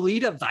of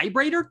Lolita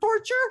Vibrator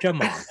Torture?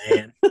 Come on,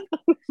 man.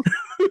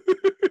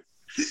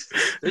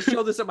 They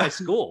showed this at my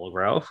school,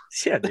 bro.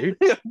 Yeah, dude.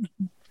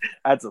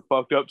 That's a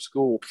fucked up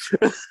school.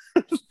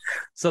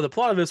 So the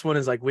plot of this one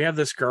is like, we have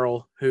this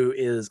girl who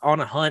is on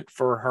a hunt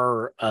for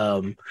her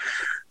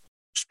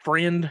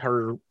friend,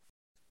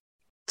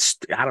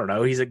 I don't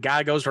know. He's a guy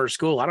who goes to her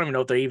school. I don't even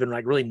know if they even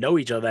like really know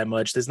each other that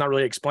much. It's not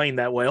really explained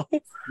that well.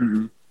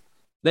 Mm-hmm.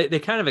 They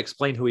kind of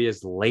explain who he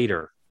is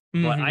later,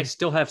 but I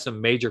still have some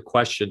major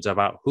questions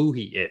about who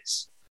he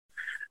is.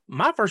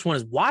 My first one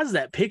is, why is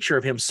that picture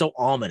of him so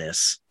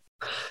ominous?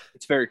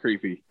 It's very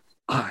creepy.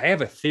 I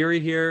have a theory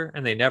here,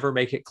 and they never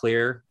make it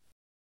clear,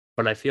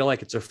 but I feel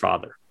like it's her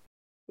father.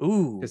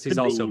 Ooh, because he's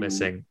also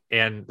missing.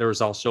 And there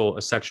was also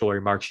a sexual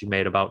remark she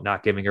made about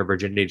not giving her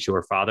virginity to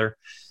her father,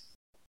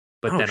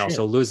 but then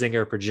also losing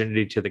her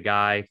virginity to the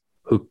guy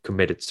who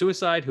committed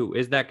suicide. Who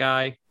is that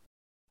guy?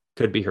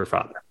 Could be her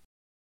father.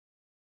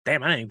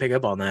 Damn, I didn't even pick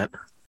up on that.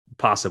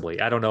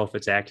 Possibly. I don't know if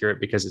it's accurate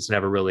because it's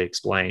never really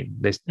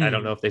explained. I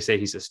don't know if they say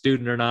he's a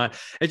student or not.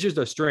 It's just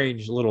a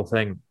strange little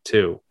thing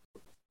too.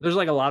 There's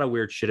like a lot of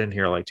weird shit in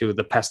here, like too,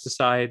 the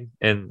pesticide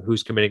and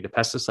who's committing the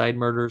pesticide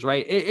murders,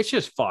 right? It's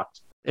just fucked.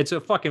 It's a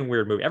fucking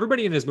weird movie.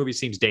 Everybody in this movie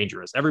seems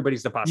dangerous.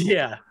 Everybody's the possible.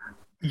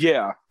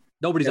 Yeah.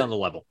 Nobody's on the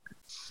level.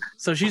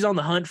 So she's on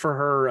the hunt for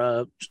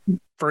her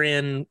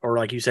friend, or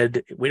like you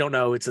said, we don't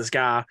know, it's this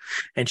guy,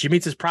 and she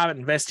meets this private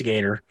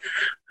investigator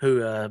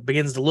who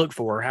begins to look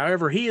for her.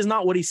 However, he is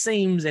not what he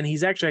seems, and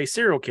he's actually a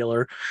serial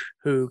killer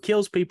who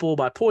kills people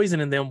by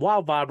poisoning them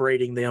while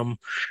vibrating them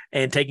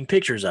and taking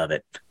pictures of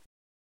it.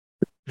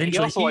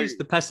 Eventually, he used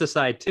the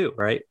pesticide too,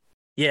 right?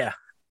 Yeah.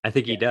 I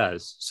think he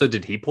does. So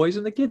did he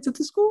poison the kids at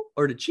the school?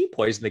 Or did she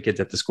poison the kids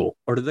at the school?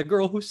 Or did the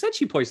girl who said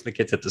she poisoned the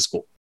kids at the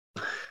school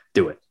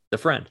do it? The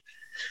friend.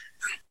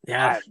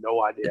 Yeah, I have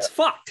no idea. It's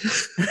fucked.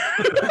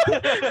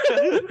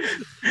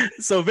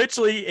 So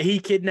eventually he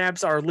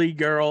kidnaps our lead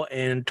girl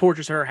and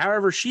tortures her.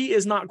 However, she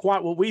is not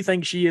quite what we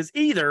think she is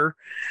either.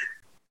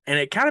 And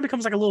it kind of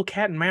becomes like a little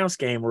cat and mouse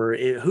game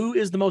where who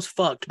is the most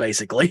fucked,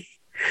 basically.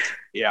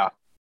 Yeah.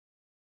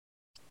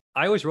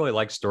 I always really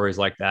like stories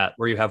like that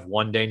where you have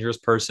one dangerous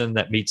person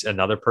that meets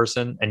another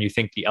person and you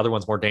think the other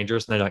one's more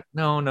dangerous. And they're like,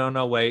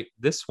 no, wait,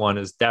 this one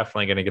is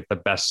definitely going to get the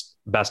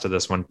best of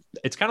this one.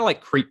 It's kind of like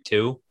Creep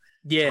 2.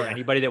 Yeah. For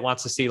anybody that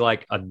wants to see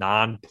like a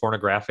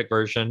non-pornographic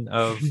version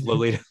of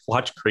Lolita,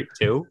 watch Creep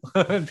 2.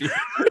 That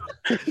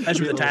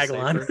should be the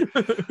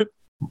tagline.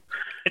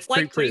 It's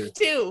like Creep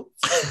 2.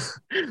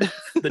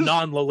 The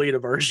non-Lolita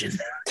version.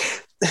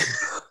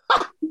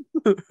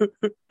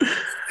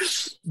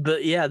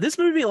 But yeah, this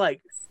movie,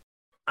 like,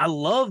 I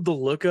love the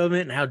look of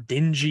it and how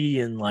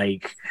dingy and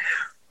like,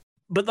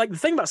 but like the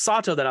thing about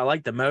Sato that I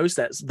like the most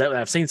that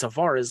I've seen so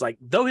far is like,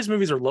 though his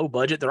movies are low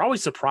budget, they're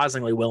always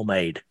surprisingly well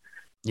made.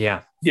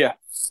 Yeah. Yeah.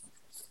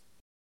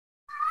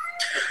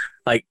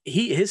 Like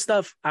his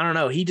stuff, I don't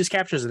know, he just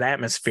captures an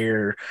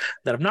atmosphere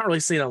that I've not really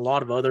seen a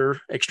lot of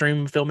other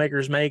extreme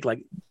filmmakers make,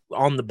 like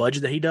on the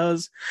budget that he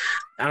does.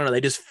 I don't know,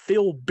 they just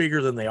feel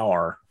bigger than they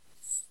are.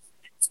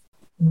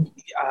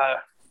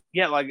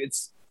 Yeah, like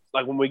it's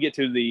like when we get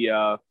to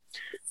the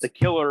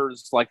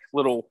killer's like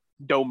little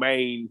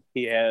domain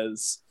he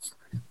has,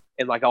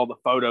 and like all the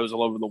photos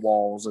all over the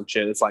walls and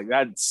shit. It's like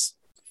that's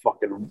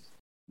fucking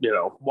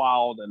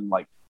wild and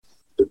like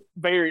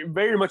very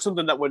very much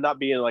something that would not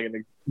be in like a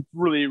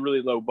really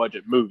really low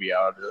budget movie.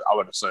 I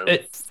would assume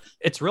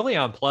it's really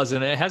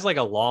unpleasant. It has like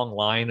a long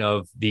line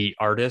of the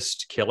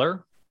artist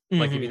killer.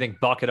 Like if you think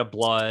Bucket of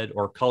Blood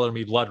or Color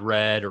Me Blood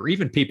Red or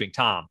even Peeping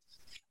Tom,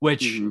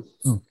 which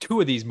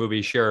two of these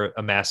movies share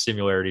a mass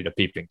similarity to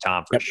Peeping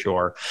Tom for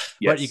sure.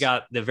 But you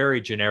got the very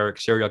generic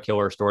serial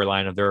killer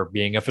storyline of there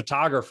being a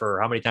photographer.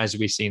 How many times have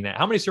we seen that?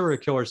 How many serial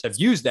killers have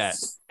used that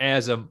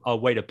as a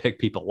way to pick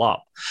people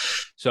up?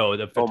 So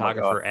the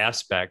photographer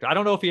aspect, I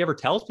don't know if he ever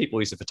tells people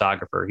he's a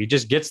photographer. He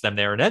just gets them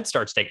there and then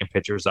starts taking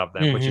pictures of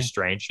them, which is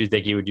strange. You'd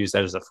think he would use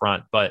that as a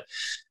front. But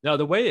no,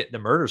 the way the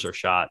murders are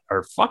shot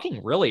are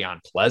fucking really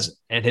unpleasant.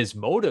 And his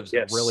motives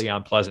are really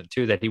unpleasant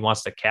too, that he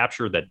wants to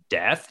capture the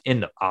death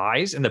in the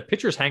eyes, and the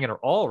pictures hanging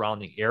all around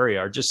the area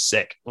are just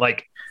sick.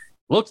 Like,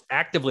 looks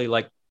actively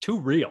like too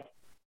real.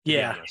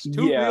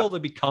 Too real to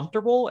be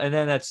comfortable. And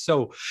then that's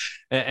so,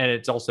 and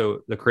it's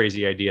also the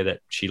crazy idea that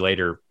she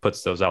later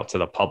puts those out to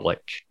the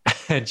public.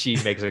 And she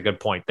makes a good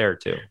point there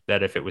too,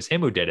 that if it was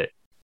him who did it,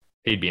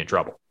 he'd be in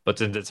trouble. But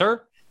since it's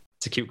her,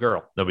 it's a cute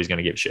girl. Nobody's going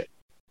to give a shit.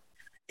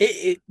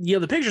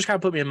 The pictures kind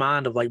of put me in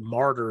mind of like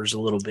Martyrs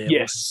a little bit.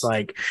 Yes.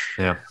 Like,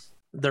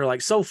 they're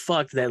like so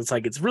fucked that it's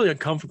like it's really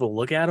uncomfortable to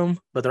look at them,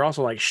 but they're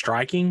also like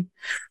striking.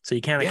 So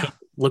you kind of can't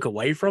look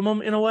away from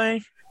them in a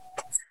way.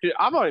 Dude,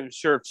 I'm not even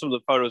sure if some of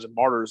the photos of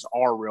Martyrs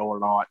are real or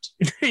not.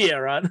 Yeah,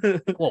 right.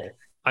 Well,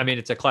 I mean,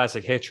 it's a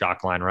classic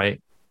Hitchcock line,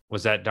 right?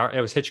 Was that it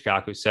was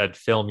Hitchcock who said,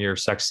 film your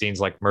sex scenes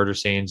like murder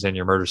scenes and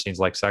your murder scenes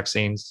like sex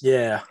scenes.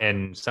 Yeah.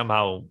 And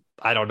somehow,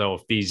 I don't know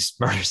if these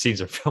murder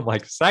scenes are filmed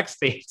like sex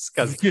scenes,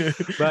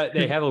 but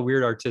they have a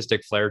weird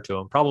artistic flair to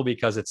them, probably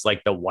because it's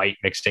like the white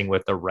mixing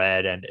with the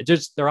red, and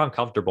they're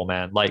uncomfortable,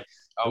 man. Like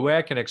the way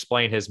I can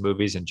explain his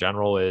movies in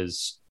general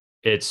is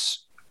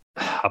it's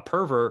a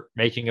pervert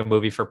making a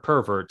movie for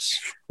perverts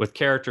with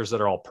characters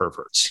that are all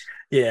perverts.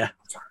 Yeah.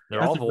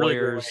 They're all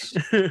voyeurs.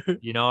 Really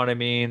you know what I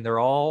mean? They're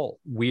all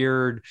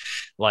weird,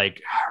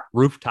 like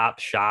rooftop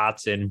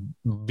shots and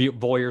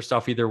voyeur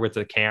stuff, either with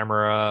a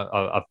camera,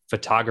 a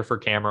photographer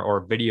camera, or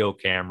a video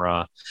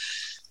camera.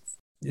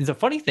 The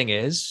funny thing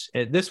is,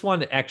 this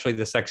one, actually,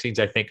 the sex scenes,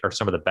 I think, are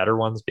some of the better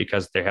ones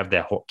because they have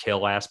that whole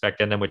kill aspect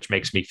in them, which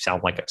makes me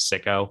sound like a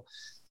sicko.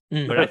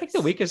 But I think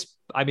the weakest,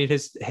 I mean,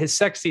 his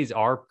sex scenes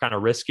are kind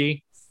of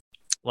risky,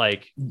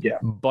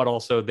 but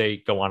also they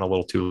go on a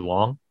little too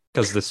long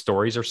because the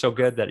stories are so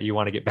good that you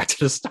want to get back to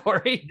the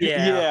story.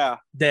 Yeah,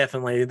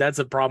 definitely. That's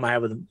a problem I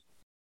have with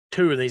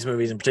two of these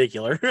movies in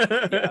particular.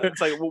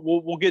 It's like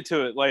we'll get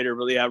to it later,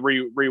 but yeah,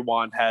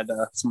 Rewind had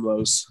some of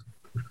those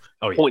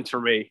points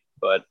for me.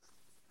 But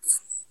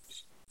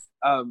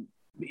the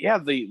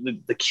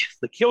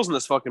kills in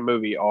this fucking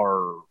movie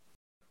are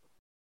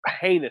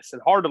heinous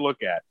and hard to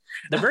look at.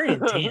 They're very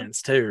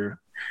intense too.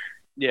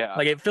 Yeah,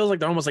 like it feels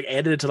like they're almost like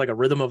edited to like a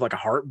rhythm of like a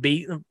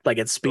heartbeat, like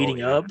it's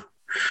speeding up.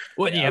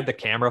 Well, you have the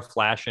camera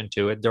flash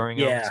into it during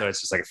them, so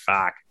it's just like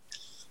fuck.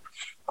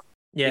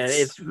 Yeah,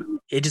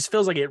 it just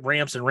feels like it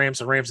ramps and ramps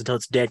and ramps until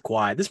it's dead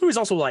quiet. This movie's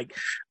also like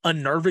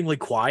unnervingly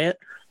quiet.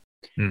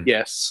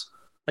 Yes.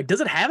 Like,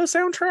 does it have a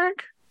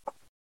soundtrack?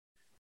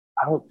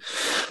 I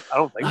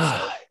don't think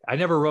so. I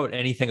never wrote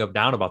anything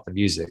down about the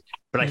music,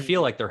 but I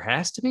feel like there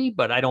has to be,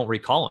 but I don't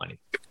recall any.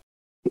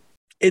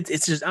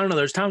 It's just, I don't know.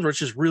 There's times where it's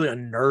just really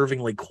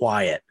unnervingly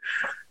quiet.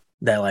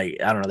 That like,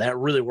 I don't know. That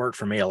really worked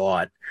for me a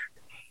lot.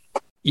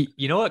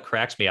 You know what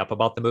cracks me up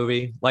about the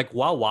movie? Like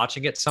while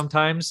watching it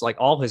sometimes, like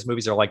all his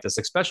movies are like this,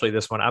 especially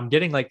this one, I'm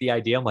getting like the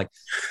idea. I'm like,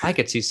 I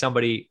could see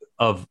somebody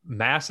of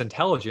mass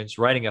intelligence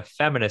writing a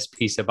feminist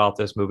piece about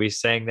this movie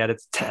saying that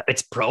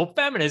it's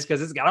pro-feminist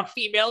because it's got a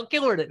female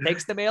killer that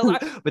takes the male.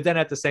 But then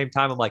at the same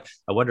time, I'm like,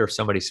 I wonder if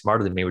somebody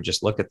smarter than me would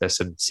just look at this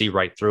and see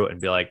right through it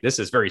and be like, this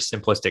is very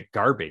simplistic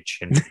garbage.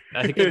 And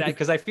I think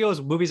because I feel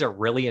his movies are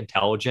really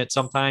intelligent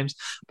sometimes,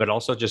 but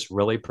also just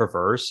really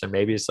perverse. And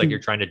maybe it's like you're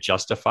trying to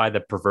justify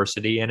the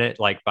perversity in it,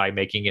 like by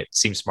making it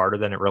seem smarter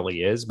than it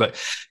really is,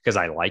 but because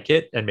I like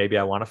it and maybe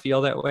I want to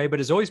feel that way. But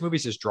his always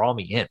movies just draw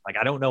me in. Like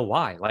I don't know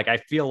why. Like I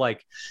feel like,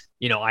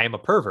 you know, I am a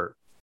pervert.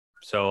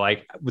 So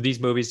like these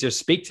movies just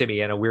speak to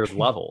me in a weird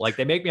level. Like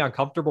they make me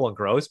uncomfortable and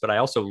gross, but I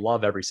also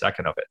love every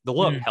second of it. The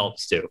look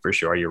helps too, for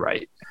sure. You're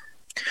right.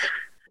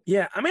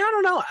 Yeah, I mean, I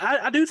don't know.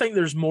 I do think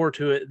there's more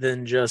to it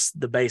than just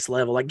the base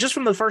level. Like just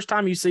from the first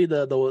time you see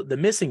the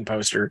missing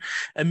poster,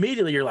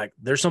 immediately you're like,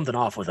 there's something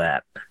off with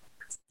that.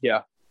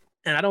 Yeah.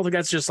 And I don't think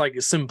that's just like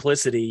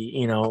simplicity,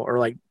 you know, or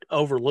like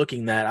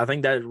overlooking that. I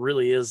think that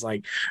really is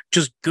like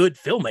just good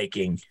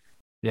filmmaking.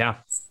 Yeah.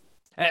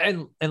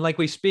 And like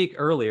we speak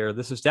earlier,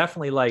 this is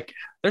definitely like,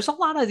 there's a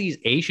lot of these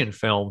Asian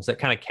films that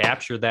kind of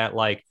capture that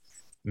like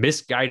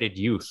misguided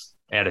youth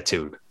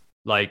attitude.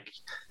 Like,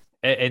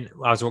 and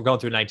I was going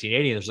through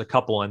 1980, and there's a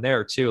couple in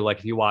there too. Like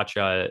if you watch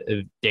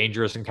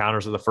Dangerous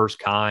Encounters of the First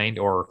Kind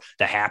or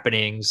The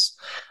Happenings.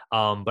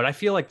 But I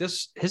feel like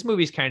his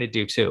movies kind of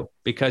do too,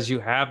 because you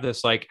have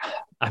this, like,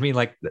 I mean,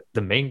 like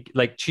the main,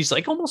 like she's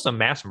like almost a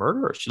mass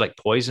murderer. She like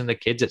poisoned the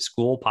kids at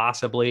school,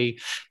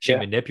 possibly. She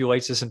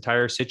manipulates this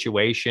entire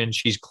situation.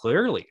 She's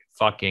clearly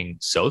fucking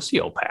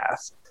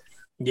sociopath.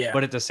 Yeah.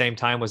 But at the same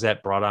time, was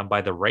that brought on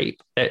by the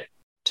rape that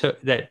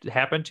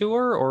happened to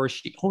her, or is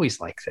she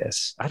always like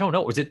this? I don't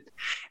know.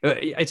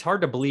 It's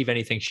hard to believe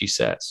anything she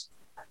says.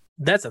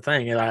 That's the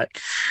thing.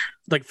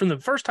 Like from the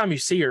first time you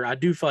see her, I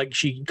do feel like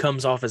she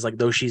comes off as like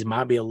though she's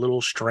might be a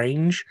little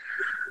strange.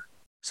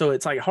 So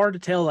it's like hard to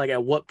tell like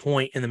at what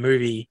point in the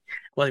movie,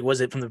 like was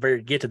it from the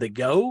very get to the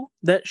go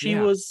that she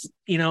was,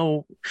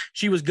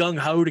 she was gung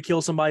ho to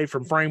kill somebody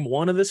from frame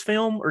one of this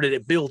film, or did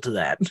it build to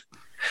that?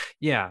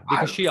 Yeah,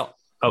 because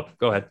oh,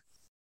 go ahead.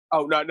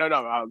 Oh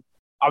no.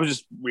 I was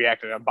just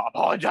reacting. I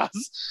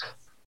apologize.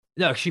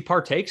 No, she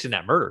partakes in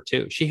that murder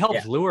too. She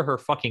helps lure her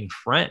fucking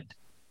friend.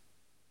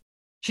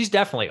 She's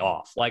definitely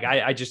off. Like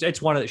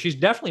she's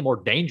definitely more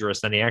dangerous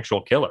than the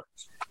actual killer.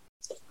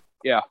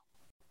 Yeah.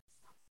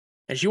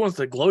 And she wants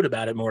to gloat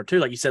about it more too.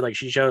 Like you said, like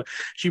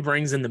she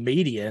brings in the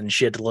media and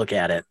shit to look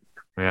at it.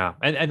 Yeah.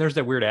 And there's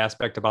that weird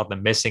aspect about the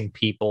missing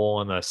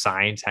people and the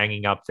signs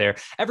hanging up there.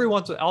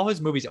 All his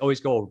movies always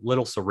go a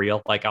little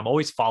surreal. Like I'm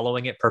always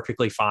following it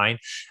perfectly fine.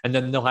 And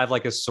then they'll have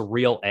like a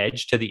surreal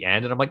edge to the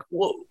end. And I'm like,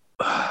 whoa,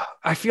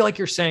 I feel like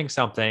you're saying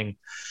something,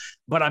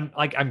 but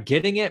I'm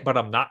getting it, but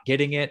I'm not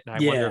getting it. And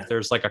I wonder if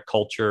there's like a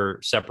culture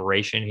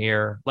separation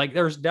here. Like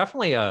there's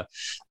definitely a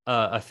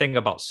thing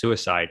about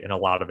suicide in a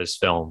lot of his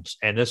films.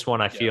 And this one,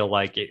 I feel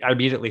like I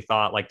immediately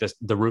thought like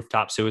the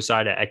rooftop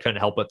suicide. I couldn't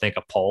help but think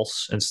of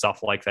Pulse and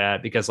stuff like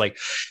that, because like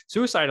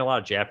suicide in a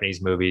lot of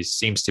Japanese movies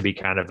seems to be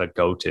kind of a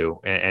go-to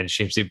and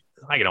seems to,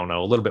 I don't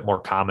know, a little bit more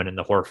common in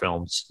the horror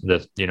films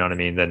you know what I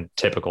mean, than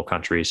typical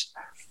countries.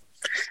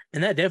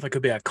 And that definitely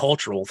could be a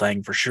cultural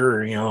thing for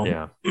sure,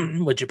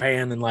 with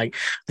Japan and like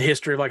the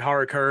history of like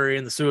Harakiri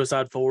and the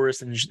suicide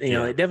forest. And,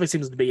 it definitely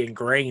seems to be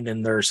ingrained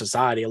in their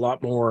society a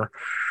lot more.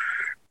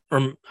 I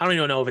don't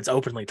even know if it's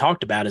openly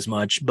talked about as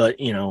much, but,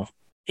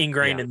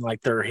 ingrained in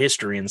like their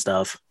history and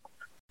stuff.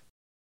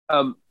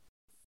 I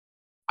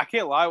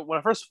can't lie. When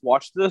I first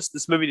watched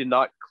this movie did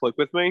not click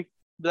with me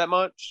that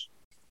much.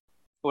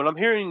 When I'm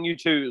hearing you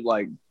two,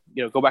 like,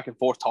 go back and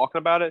forth talking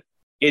about it,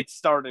 it's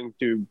starting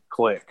to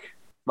click.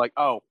 Like,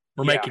 oh,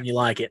 we're making you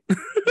like it.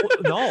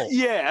 No.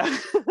 Yeah.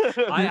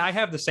 I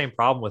have the same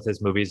problem with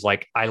his movies.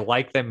 Like, I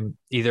like them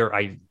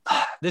the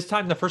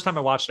first time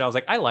I watched it, I was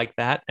like, I like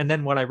that. And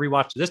then when I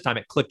rewatched it this time,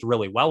 it clicked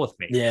really well with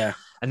me. Yeah.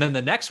 And then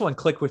the next one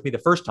clicked with me the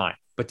first time,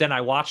 but then I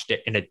watched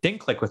it and it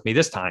didn't click with me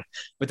this time.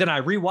 But then I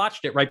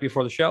rewatched it right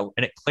before the show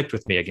and it clicked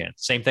with me again.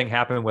 Same thing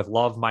happened with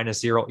Love minus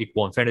Zero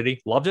equal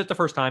Infinity. Loved it the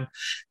first time.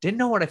 Didn't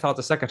know what I thought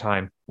the second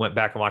time. Went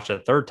back and watched it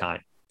the third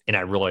time. And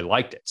I really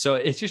liked it. So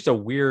it's just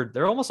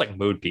they're almost like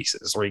mood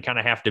pieces where you kind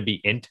of have to be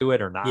into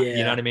it or not. Yeah.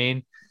 You know what I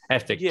mean?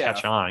 Have to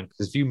catch on.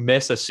 Because if you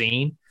miss a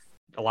scene,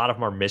 a lot of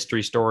them are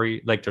mystery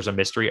story. Like there's a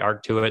mystery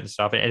arc to it and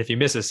stuff. And if you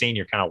miss a scene,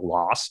 you're kind of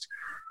lost.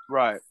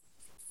 Right.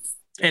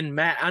 And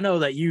Matt, I know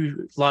that we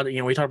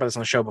talked about this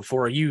on the show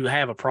before. You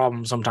have a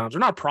problem sometimes, or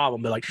not a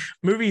problem, but like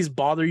movies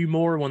bother you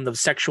more when the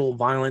sexual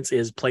violence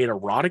is played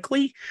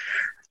erotically.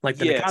 Like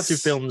the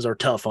Nikatsu films are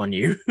tough on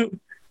you.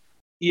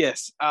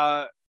 Yes.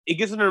 It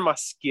gets under my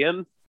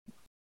skin.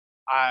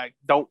 I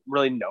don't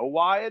really know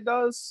why it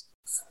does,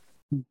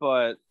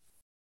 but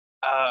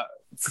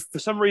for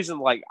some reason,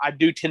 like I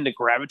do tend to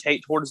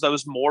gravitate towards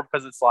those more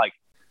because it's like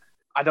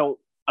I don't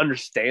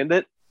understand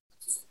it,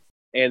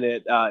 and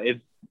it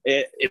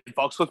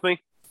fucks with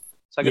me.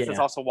 So I guess that's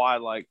also why,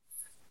 like,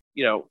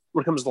 when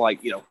it comes to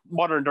like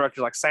modern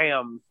directors like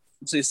Sam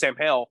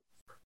Hale,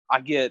 I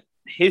get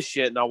his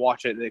shit and I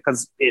watch it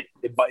because it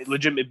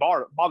legitimately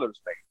bothers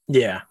me.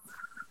 Yeah,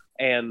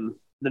 and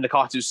the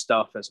Nikatsu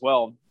stuff as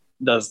well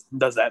does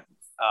that.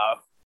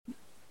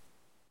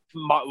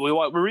 We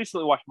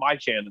recently watched My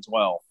Chan as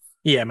well.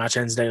 Yeah, My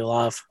Chan's Daily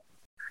Life.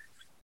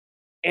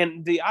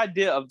 And the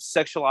idea of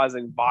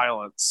sexualizing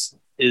violence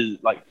is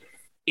like,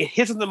 it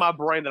hits into my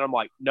brain that I'm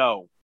like,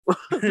 no,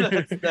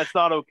 that's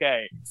not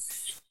okay.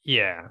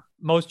 Yeah.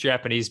 Most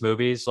Japanese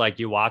movies, like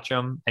you watch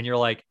them and you're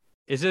like,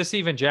 is this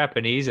even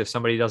Japanese if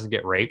somebody doesn't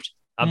get raped?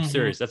 I'm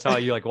serious. That's how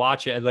you like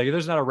watch it. And like,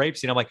 there's not a rape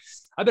scene. I'm like,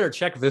 I better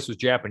check if this was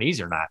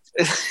Japanese or not.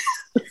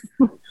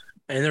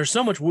 And there's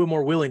so much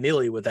more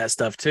willy-nilly with that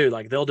stuff too.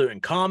 Like they'll do it in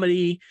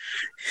comedy,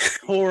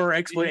 horror,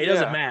 exploit. It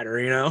doesn't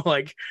matter,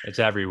 like it's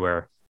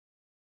everywhere.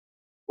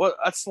 Well,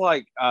 that's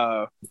like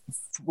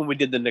when we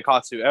did the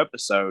Nikatsu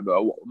episode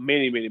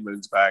many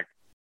moons back.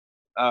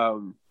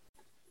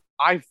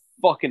 I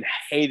fucking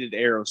hated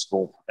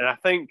Aeroschool, and I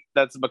think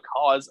that's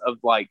because of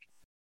like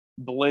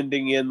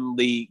blending in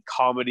the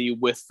comedy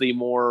with the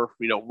more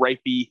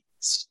rapey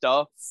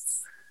stuff.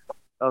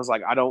 I was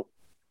like, I don't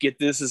get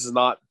this. This is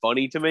not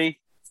funny to me.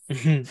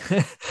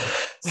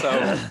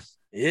 So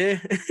yeah.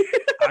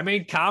 I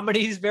mean,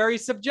 comedy is very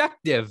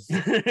subjective.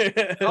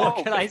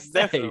 What can I say?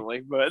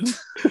 Definitely, but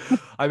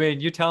I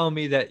mean, you telling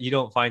me that you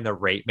don't find the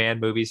Rape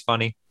Man movies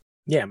funny?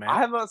 Yeah, man. I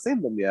have not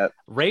seen them yet.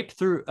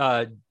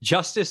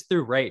 Justice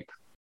through rape.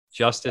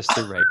 Justice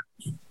through rape.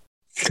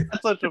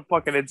 That's such a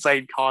fucking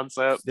insane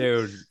concept.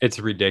 Dude, it's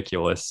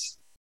ridiculous.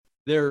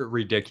 They're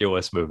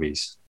ridiculous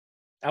movies.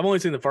 I've only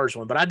seen the first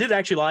one, but I did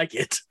actually like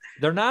it.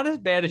 They're not as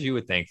bad as you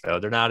would think, though.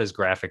 They're not as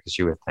graphic as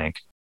you would think.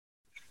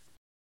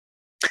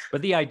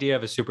 But the idea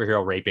of a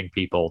superhero raping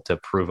people to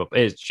prove it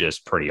is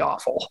just pretty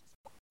awful.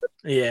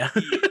 Yeah.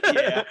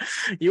 Yeah.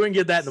 You wouldn't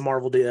get that in the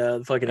Marvel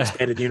fucking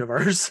expanded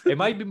universe. It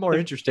might be more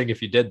interesting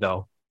if you did,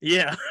 though.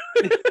 Yeah.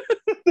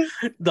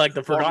 Like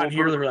the Forgotten Marvel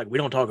Hero, they're like, we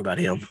don't talk about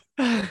him.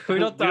 We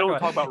don't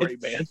talk about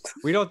Ray-Ban.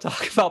 We don't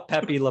talk about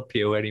Pepe Le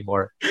Pew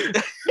anymore.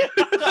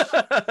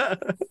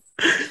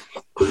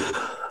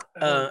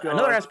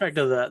 Another aspect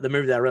of the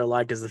movie that I really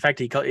liked is the fact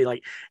he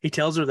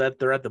tells her that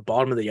they're at the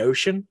bottom of the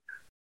ocean.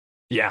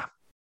 Yeah.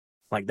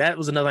 Like that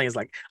was another thing. Is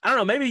like, I don't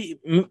know, maybe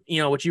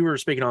what you were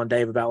speaking on,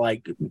 Dave, about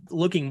like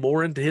looking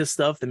more into his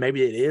stuff than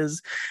maybe it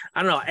is.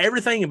 I don't know.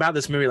 Everything about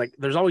this movie, like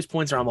there's always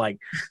points where I'm like,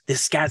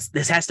 this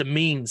has to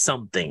mean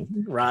something,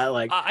 right?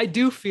 Like I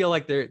do feel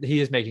like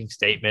he is making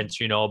statements,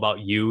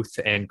 about youth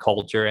and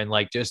culture and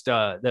like just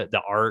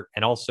the art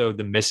and also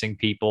the missing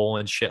people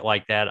and shit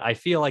like that. I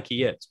feel like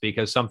he is,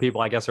 because some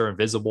people I guess are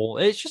invisible.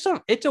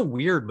 It's a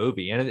weird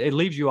movie and it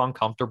leaves you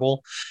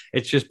uncomfortable.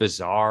 It's just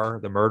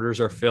bizarre. The murders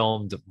are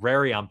filmed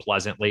very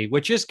unpleasantly,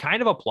 which is kind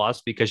of a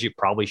plus because you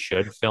probably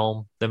should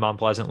film them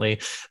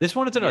unpleasantly. This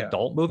one is an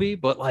adult movie,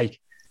 but like,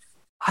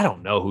 I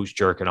don't know who's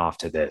jerking off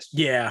to this.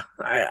 Yeah,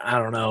 I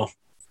don't know.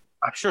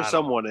 I'm sure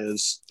someone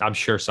is. I'm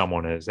sure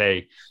someone is.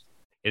 Hey,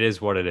 it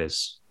is what it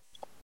is.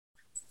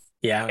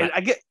 Yeah. And I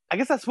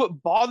guess that's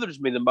what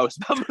bothers me the most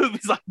about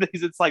movies like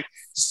these. It's like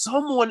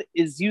someone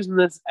is using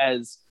this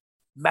as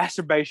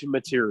masturbation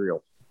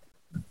material.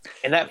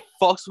 And that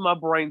fucks with my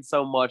brain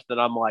so much that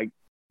I'm like,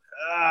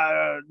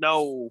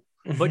 no.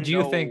 But do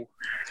you think,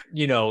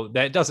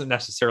 that doesn't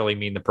necessarily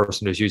mean the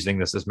person who's using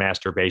this as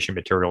masturbation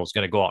material is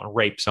going to go out and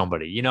rape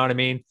somebody? You know what I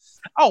mean?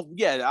 Oh,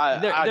 yeah.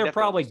 They're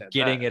probably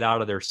getting it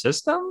out of their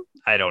system.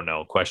 I don't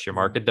know. Question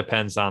mark. It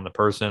depends on the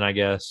person, I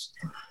guess.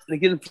 And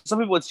again, for some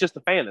people, it's just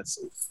a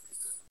fantasy.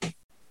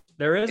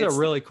 There is a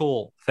really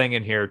cool thing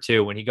in here,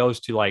 too, when he goes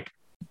to like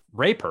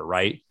rape her,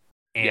 right?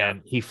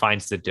 And he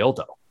finds the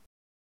dildo.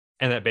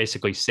 And that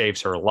basically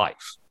saves her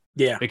life.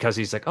 Yeah. Because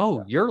he's like,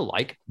 oh, you're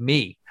like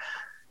me.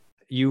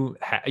 You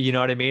know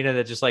what I mean? And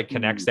it just like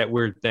connects that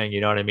weird thing, you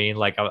know what I mean?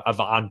 Like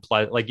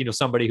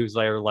somebody who's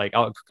like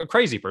a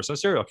crazy person, a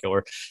serial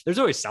killer. There's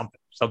always something.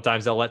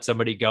 Sometimes they'll let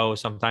somebody go,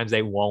 sometimes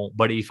they won't,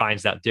 but he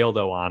finds that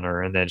dildo on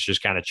her and then it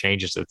just kind of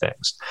changes the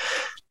things.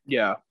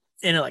 Yeah.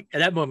 And like at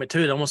that moment too,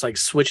 it almost like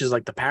switches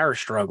like the power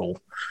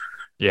struggle.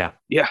 Yeah.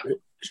 Yeah.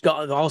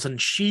 All of a sudden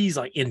she's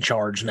like in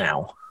charge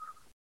now.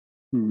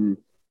 Mm-hmm.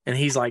 And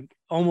he's like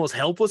almost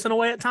helpless in a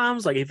way at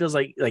times. Like he feels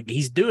like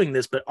he's doing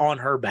this, but on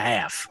her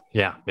behalf.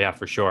 Yeah,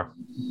 for sure.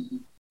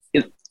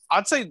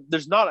 I'd say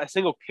there's not a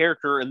single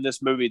character in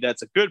this movie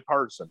that's a good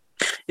person.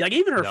 Like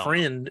even her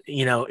friend,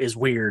 is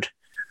weird.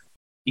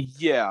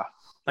 Yeah.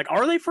 Like,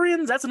 are they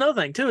friends? That's another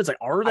thing too. It's like,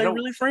 are they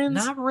really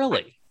friends? Not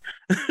really.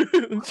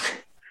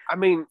 I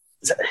mean,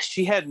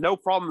 she had no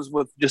problems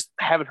with just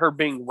having her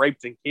being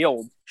raped and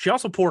killed. She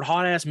also poured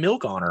hot ass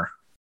milk on her.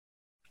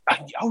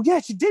 Oh yeah,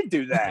 she did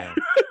do that.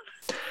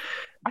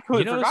 I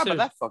completely forgot about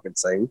that fucking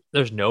scene.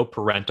 There's no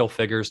parental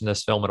figures in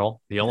this film at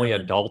all. The only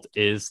adult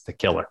is the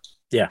killer.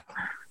 Yeah.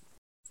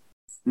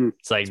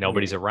 It's like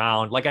nobody's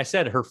around. Like I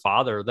said, her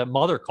father, the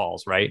mother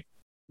calls, right?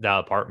 The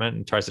apartment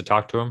and tries to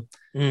talk to him.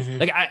 Mm-hmm.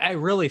 Like I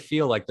really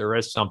feel like there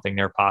is something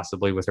there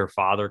possibly with her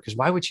father. Because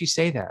why would she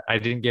say that? I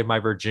didn't give my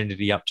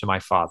virginity up to my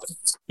father.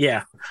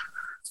 Yeah.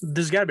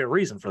 There's got to be a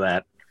reason for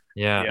that.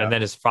 Yeah. And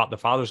then the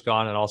father's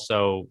gone, and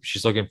also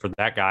she's looking for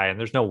that guy, and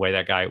there's no way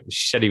that guy.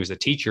 She said he was a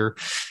teacher.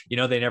 They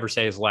never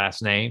say his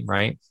last name,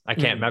 right? I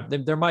can't remember.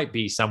 There might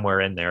be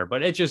somewhere in there,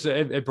 but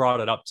it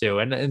brought it up too.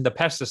 And the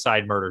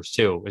pesticide murders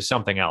too is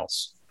something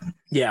else.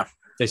 Yeah,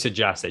 they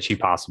suggest that she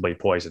possibly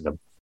poisoned him.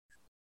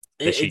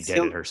 That she did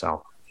it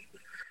herself.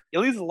 It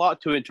leaves a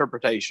lot to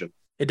interpretation.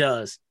 It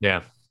does.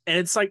 Yeah. And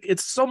it's like,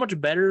 it's so much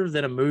better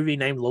than a movie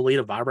named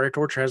Lolita Vibrator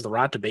Torture Has the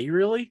Right to Be,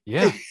 really.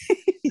 Yeah,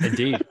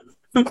 indeed.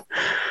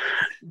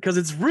 Because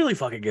it's really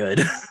fucking good.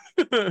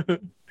 I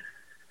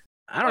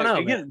don't know.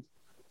 Again,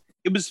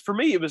 it was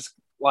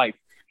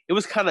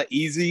kind of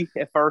easy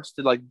at first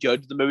to like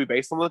judge the movie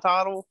based on the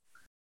title.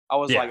 I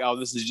was like, oh,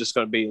 this is just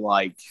going to be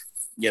like,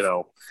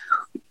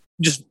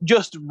 just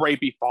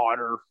rapey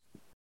fodder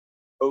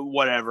or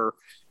whatever.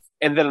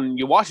 And then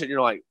you watch it and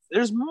you're like,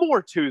 there's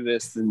more to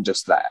this than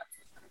just that.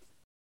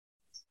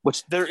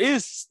 Which there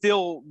is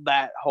still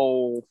that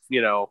whole,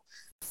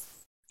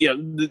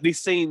 these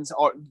scenes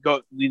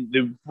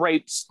the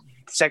rapes,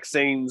 sex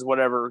scenes,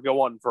 whatever,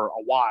 go on for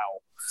a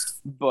while,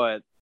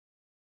 but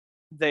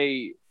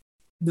it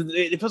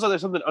feels like there's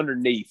something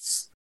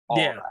underneath all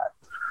that.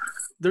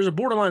 There's a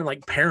borderline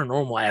like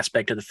paranormal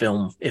aspect of the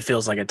film. It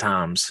feels like at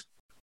times.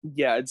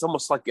 Yeah, it's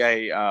almost like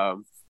a,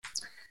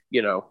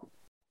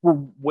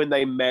 when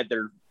they met,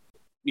 their,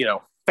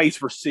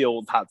 face were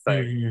sealed type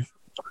thing. Mm-hmm.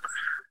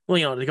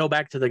 Well, to go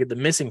back to the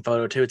missing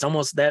photo too, it's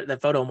almost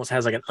that photo almost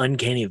has like an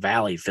uncanny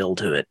valley feel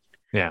to it.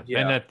 Yeah.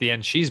 And at the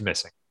end, she's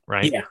missing,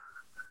 right? Yeah.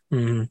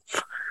 Mm-hmm.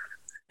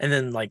 And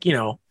then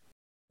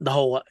the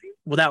whole,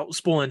 without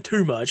spoiling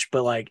too much,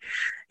 but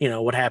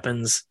what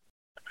happens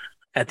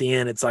at the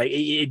end, it's like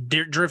it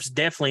drifts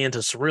definitely into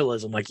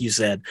surrealism, like you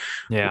said.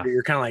 Yeah.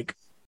 You're kind of like,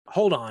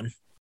 hold on,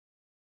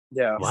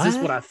 Yeah. Is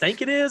this what I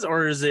think it is,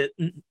 or is it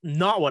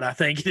not what I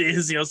think it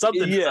is? You know,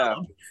 something. Yeah.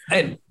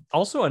 And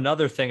also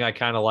another thing I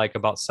kind of like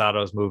about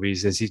Sato's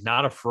movies is he's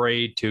not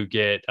afraid to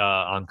get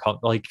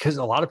uncomfortable. Like, because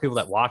a lot of people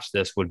that watch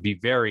this would be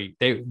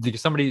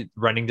somebody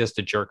renting this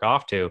to jerk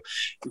off to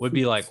would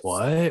be like,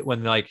 what?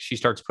 When like she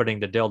starts putting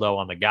the dildo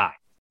on the guy.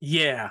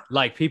 Yeah.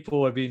 Like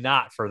people would be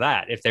not for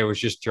that if there was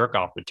just jerk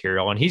off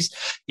material. And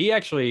he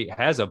actually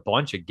has a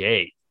bunch of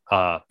gay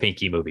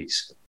pinky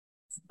movies.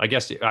 I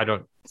guess I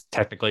don't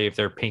technically if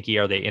they're pinky,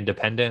 are they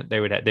independent?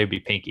 They'd be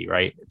pinky,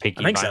 right?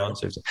 Pinky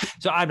violence.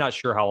 So I'm not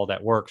sure how all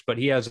that works, but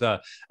he has a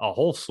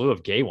whole slew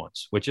of gay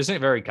ones, which isn't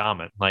very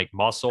common, like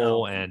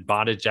Muscle and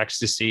Bondage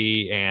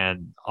Ecstasy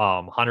and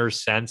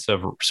Hunter's Sense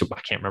of. So I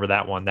can't remember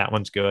that one. That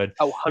one's good.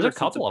 Oh, Hunter's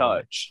Sense of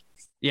Touch.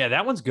 Yeah,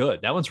 that one's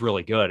good. That one's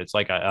really good. It's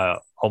like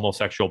a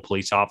homosexual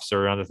police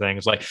officer and other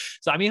things. Like,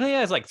 so I mean, he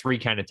has like three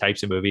kind of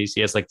types of movies.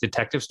 He has like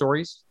detective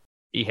stories.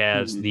 He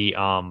has the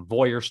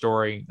voyeur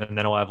story, and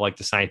then he'll have like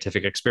the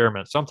scientific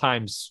experiment.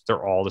 Sometimes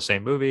they're all the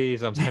same movie.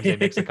 Sometimes they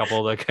mix a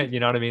couple of the, you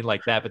know what I mean,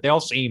 like that. But they all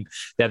seem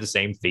to have the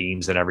same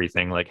themes and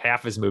everything. Like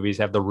half his movies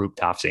have the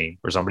rooftop scene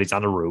where somebody's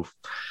on the roof.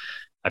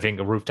 I think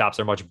the rooftops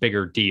are a much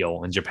bigger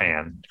deal in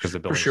Japan because the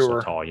buildings are so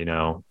tall. You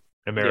know,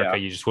 in America,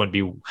 you just wouldn't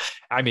be.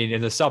 I mean,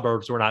 in the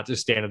suburbs, we're not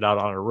just standing out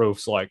on a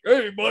roofs like,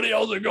 "Hey, buddy,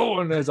 how's it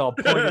going?" There's all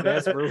pointed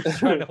ass roofs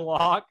trying to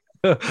walk.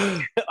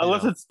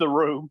 Unless it's The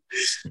Room.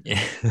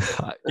 Yeah,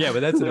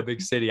 but that's in a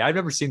big city. I've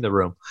never seen The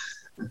Room.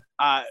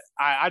 I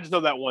just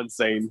know that one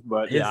scene,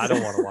 but yeah, I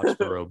don't want to watch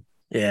The Room.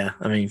 Yeah,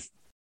 I mean,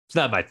 it's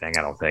not my thing.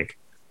 I don't think.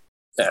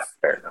 Yeah,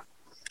 fair enough.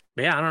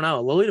 Yeah, I don't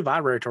know. Lolita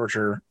Vibrator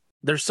Torture.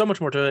 There's so much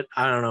more to it.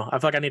 I don't know. I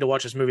feel like I need to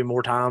watch this movie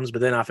more times,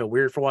 but then I feel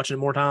weird for watching it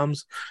more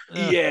times.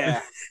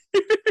 Yeah.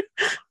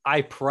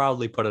 I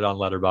proudly put it on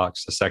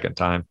Letterboxd the second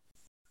time.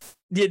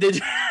 Yeah, did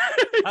you?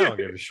 I don't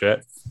give a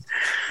shit.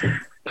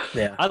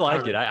 Yeah, I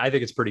like it. I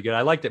think it's pretty good.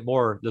 I liked it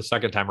more the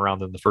second time around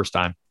than the first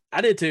time.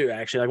 I did too,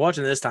 actually. Like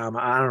watching this time,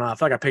 I don't know. I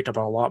feel like I picked up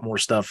on a lot more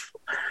stuff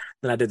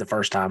than I did the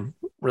first time.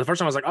 Where the first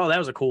time I was like, "Oh, that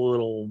was a cool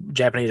little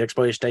Japanese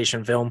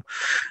exploitation film,"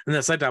 and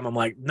the second time I'm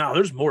like, "No,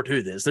 there's more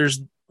to this.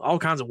 There's all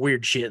kinds of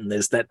weird shit in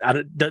this that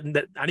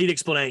I need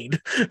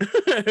explained."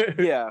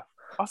 Yeah.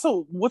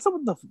 Also, what's up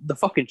with the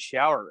fucking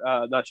shower?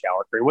 Not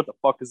shower cream. What the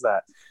fuck is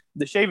that?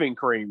 The shaving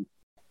cream.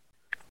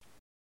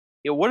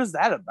 Yeah, what is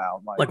that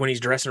about? Like when he's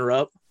dressing her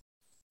up.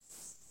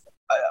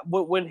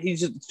 When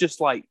he's just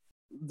like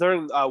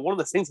during one of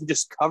the scenes, he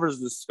just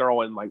covers this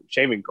girl in like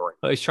shaving cream.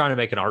 Well, he's trying to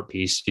make an art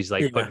piece. He's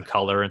like putting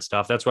color and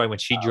stuff. That's why when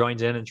she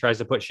joins in and tries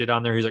to put shit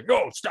on there, he's like,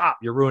 "Oh, stop!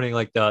 You're ruining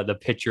like the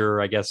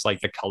picture. I guess like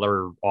the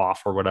color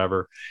off or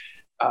whatever."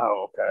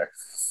 Oh, okay.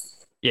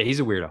 Yeah, he's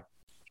a weirdo.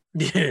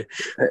 Yeah,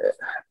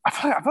 I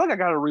feel like I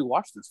gotta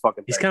rewatch this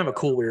fucking. He's kind of a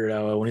cool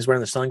weirdo when he's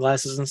wearing the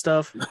sunglasses and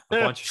stuff. A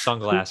bunch of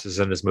sunglasses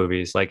in his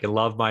movies, like in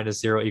Love Minus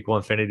Zero Equal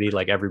Infinity.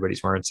 Like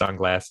everybody's wearing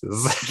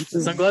sunglasses.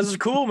 Sunglasses are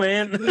cool,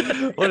 man.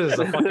 What is this,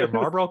 a fucking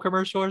Marlboro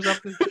commercial or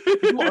something?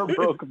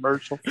 Marlboro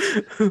commercial.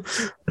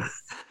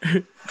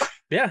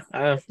 Yeah.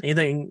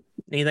 Anything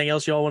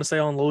else y'all want to say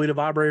on Lolita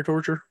Vibrator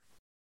Torture?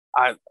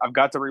 I've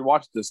got to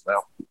rewatch this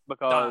now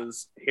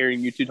because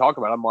hearing you two talk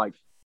about it, I'm like,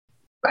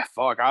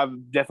 fuck,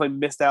 I've definitely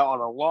missed out on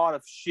a lot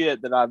of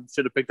shit that I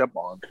should have picked up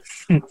on.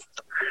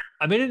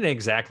 I mean, it ain't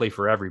exactly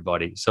for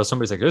everybody. So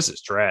somebody's like, "This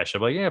is trash."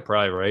 I'm like, "Yeah,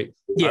 probably right.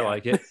 Yeah. I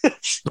like it."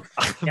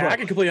 Yeah, I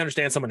can completely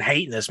understand someone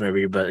hating this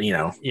movie, but you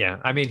know. Yeah,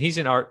 I mean, he's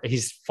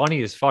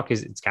funny as fuck.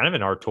 It's kind of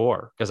an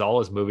auteur because all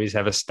his movies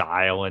have a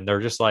style, and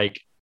they're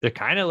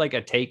kind of like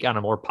a take on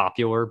a more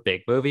popular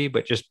big movie,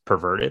 but just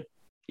perverted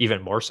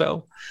even more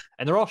so.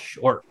 And they're all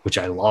short, which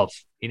I love.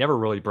 He never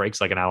really breaks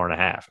like an hour and a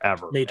half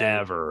ever. Me too.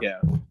 Ever. Yeah.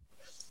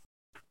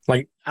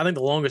 Like I think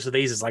the longest of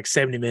these is like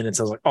 70 minutes.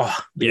 I was like, "Oh,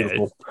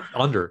 beautiful."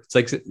 Yeah,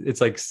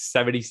 it's like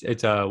 70.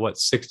 It's what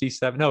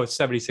 67? No, it's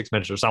 76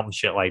 minutes or something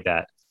shit like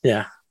that.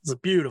 Yeah, it's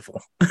beautiful.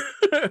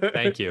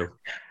 Thank you.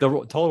 The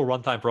total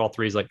runtime for all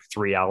three is like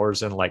 3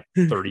 hours and like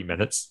 30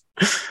 minutes.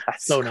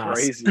 That's so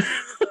crazy.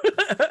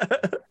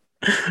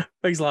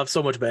 Makes life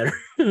so much better.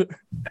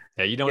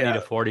 Yeah, you don't need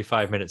a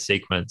 45-minute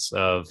sequence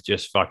of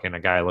just fucking a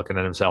guy looking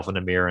at himself in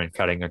the mirror and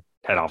cutting a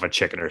head off a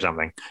chicken or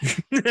something.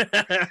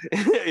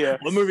 Yeah.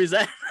 What movie is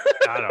that?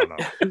 I don't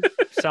know.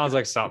 Sounds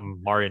like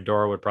something Marion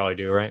Dora would probably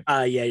do, right?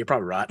 Yeah, you're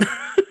probably right.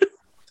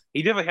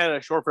 He definitely had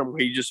a short film where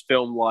he just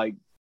filmed like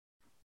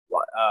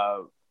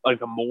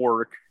a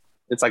morgue.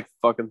 It's like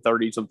fucking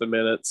 30 something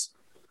minutes.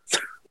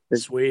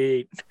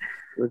 Sweet.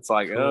 It's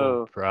like, Cool,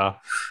 oh, bro.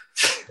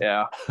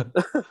 Yeah.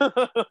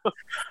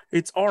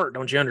 It's art,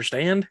 don't you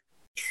understand?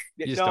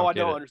 No, I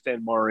don't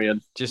understand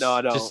Marion. No,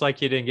 I don't. Just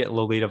like you didn't get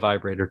Lolita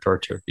Vibrator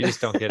Torture. You just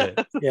don't get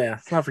it. Yeah,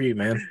 it's not for you,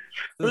 man.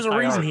 There's a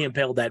reason he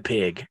impaled that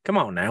pig. Come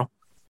on now.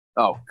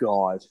 Oh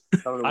God.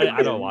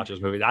 I don't watch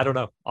those movies. I don't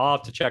know. I'll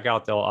have to check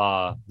out the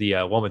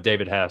one with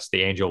David Hess,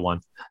 the Angel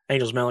one.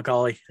 Angel's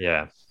Melancholy.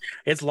 Yeah.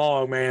 It's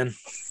long, man.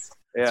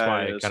 That's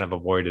why I kind of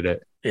avoided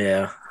it.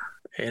 Yeah.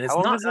 And it's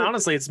not,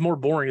 honestly, it's more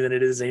boring than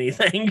it is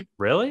anything.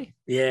 Really?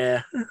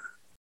 Yeah.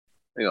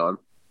 Hang on.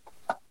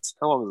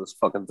 How long is this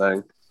fucking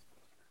thing?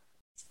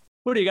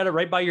 What do you got it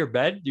right by your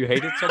bed? You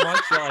hate it so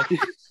much?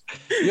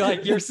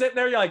 You're sitting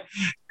there. You're like,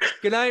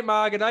 good night,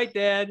 Ma. Good night,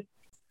 Dad.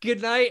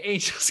 Good night,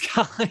 Angel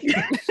Sky.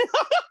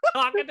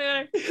 Talking to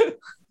her.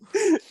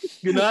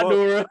 Good night,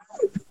 Dora.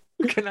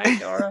 Good night,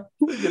 Dora.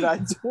 Good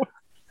night, Dora.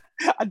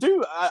 I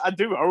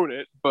do own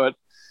it, but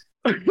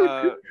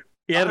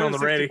He had it on the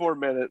ready. 164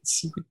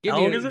 minutes.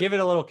 Give it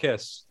a little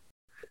kiss.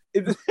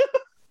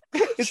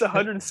 It's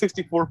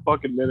 164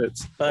 fucking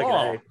minutes.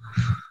 Okay.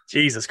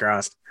 Jesus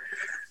Christ.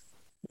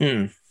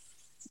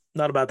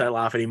 Not about that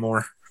life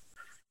anymore.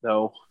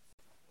 No.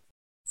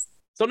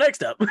 So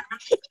next up.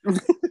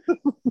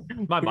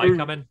 My mic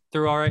coming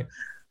through all right?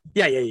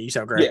 Yeah, you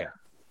sound great.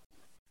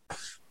 Yeah.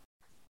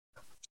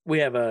 We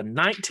have a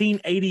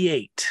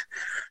 1988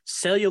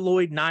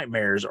 Celluloid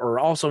Nightmares, or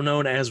also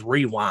known as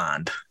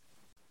Rewind.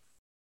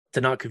 To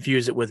not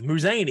confuse it with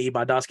Musaini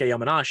by Daisuke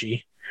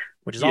Yamanashi,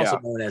 which is also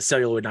known as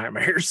Celluloid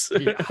Nightmares.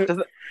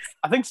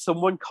 I think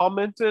someone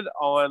commented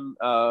on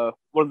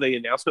one of the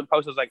announcement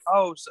posts. I was like,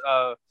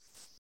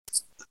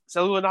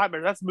 Celluloid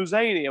Nightmares, that's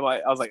Musaini.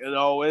 I was like,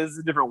 no, it's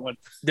a different one.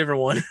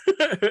 Different one.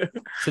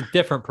 It's a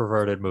different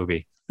perverted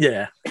movie.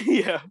 Yeah.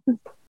 Yeah.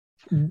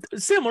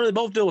 Similar, they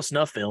both deal with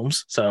snuff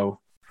films, so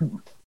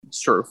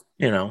it's true.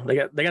 They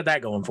got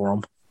that going for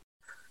them.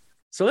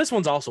 So this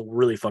one's also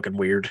really fucking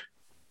weird.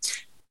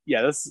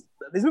 Yeah,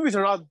 these movies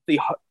are not the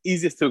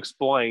easiest to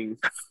explain.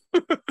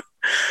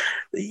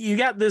 You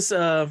got this.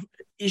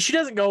 She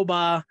doesn't go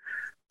by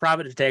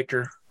private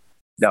detective.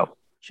 No.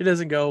 She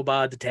doesn't go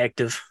by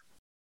detective.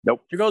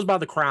 Nope. She goes by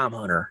the crime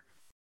hunter.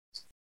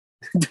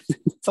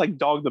 It's like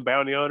Dog the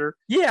Bounty Hunter.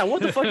 Yeah,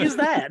 what the fuck is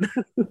that?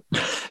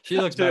 She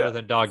looks better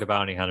than Dog the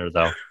Bounty Hunter,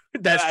 though.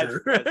 That's true.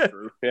 That's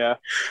true. Yeah.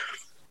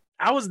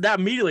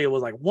 Immediately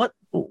was like, what?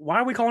 Why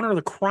are we calling her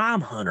the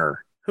crime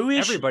hunter? Who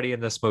is Everybody in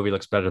this movie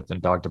looks better than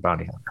Dog the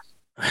Bounty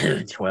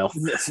Hunter. Well,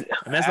 that's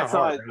not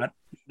hard,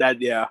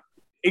 right?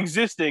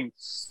 Existing,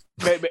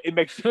 it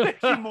makes you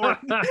more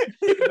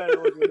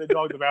better looking than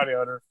Dog the Bounty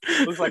Hunter.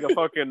 Looks like a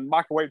fucking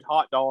microwaved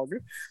hot dog.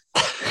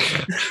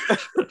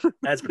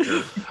 That's for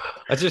sure.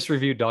 I just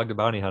reviewed Dog the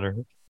Bounty Hunter.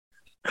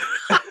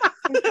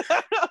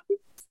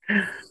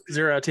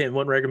 0 out of 10.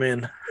 Wouldn't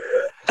recommend.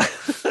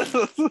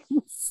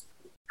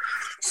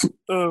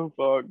 Oh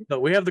fuck!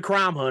 But we have the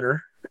crime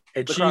hunter,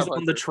 and she's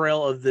on the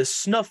trail of this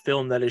snuff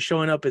film that is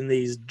showing up in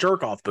these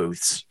jerk off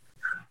booths.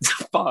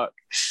 Fuck!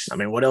 I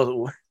mean, what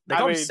else? They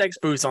call them sex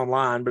booths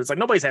online, but it's like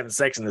nobody's having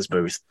sex in this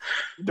booth.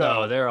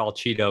 No, they're all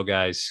Cheeto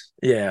guys.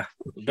 Yeah,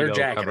 they're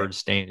Cheeto covered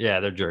stain. Yeah,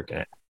 they're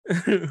jerking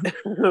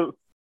it.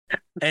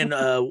 And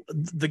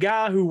the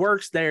guy who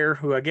works there,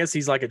 who I guess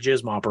he's like a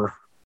jizz mopper.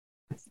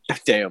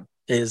 Damn.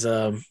 Is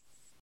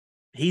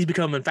he's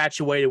become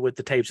infatuated with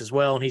the tapes as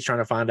well, and he's trying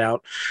to find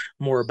out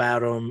more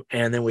about them.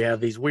 And then we have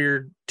these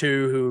weird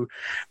two who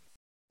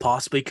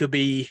possibly could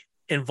be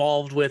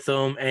involved with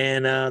them,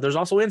 and there's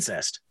also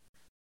incest.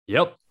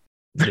 Yep.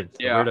 The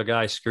weirdo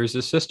guy screws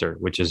his sister,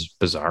 which is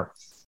bizarre.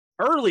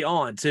 Early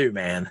on, too,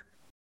 man.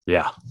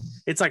 Yeah.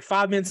 It's like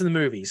 5 minutes in the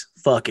movies,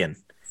 fucking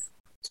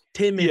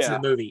 10 minutes in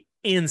the movie,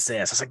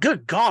 incest. I was like,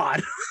 good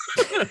God.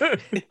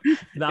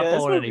 Not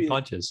pulling any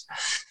punches.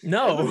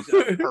 No.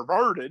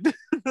 Perverted.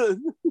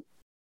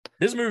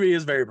 This movie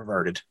is very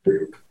perverted.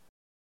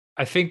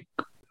 I think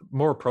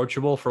more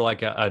approachable for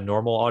like a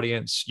normal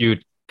audience.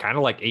 You'd kind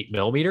of like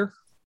 8mm,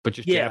 but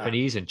just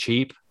Japanese and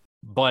cheap.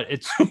 But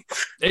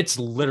it's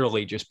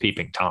literally just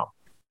Peeping Tom.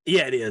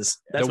 Yeah, it is.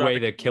 That's the way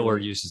the killer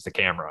uses the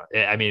camera.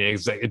 I mean,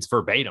 it's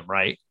verbatim,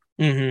 right?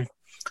 Mm-hmm.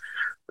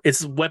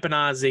 It's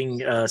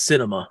weaponizing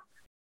cinema.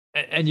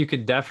 And you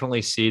can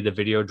definitely see the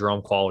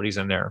Videodrome qualities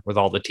in there with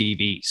all the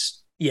TVs.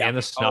 Yeah. And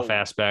the snuff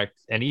aspect,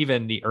 and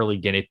even the early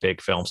guinea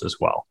pig films as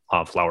well.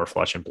 Flower,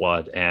 Flesh, and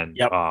Blood. And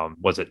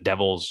was it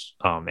Devil's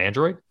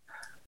Android?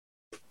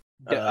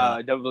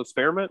 Devil's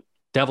Experiment?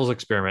 Devil's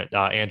Experiment.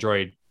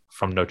 Android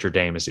from Notre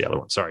Dame is the other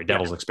one. Sorry,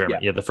 Devil's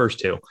Experiment. Yeah, the first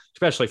two,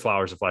 especially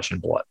Flowers of Flesh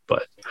and Blood.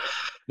 But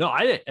no,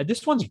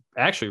 this one's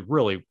actually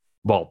really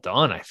well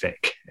done, I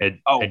think, and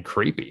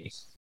creepy.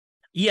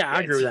 Yeah,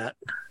 I agree with that.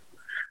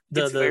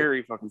 It's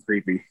very fucking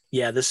creepy.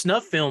 Yeah, the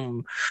snuff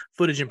film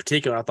footage in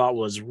particular, I thought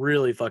was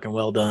really fucking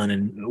well done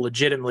and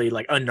legitimately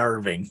like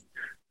unnerving.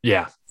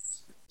 Yeah.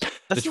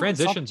 The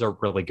transitions are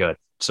really good.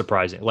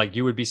 Surprising. Like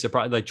you would be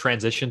surprised, like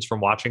transitions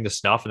from watching the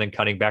snuff and then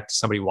cutting back to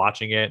somebody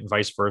watching it and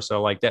vice versa.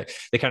 Like that,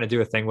 they kind of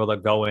do a thing where they'll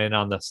go in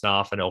on the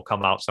snuff and it'll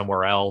come out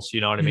somewhere else. You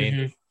know what I mean?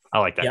 Mm-hmm. I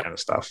like that kind of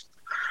stuff.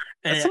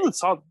 And something the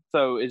song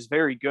though is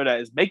very good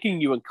at is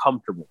making you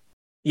uncomfortable.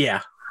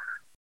 Yeah.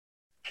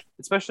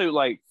 Especially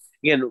like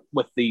again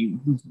with the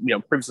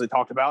previously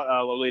talked about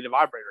Lolita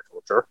vibrator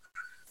torture,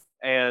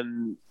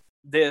 and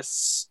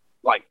this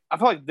like I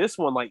feel like this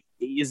one like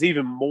is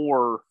even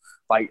more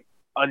like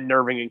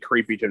unnerving and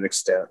creepy to an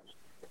extent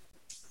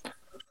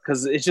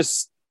because it's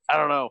just I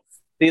don't know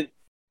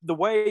the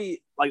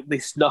way like the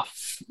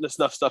snuff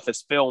stuff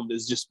is filmed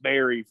is just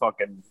very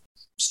fucking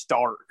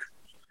stark.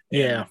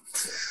 Yeah,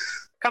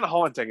 kind of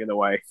haunting in a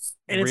way,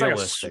 and it's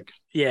realistic.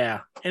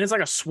 And it's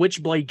like a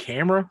switchblade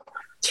camera.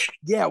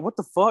 Yeah, what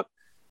the fuck?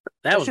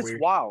 That was just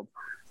weird. Wild.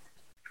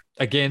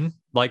 again,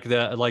 like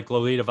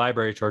Lolita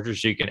vibrator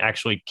tortures, you can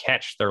actually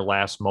catch their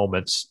last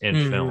moments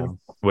in film,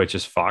 which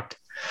is fucked.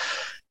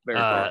 Very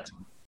fucked.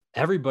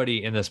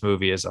 Everybody in this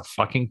movie is a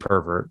fucking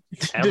pervert.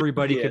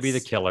 Everybody could be the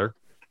killer.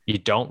 You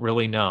don't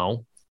really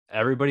know.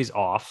 Everybody's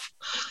off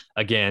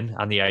again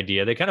on the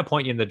idea. They kind of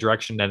point you in the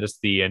direction that it's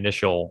the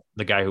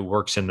guy who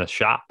works in the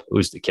shop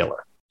who's the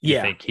killer.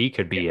 You think he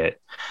could be it.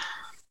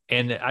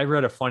 And I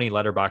read a funny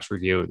Letterboxd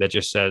review that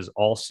just says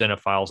all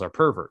cinephiles are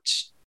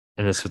perverts.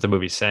 And that's what the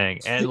movie's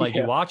saying. And like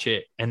you watch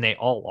it and they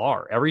all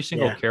are. Every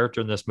single character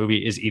in this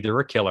movie is either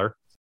a killer,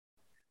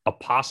 a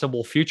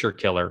possible future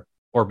killer,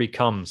 or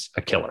becomes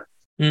a killer.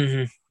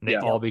 And they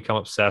all become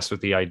obsessed with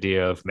the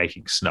idea of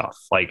making snuff.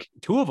 Like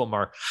two of them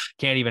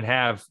can't even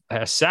have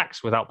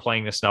sex without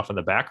playing the snuff in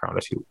the background,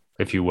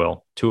 if you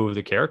will. Two of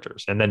the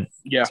characters, and then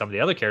some of the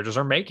other characters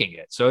are making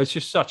it. So it's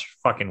just such a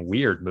fucking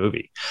weird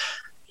movie.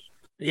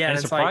 Yeah, and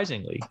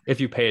surprisingly,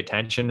 if you pay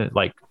attention,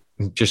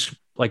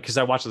 because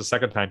I watched it the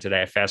second time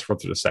today, I fast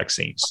forward through the sex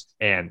scenes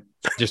and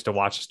just to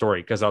watch the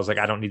story because I was like,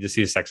 I don't need to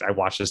see the sex. I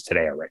watched this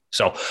today already,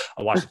 so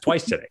I watched it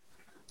twice today.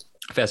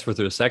 Fast forward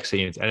through the sex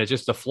scenes, and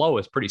the flow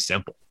is pretty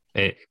simple.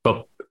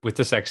 But with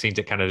the sex scenes,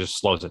 it kind of just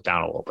slows it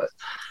down a little bit.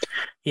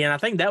 Yeah, and I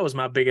think that was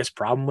my biggest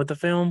problem with the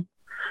film,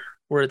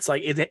 where it's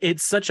like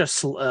it's such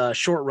a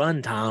short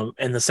run time,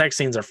 and the sex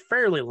scenes are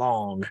fairly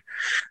long,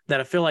 that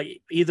I feel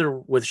like either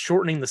with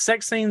shortening the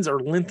sex scenes or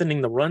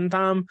lengthening the run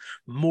time,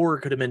 more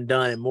could have been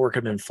done and more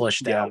could have been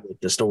fleshed out with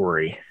the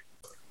story.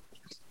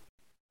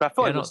 But I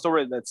feel like the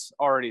story that's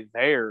already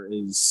there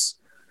is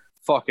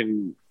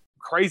fucking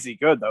crazy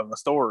good though, the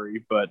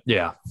story, but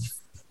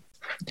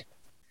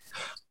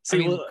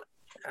See,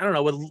 I don't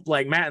know, with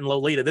like Matt and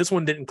Lolita, this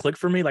one didn't click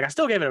for me. Like I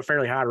still gave it a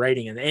fairly high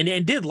rating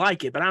and did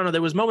like it, but I don't know,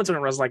 there was moments when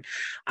I was like,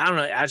 I don't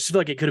know, I just feel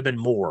like it could have been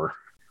more.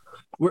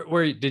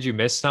 Where did you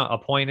miss a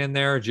point in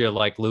there? Did you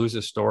like lose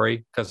a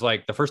story? Because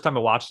like the first time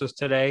I watched this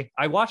today,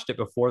 I watched it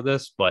before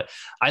this, but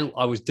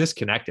I was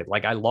disconnected.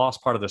 Like I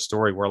lost part of the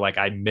story where like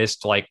I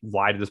missed like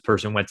why did this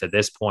person went to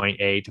this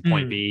point A to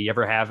point B? You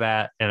ever have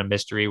that in a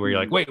mystery where you're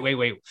like,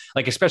 wait,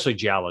 like especially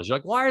giallos, you're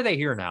like, why are they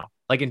here now?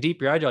 Like in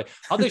Deep Your Eyes, you're like,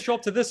 how'd they show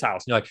up to this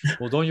house? And you're like,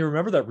 well, don't you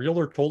remember that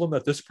realtor told them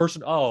that this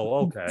person?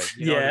 Oh, okay.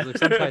 You know, like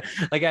sometimes,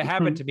 like it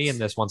happened to me in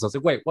this one. So I was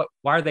like, wait, what?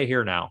 Why are they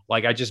here now?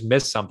 Like I just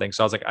missed something.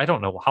 So I was like, I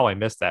don't know how I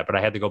missed that, but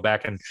I had to go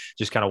back and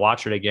just kind of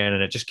watch it again.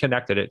 And it just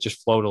connected. It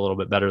just flowed a little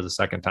bit better the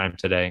second time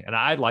today. And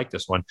I like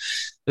this one.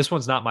 This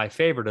one's not my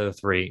favorite of the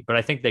three, but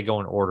I think they go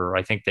in order.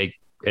 I think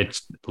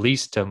it's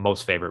least to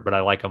most favorite, but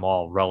I like them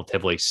all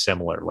relatively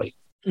similarly.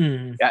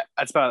 Yeah,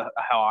 that's about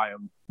how I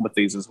am with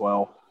these as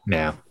well.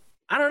 Yeah.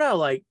 I don't know.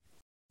 Like,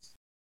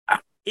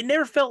 it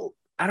never felt,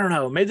 I don't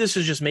know, maybe this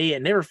is just me.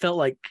 It never felt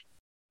like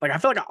I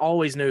feel like I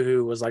always knew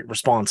who was like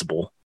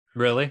responsible.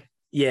 Really?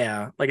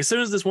 Yeah. Like as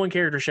soon as this one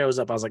character shows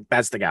up, I was like,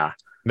 that's the guy.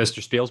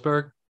 Mr.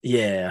 Spielberg?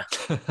 Yeah.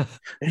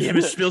 Yeah,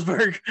 Mr.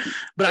 Spielberg.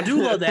 But I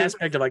do love the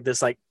aspect of like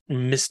this like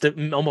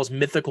almost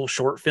mythical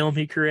short film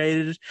he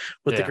created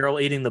with the girl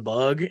eating the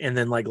bug. And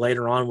then like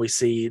later on we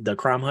see the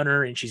crime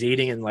hunter and she's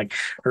eating and like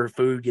her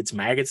food gets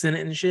maggots in it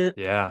and shit.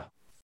 Yeah.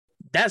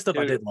 That stuff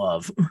I did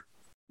love.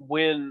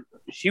 When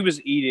she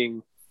was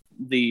eating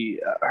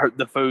the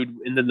food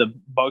and then the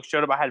bug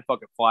showed up, I had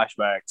fucking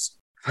flashbacks.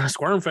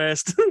 Squirm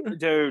Fest.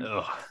 Dude.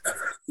 Ugh.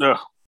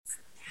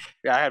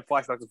 Yeah, I had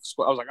flashbacks.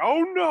 I was like,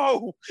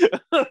 oh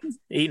no.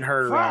 Eating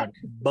her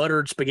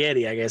buttered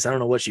spaghetti, I guess. I don't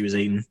know what she was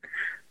eating.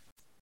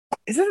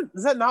 Is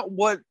that not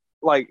what,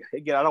 like,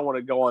 again, I don't want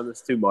to go on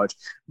this too much,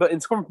 but in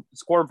Squirm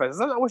Fest, is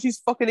that not what she's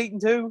fucking eating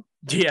too?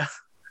 Yeah.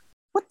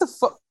 What the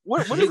fuck?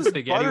 What is this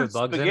spaghetti with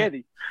bugs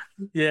spaghetti?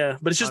 in it? Yeah,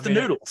 but it's just the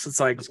noodles. It's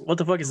like, what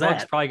the fuck is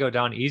bugs that? Probably go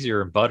down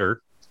easier in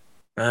butter.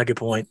 Good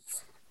point.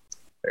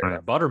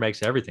 Butter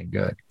makes everything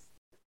good.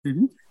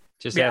 Mm-hmm.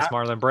 Just ask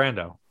Marlon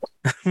Brando.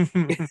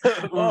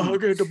 Oh,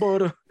 get the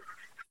butter.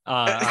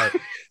 All right.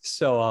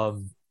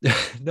 So,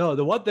 no,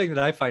 the one thing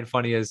that I find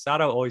funny is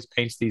Sato always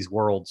paints these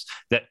worlds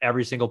that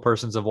every single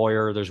person's a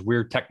voyeur. There's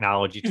weird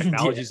technology.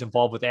 Technology's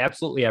involved with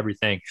absolutely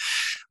everything.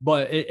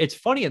 But it's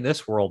funny in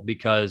this world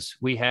because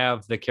we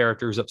have the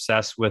characters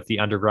obsessed with the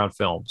underground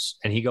films,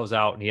 and he goes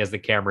out and he has the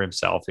camera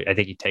himself. I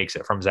think he takes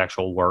it from his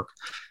actual work,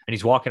 and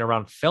he's walking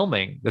around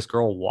filming this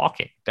girl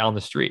walking down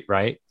the street,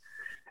 right?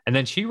 And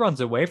then she runs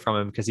away from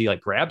him because he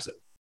like grabs it.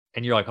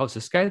 And you're like, oh, is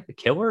this guy the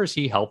killer? Is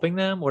he helping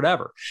them?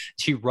 Whatever.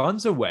 She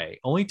runs away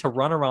only to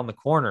run around the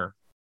corner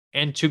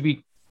and to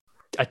be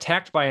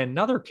attacked by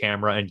another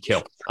camera and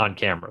killed on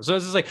camera. So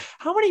it's just like,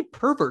 how many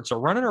perverts are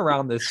running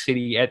around this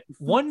city at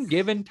one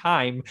given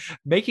time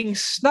making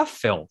snuff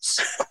films?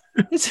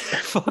 It's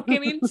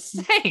fucking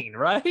insane,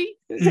 right?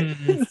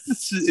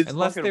 It's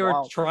Unless they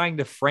were trying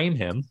to frame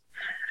him.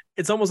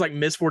 It's almost like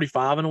Miss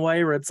 45 in a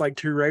way, where it's like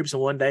 2 rapes in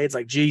one day. It's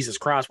like, Jesus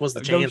Christ, what's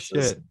the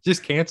chances?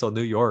 Just cancel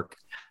New York.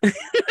 Dude,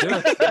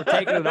 we're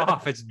taking it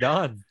off. It's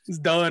done. It's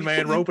done,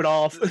 man. Rope it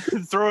off.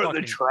 Throw it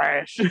in the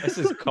trash. This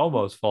is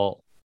Como's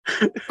fault.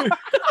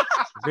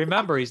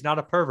 Remember, he's not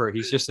a pervert.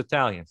 He's just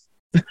Italian.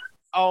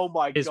 Oh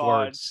my His God.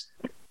 words.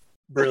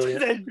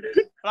 Brilliant.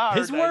 I heard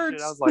His that words.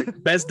 shit, I was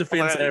like, Best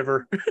defense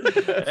ever.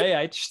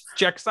 Hey,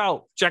 checks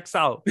out.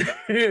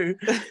 I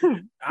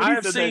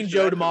have said seen that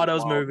Joe shit,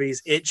 D'Amato's wow.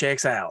 movies. It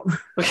checks out.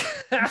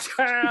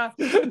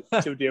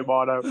 Joe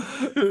D'Amato.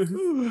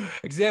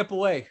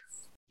 Example A,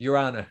 Your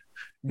Honor.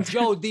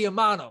 Joe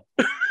D'Amato.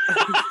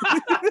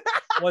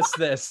 What's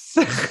this?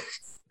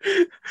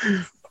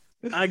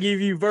 I give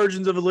you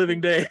Virgins of the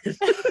Living Dead.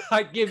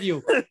 I give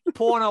you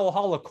porno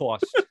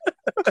Holocaust.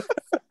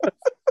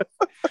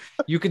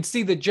 You can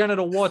see the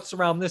genital warts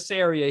around this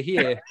area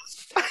here.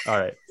 All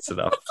right, it's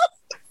enough.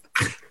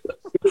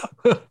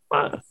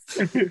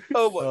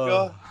 Oh my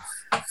god.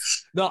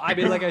 No, I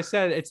mean, like I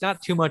said, it's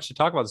not too much to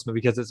talk about this movie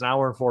because it's an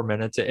hour and 4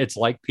 minutes. It's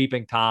like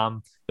Peeping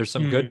Tom. There's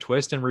some good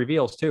twists and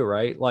reveals too,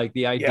 right? Like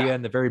the idea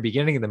in the very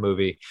beginning of the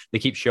movie, they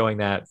keep showing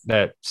that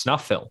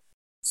snuff film.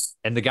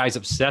 And the guy's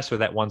obsessed with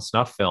that one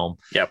snuff film.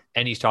 Yep.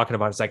 And he's talking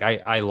about, it's like,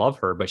 I love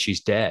her, but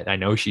she's dead. I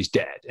know she's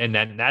dead. And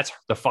then that's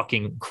the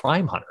fucking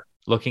crime hunter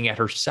looking at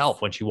herself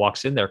when she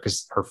walks in there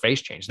because her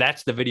face changed.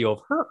 That's the video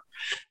of her.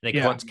 And they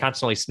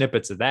constantly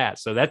snippets of that.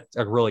 So that's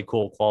a really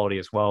cool quality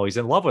as well. He's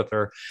in love with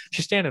her.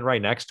 She's standing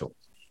right next to him.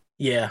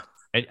 Yeah.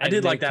 And I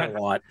did like that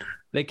a lot.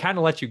 They kind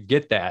of let you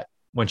get that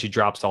when she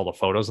drops all the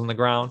photos on the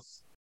ground.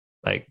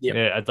 Like,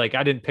 like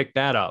I didn't pick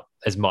that up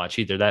as much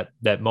either.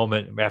 That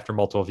moment after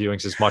multiple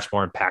viewings is much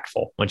more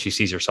impactful when she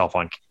sees herself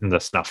in the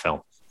snuff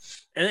film.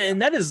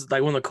 And that is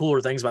like one of the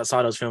cooler things about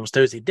Sato's films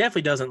too. Is he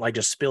definitely doesn't like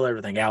just spill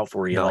everything out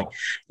for you. No. Like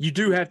you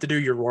do have to do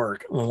your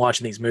work when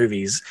watching these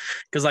movies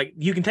because like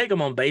you can take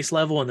them on base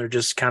level and they're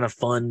just kind of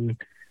fun.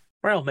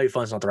 Well, maybe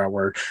fun's not the right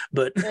word,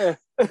 but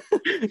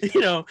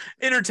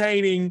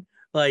entertaining,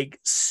 like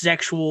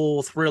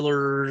sexual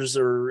thrillers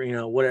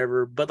or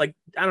whatever. But like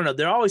I don't know,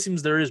 there always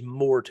seems there is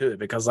more to it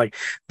because like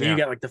then you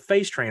got like the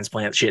face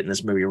transplant shit in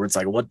this movie where it's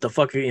like what the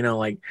fuck,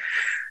 like.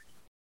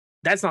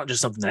 That's not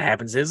just something that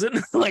happens, is it?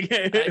 Like,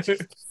 you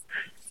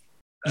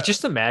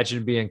just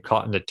imagine being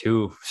caught into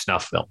 2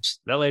 snuff films.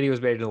 That lady was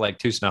made in like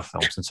 2 snuff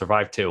films and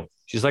survived 2.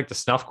 She's like the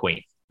snuff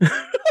queen.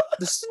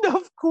 The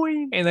snuff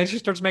queen. And then she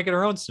starts making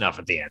her own snuff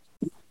at the end.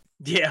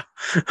 Yeah.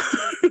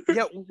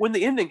 Yeah. When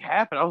the ending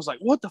happened, I was like,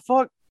 "What the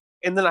fuck?"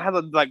 And then I had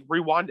to like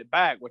rewind it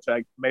back, which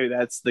maybe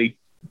that's the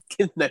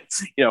the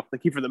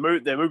key for the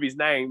movie's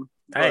name.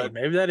 Hey,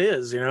 maybe that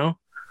is.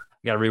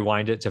 You gotta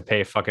rewind it to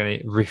pay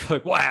fucking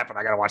like what happened?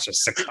 I gotta watch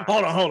this 6 times.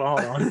 Hold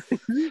on.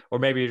 Or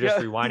maybe you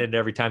just rewind it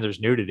every time there's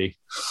nudity.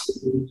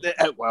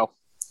 Well,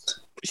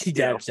 she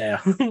dabs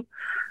down.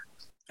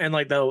 And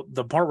like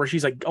the part where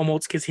she's like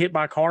almost gets hit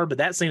by a car, but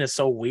that scene is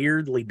so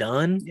weirdly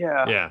done.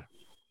 Yeah.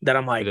 That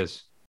I'm like, It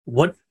is.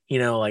 what?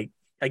 Like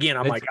again,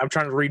 I'm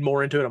trying to read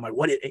more into it. I'm like,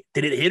 what?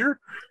 Did it hit her?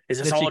 Is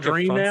this all a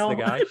dream now? The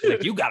guy. She's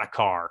like, you got a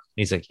car.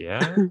 He's like,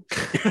 yeah.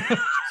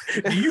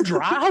 Do you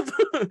drive?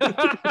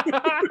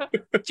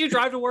 Did you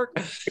drive to work?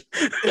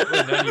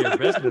 None of your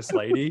business,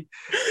 lady.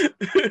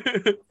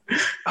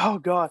 Oh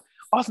god.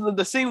 Also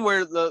the scene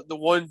where the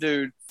one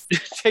dude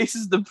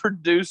chases the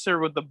producer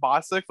with the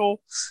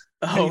bicycle.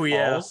 Oh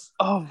yeah. Falls.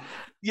 Oh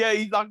yeah,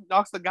 he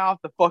knocks the guy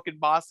off the fucking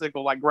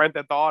bicycle like Grand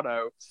Theft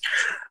Auto.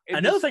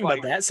 Another thing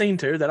about that scene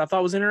too that I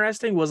thought was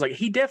interesting was like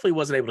he definitely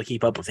wasn't able to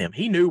keep up with him.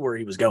 He knew where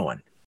he was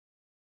going.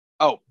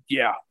 Oh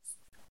yeah.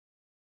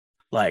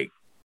 Like,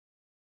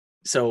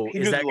 so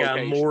is that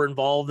guy more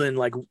involved than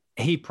like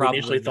he probably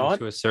initially thought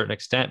to a certain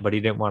extent, but he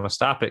didn't want to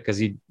stop it because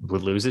he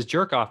would lose his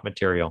jerk off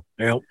material.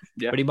 Yep.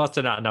 Yeah. But he must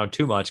have not known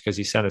too much because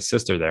he sent his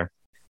sister there.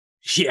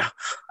 Yeah,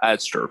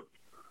 that's true.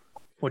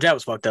 Which that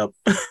was fucked up.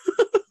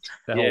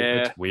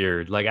 It's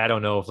weird. Like I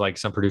don't know if like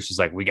some producers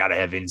like we got to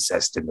have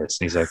incest in this,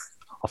 and he's like,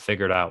 I'll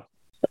figure it out.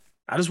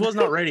 I just was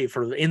not ready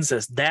for the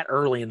incest that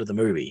early into the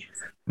movie.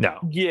 No.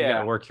 You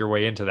gotta work your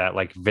way into that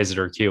like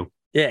visitor queue.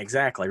 Yeah,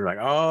 exactly. You're like,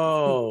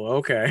 oh,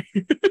 okay.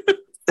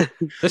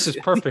 This is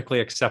perfectly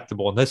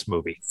acceptable in this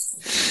movie.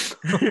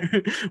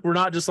 We're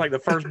not just like the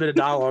first bit of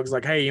dialogue is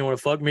like, hey, you want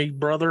to fuck me,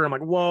 brother? I'm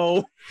like,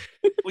 whoa.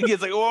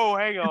 He's like, whoa,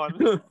 hang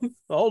on.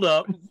 Hold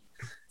up.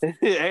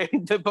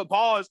 But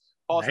pause.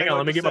 Hang on,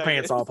 let me get my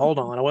pants off. Hold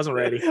on. I wasn't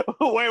ready. Wait,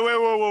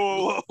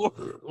 whoa.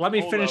 Let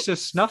me finish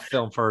this snuff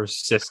film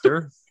first,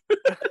 sister.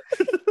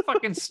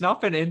 Fucking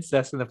snuff and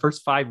incest in the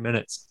first 5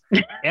 minutes.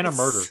 And a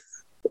murder.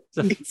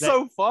 It's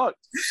so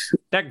fucked.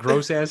 That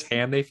gross ass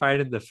ham they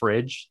find in the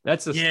fridge.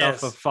 That's the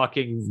stuff of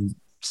fucking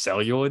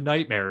cellular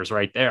nightmares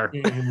right there.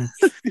 Mm-hmm.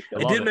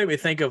 It did make me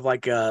think of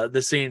like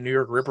the scene in New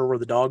York Ripper where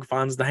the dog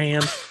finds the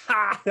hand.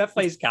 That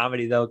plays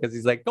comedy though, because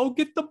he's like, go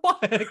get the butt.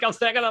 It comes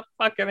back on a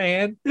fucking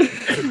hand.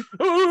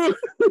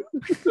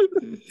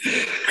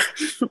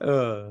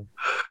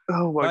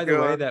 Oh my By god.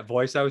 the way, that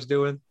voice I was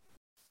doing,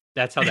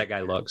 that's how that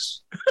guy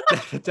looks.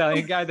 That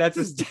Italian guy, that's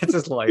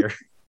his lawyer.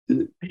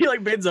 He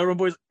like bends over and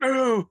boys,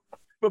 oh,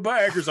 my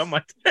back or something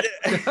like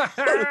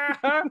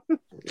that.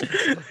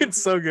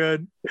 It's so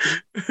good.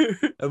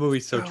 That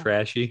movie's so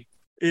trashy.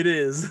 It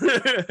is.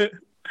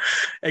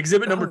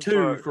 Exhibit number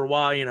 2 for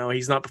why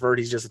he's not preferred.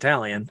 He's just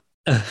Italian.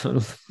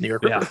 New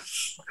York Ripper.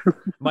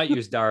 Might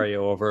use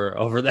Dario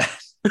over that.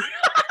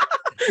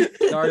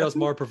 Dario's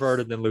more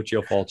perverted than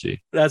Lucio Fulci.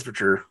 That's for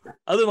sure.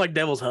 Other than like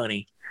Devil's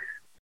Honey.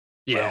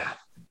 Yeah.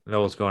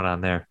 Know what's going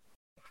on there.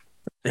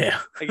 Yeah.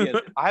 Again,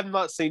 I have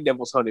not seen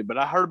Devil's Honey, but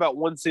I heard about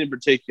one scene in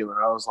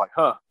particular. I was like,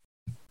 huh.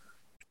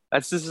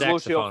 This is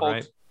Lucio Fulci.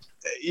 Right?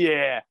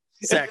 Yeah.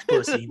 Sax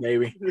pussy,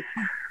 baby.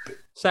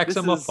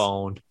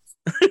 Saxophone.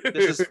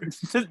 This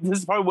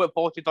is probably what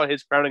Fulci thought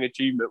his crowning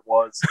achievement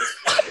was.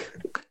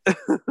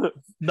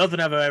 Nothing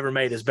I've ever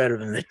made is better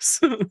than this.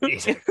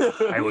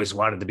 I always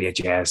wanted to be a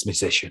jazz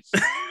musician.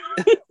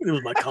 It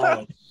was my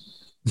calling.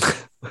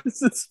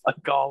 This is my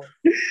calling.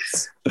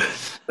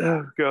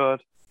 Oh,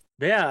 God.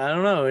 Yeah, I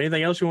don't know.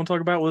 Anything else you want to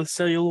talk about with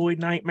celluloid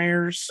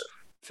nightmares?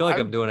 I feel like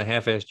I'm doing a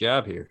half-assed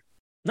job here.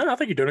 No, I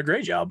think you're doing a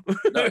great job.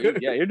 No,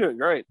 you're doing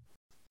great.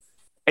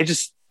 I feel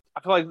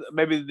like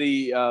maybe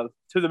the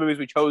two of the movies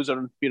we chose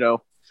are,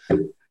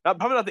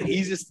 probably not the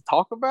easiest to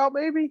talk about,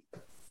 maybe.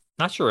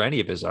 Not sure any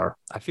of his are.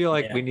 I feel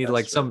like we need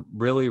like some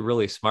really,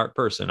 really smart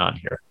person on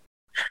here.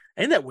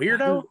 Ain't that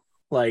weird though?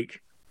 Like,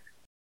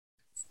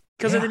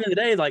 because at the end of the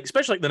day, like,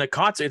 especially like the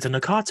Nakatsu, it's a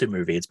Nakatsu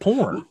movie. It's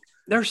porn.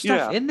 There's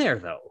stuff in there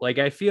though. Like,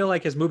 I feel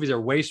like his movies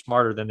are way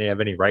smarter than they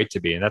have any right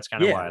to be, and that's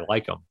kind of why I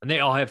like them. And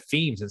they all have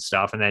themes and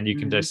stuff, and then you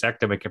can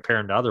dissect them and compare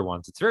them to other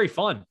ones. It's very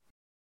fun.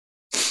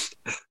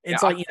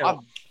 It's like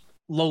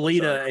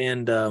Lolita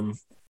and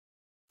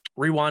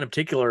Rewind in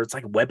particular. It's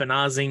like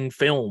weaponizing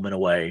film in a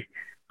way.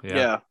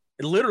 Yeah.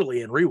 Literally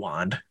in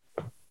Rewind.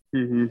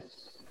 Mm-hmm.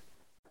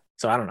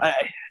 So I don't know.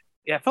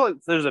 I feel like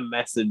there's a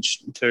message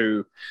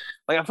to,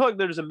 like, I feel like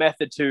there's a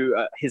method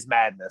to his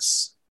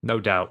madness. No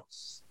doubt.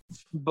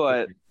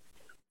 But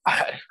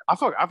I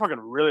fucking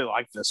really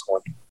like this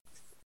one.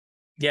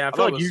 Yeah, I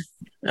feel like you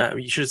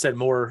should have said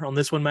more on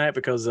this one, Matt,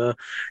 because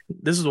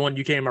this is the one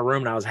you came in my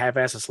room and I was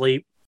half-assed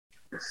asleep.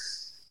 And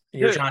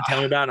you were trying to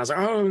tell me about it, and I was like,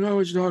 oh, no,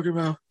 what you're talking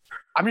about.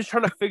 I'm just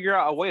trying to figure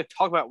out a way of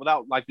talking about it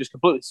without, like, just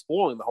completely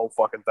spoiling the whole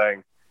fucking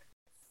thing.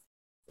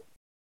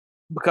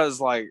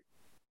 Because, like,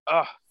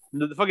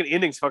 the fucking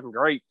ending's fucking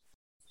great.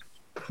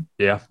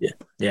 Yeah,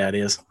 it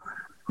is.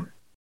 And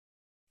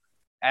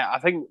I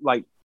think,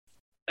 like,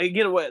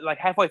 again, like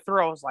halfway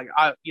through, I was like,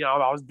 I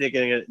was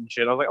digging it and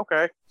shit. I was like,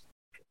 okay.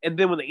 And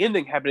then when the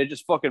ending happened, it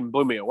just fucking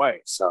blew me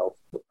away. So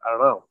I don't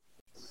know.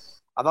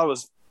 I thought it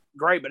was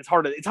great, but it's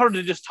hard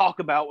to just talk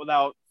about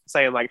without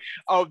saying like,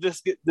 oh,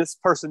 this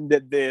person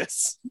did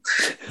this.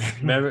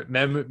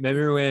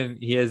 remember when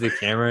he has the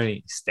camera and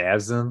he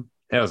stabs them?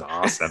 That was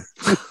awesome.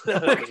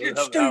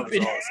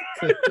 Stupid.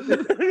 Awesome.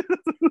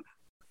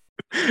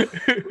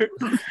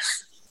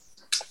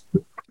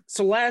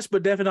 So last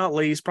but definitely not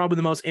least, probably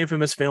the most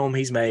infamous film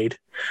he's made,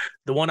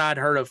 the one I'd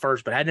heard of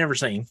first but I'd never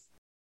seen,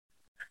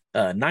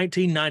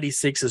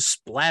 1996's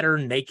Splatter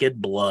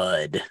Naked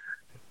Blood.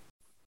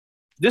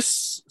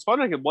 This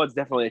Splatter Naked Blood's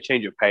definitely a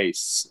change of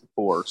pace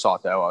for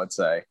Sato, I would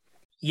say.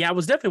 Yeah, I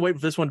was definitely waiting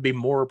for this one to be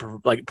more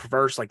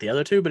perverse like the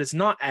other two, but it's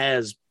not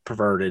as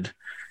perverted.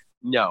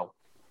 No.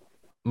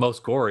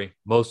 Most gory,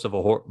 most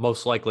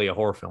likely a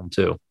horror film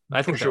too.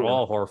 I think they're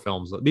all horror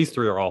films. These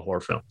three are all horror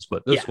films,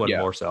 but this one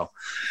more so.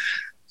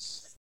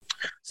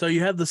 So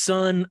you have the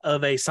son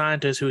of a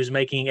scientist who is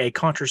making a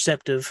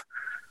contraceptive,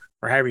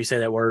 or however you say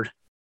that word.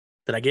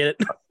 Did I get it?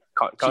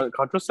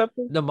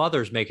 Contraceptive? The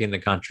mother's making the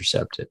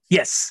contraceptive.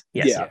 Yes.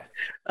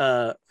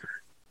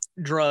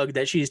 Drug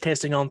that she's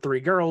testing on 3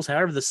 girls.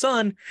 However, the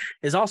son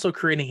is also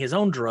creating his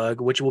own drug,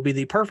 which will be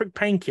the perfect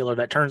painkiller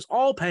that turns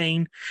all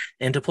pain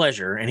into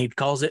pleasure, and he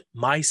calls it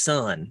My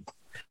Son.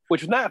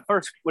 Which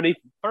when he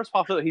first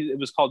popped up, it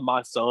was called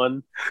My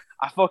Son.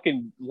 I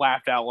fucking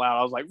laughed out loud.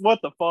 I was like, "What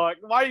the fuck?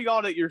 Why are you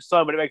calling it your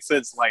son?" But it makes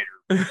sense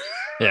later.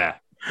 Yeah,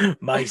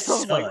 My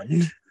Son.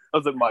 I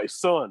was like, "My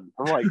son."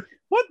 I'm like,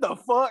 "What the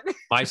fuck?"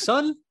 My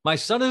son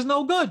is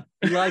no good.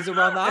 He lies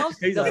around the house.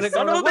 He's a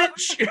son of a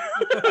bitch.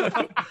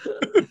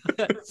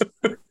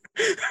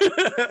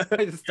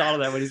 I just thought of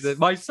that when he said,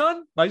 my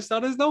son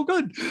is no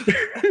good."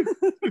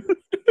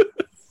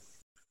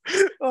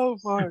 Oh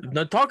fuck!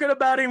 Not talking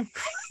about him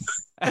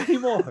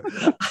anymore.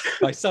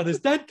 My son is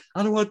dead.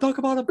 I don't want to talk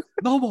about him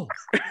no more.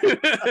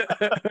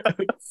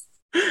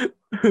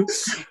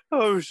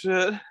 Oh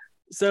shit.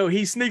 So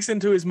he sneaks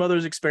into his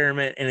mother's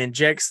experiment and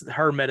injects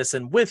her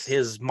medicine with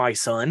his My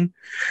Son,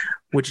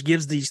 which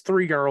gives these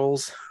 3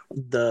 girls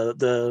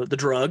the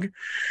drug.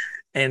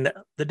 And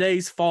the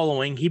days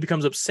following, he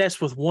becomes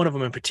obsessed with one of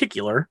them in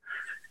particular,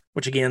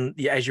 which again,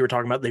 as you were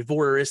talking about, the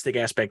voyeuristic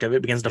aspect of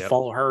it begins to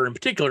follow her in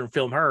particular and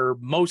film her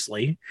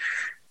mostly.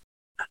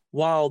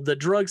 While the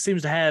drug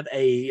seems to have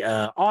a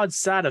odd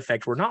side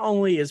effect where not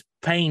only is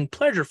pain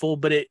pleasurable,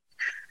 but it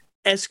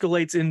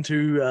escalates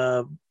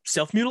into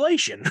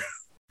self-mutilation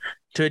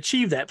to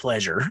achieve that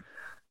pleasure.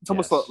 It's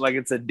almost like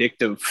it's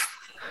addictive.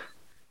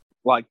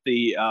 Like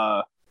the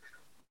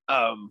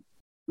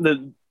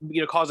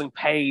causing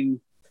pain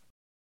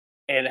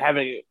and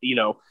having,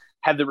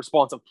 have the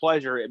response of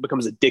pleasure, it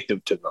becomes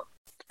addictive to them.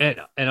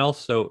 And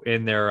also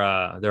in their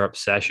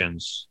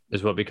obsessions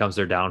is what becomes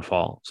their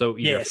downfall. So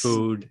either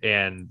food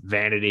and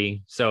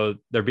vanity. So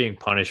they're being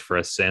punished for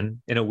a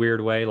sin in a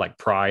weird way, like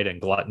pride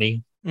and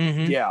gluttony.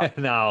 Mm-hmm. Yeah.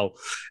 Now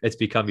it's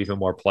become even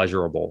more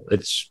pleasurable.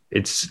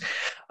 It's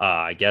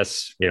I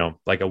guess,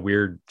 like a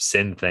weird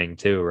sin thing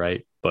too,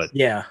 right? But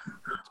Yeah.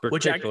 it's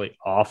particularly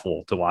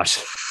awful to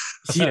watch.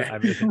 Yeah. I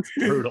mean, it's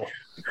brutal.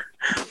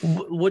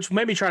 Which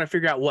made me try to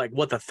figure out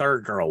what the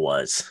third girl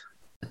was.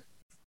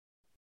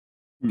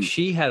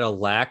 She had a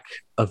lack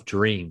of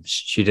dreams.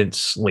 She didn't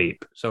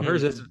sleep. So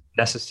hers isn't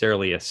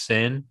necessarily a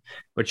sin,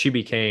 but she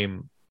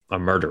became a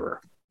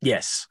murderer.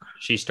 Yes.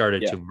 She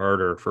started to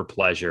murder for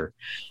pleasure.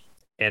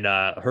 And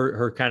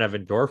her kind of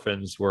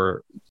endorphins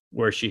were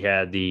where she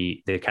had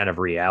the kind of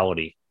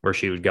reality where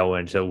she would go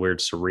into weird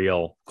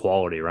surreal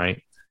quality,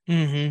 right?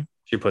 Mm-hmm.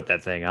 She put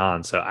that thing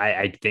on. So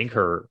I think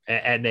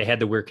and they had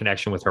the weird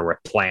connection with her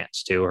with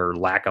plants too. Her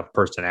lack of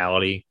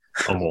personality,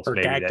 almost Her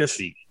maybe cactus.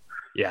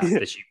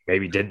 that she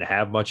maybe didn't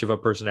have much of a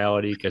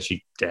personality because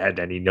she had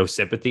no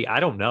sympathy. I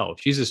don't know.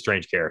 She's a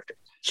strange character.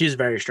 She's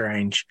very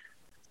strange.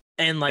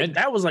 And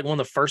that was like one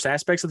of the first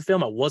aspects of the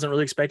film I wasn't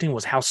really expecting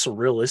was how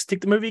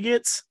surrealistic the movie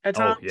gets at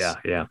times. Oh,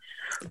 yeah.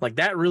 Like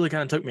that really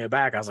kind of took me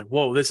aback. I was like,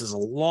 whoa, this is a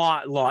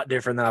lot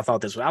different than I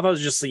thought this was. I thought it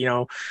was just,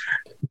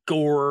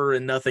 gore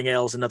and nothing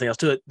else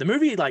to it. The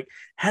movie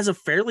has a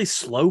fairly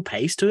slow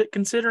pace to it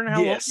considering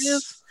how long it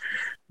is.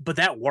 But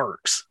that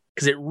works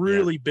because it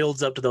really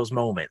builds up to those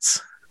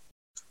moments.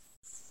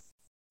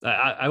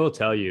 I will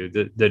tell you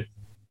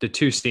the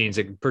two scenes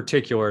in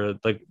particular,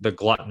 like the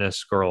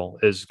gluttonous girl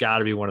has got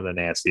to be one of the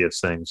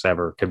nastiest things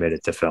ever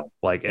committed to film.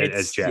 Like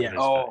as Japanese,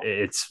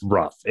 it's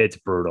rough. It's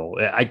brutal.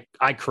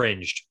 I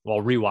cringed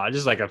while rewatch. This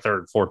is like a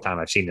third, fourth time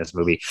I've seen this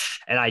movie.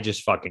 And I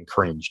just fucking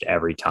cringed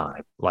every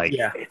time. Like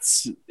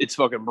it's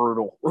fucking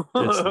brutal.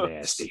 It's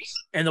nasty.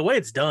 And the way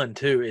it's done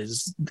too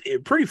is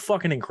pretty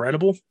fucking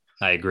incredible.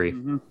 I agree.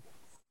 Mm-hmm.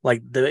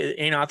 Like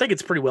I think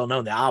it's pretty well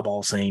known, the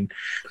eyeball scene.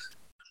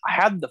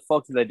 How the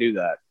fuck did they do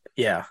that?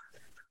 Yeah.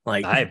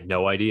 Like I have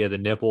no idea. The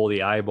nipple,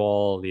 the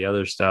eyeball, the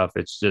other stuff,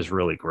 it's just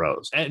really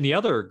gross. And the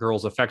other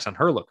girl's effects on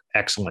her look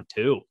excellent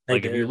too.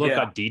 If you look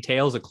at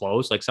details of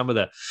clothes, like some of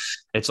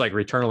it's like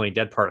Returnally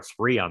Dead Part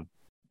 3 on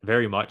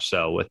very much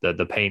so with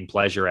the pain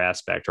pleasure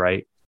aspect,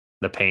 right?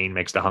 The pain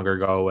makes the hunger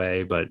go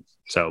away, but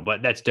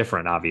that's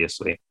different,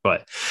 obviously.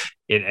 But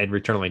in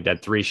Returnally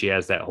Dead 3, she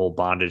has that whole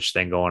bondage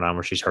thing going on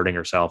where she's hurting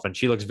herself, and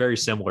she looks very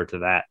similar to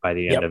that by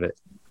the end of it.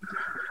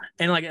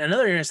 And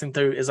another interesting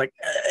thing is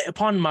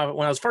when I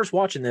was first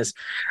watching this,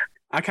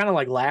 I kind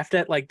of laughed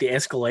at the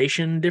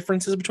escalation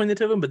differences between the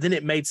two of them, but then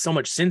it made so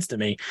much sense to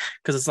me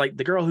because it's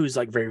the girl who's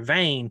very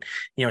vain,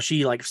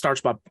 she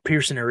starts by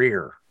piercing her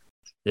ear.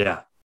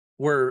 Yeah.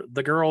 Where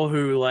the girl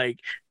who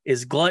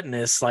is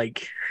gluttonous,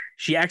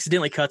 she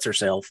accidentally cuts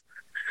herself.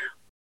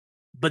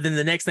 But then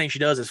the next thing she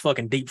does is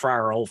fucking deep fry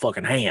her whole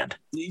fucking hand.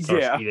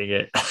 Starts eating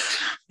it.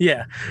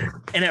 Yeah.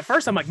 And at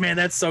first I'm like, man,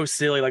 that's so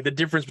silly. The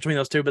difference between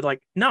those two. But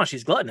no,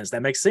 she's gluttonous.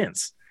 That makes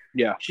sense.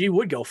 Yeah. She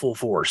would go full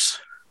force.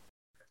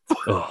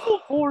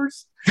 Full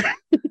force.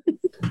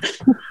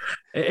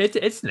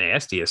 It's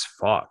nasty as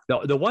fuck.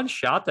 The one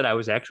shot that I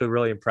was actually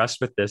really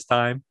impressed with this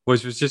time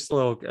was just a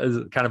little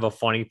kind of a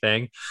funny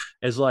thing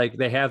is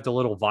they have the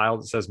little vial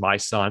that says my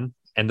son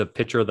and the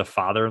picture of the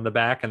father in the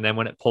back. And then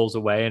when it pulls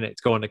away and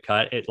it's going to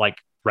cut, it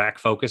rack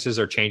focuses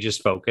or changes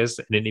focus,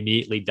 and it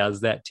immediately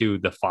does that to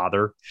the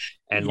father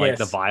and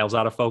the vials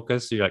out of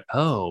focus. So you're like,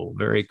 oh,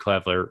 very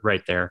clever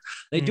right there.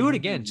 They do it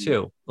again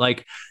too.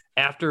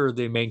 After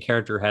the main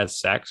character has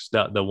sex,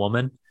 the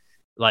woman,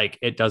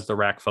 it does the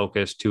rack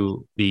focus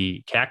to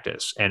the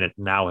cactus and it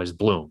now has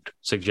bloomed,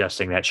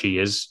 suggesting that she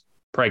is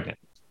pregnant.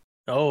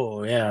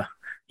 Oh yeah.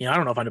 I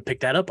don't know if I'd have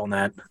picked that up on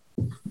that.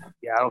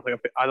 Yeah, I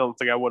don't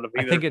think I would have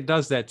either. I think it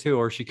does that too,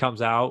 or she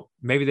comes out.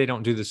 Maybe they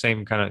don't do the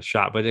same kind of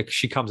shot, but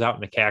she comes out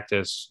and the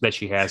cactus that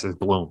she has is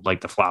bloomed,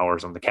 the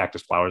flowers and the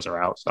cactus flowers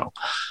are out. So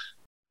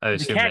I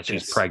assume that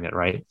she's pregnant,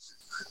 right?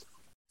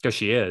 Because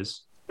she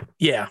is.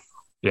 Yeah.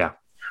 Yeah.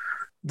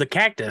 The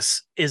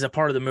cactus is a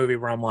part of the movie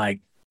where I'm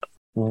like,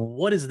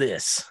 what is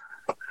this?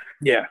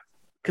 Yeah.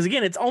 Because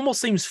again, it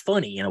almost seems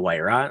funny in a way,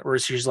 right? Where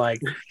she's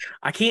like,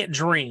 I can't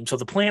dream. So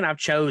the plant I've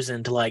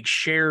chosen to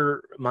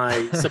share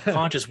my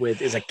subconscious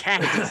with is a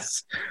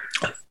cactus.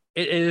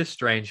 It is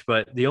strange,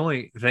 but the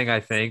only thing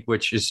I think,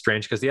 which is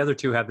strange because the other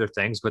two have their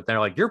things, but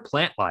they're you're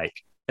plant-like.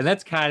 And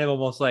that's kind of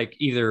almost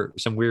either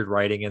some weird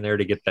writing in there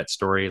to get that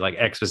story,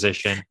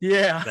 exposition.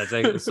 Yeah.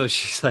 That's so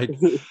she's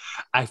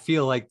I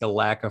feel the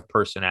lack of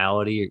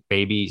personality,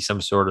 maybe some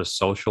sort of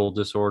social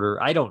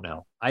disorder. I don't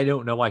know. I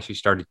don't know why she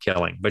started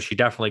killing, but she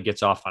definitely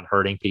gets off on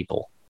hurting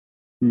people.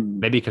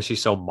 Maybe because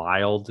she's so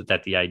mild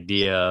that the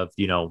idea of,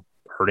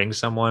 hurting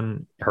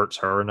someone hurts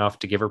her enough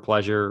to give her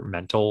pleasure,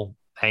 mental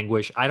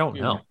anguish. I don't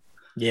know.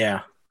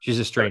 Yeah. She's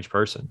a strange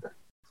person.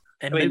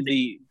 And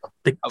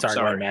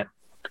sorry, Matt.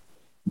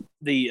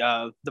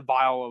 The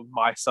vial of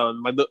my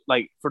son,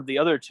 for the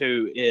other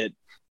two, it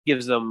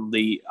gives them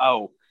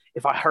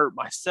if I hurt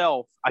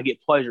myself, I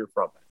get pleasure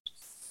from it.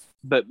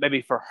 But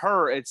maybe for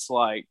her, it's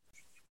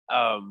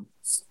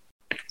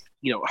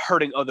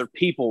hurting other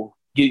people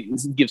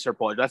gives her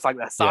pleasure. That's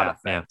that side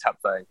effect type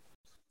thing.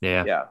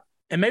 Yeah. Yeah.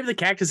 And maybe the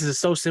cactus is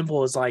so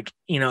simple as like,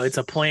 it's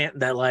a plant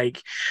that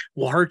like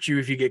will hurt you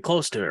if you get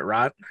close to it,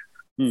 right?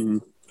 Mm-hmm.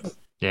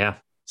 Yeah.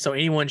 So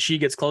anyone she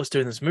gets close to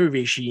in this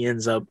movie, she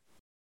ends up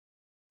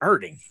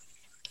hurting.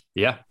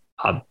 Yeah.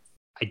 I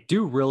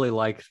do really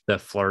like the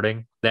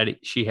flirting that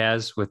she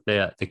has with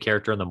the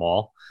character in the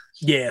mall.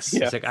 Yes.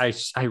 It's like,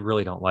 I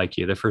really don't like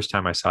you. The first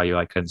time I saw you,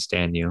 I couldn't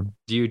stand you.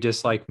 Do you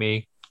dislike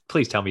me?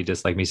 Please tell me you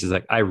dislike me. She's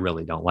like, I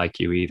really don't like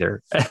you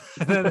either.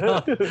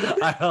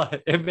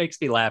 It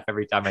makes me laugh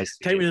every time I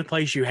see Take it. me to the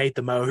place you hate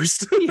the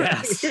most.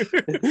 Yes.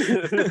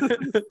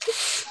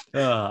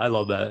 I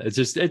love that. It's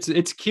just,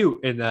 it's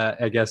cute. And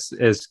I guess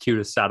as cute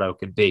as Sato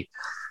can be.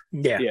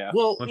 Yeah.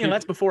 Well,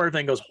 that's before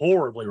everything goes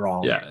horribly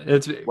wrong. Yeah.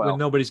 When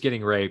nobody's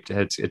getting raped,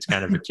 it's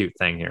kind of a cute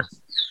thing here.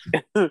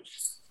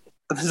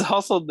 There's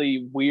also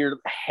the weird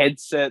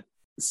headset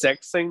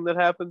sex thing that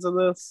happens in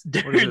this.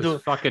 What is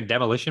this, fucking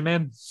Demolition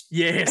Man?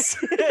 Yes.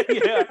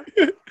 Yeah.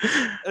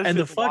 And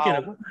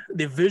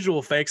the visual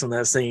effects on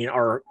that scene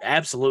are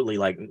absolutely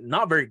like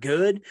not very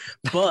good,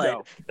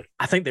 but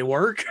I think they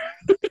work.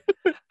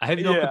 I have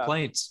no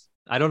complaints.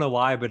 I don't know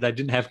why, but I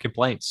didn't have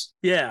complaints.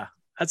 Yeah.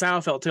 That's how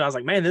I felt too. I was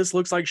like, man, this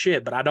looks like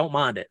shit, but I don't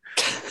mind it.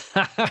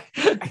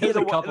 There's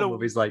a couple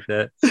movies like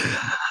that.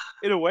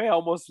 In a way, I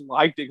almost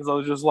liked it because I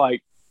was just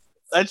like,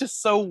 that's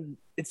just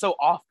it's so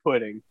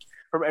off-putting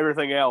from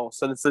everything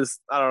else. And it's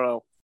just, I don't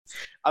know.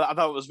 I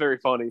thought it was very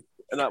funny.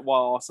 And that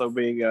while also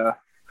being,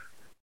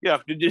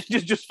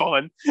 just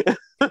fun.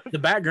 The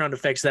background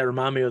effects that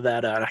remind me of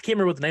that. I can't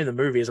remember what the name of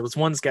the movie is. It was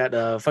one's got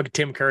fucking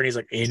Tim Curry. He's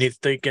like,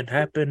 anything can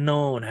happen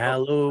on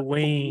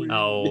Halloween.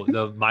 Oh,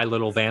 the My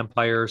Little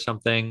Vampire or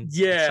something.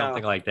 Yeah.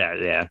 Something like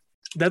that. Yeah.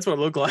 That's what it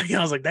looked like.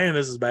 I was like, damn,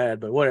 this is bad,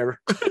 but whatever.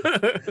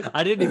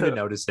 I didn't even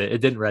notice it. It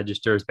didn't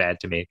register as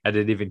bad to me. I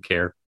didn't even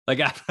care. Like,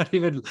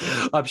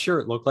 I'm sure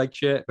it looked like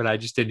shit, but I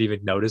just didn't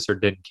even notice or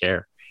didn't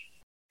care.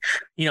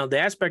 The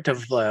aspect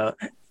of the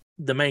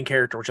main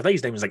character, which I think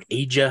his name is like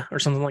Eija or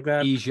something like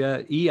that.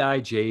 Eija,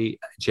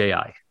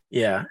 Eijji.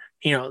 Yeah.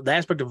 The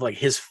aspect of like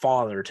his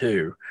father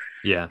too.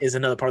 Yeah. Is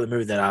another part of the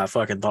movie that I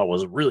fucking thought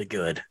was really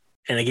good.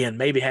 And again,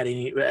 maybe had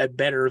any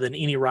better than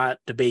any right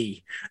to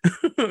be.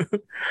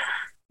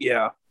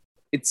 Yeah.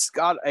 It's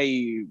got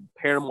a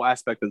paranormal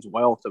aspect as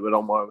well to it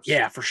almost.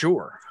 Yeah, for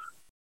sure.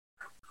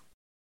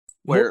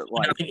 Where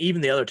I think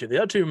even the other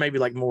two may be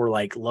like more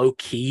like low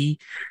key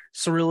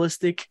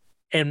surrealistic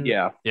and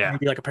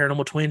maybe like a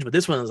Paranormal Twins, but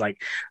this one is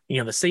like,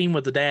 the scene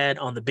with the dad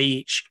on the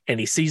beach and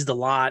he sees the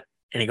lot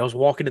and he goes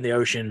walking in the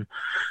ocean.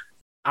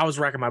 I was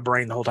racking my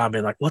brain the whole time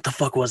being like, what the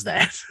fuck was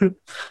that?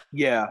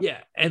 Yeah.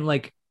 Yeah. And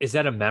like, is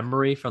that a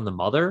memory from the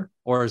mother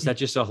or is that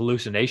just a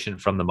hallucination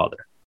from the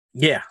mother?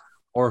 Yeah.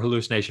 Or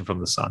hallucination from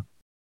the son?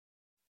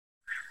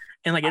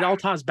 And like it all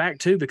ties back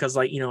too, because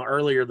like,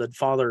 earlier the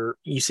father,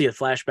 you see a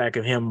flashback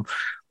of him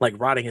like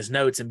writing his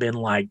notes and being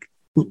like,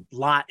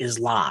 light is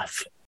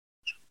life.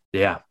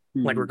 Yeah.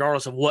 Like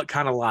regardless of what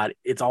kind of light,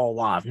 it's all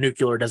life.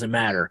 Nuclear doesn't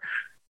matter.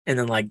 And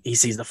then like he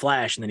sees the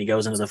flash and then he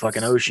goes into the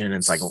fucking ocean and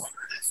it's like, well,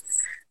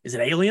 is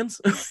it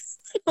aliens?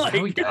 Like,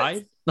 how he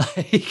died?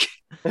 Like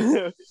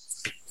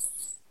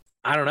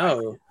I don't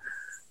know.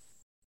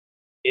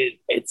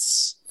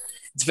 It's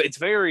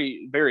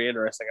very, very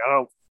interesting. I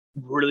don't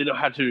really know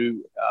how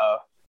to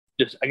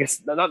just, I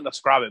guess, not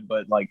describe it,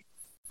 but like,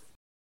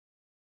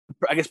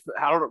 I guess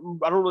I don't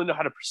really know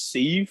how to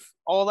perceive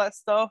all that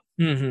stuff,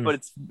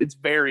 but it's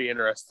very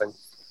interesting.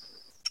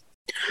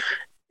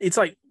 It's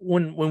like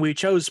when we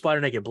chose Splatter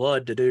Naked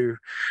Blood to do,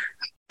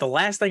 the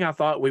last thing I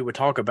thought we would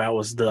talk about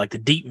was the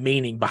deep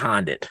meaning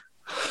behind it.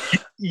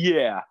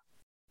 Yeah.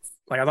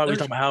 Like I thought we were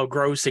talking about how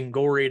gross and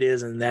gory it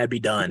is, and that'd be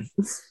done.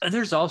 And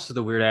there's also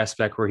the weird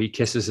aspect where he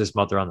kisses his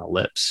mother on the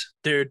lips.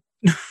 Dude,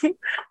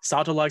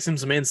 Sato likes him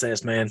some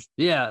incest, man.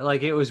 Yeah,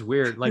 like it was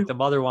weird. Like the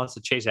mother wants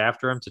to chase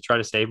after him to try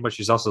to save him, but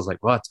she's also like,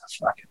 "What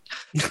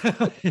the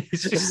fuck?"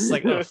 He's just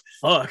like, "Oh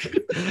fuck,"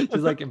 she's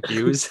like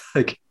confused.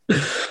 Like,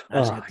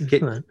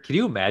 can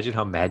you imagine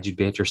how mad you'd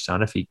be at your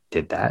son if he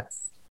did that?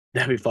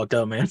 That'd be fucked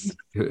up, man.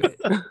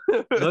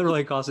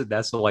 Literally caused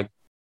deaths to like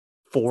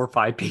 4 or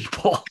 5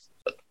 people.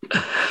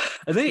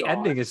 And the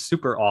ending is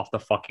super off the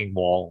fucking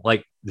wall.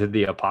 Like, did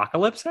the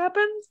apocalypse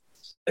happen?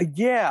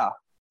 Yeah.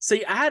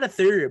 See, I had a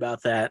theory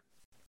about that.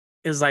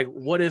 Is like,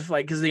 what if,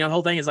 like, because the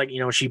whole thing is like,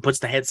 she puts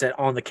the headset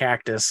on the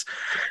cactus.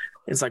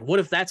 It's like, what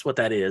if that's what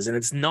that is? And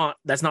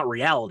that's not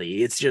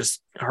reality. It's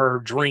just her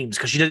dreams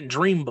because she didn't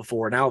dream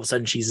before. Now all of a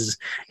sudden she's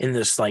in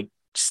this like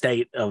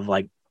state of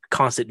like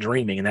constant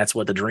dreaming, and that's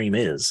what the dream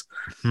is.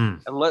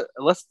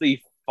 Unless the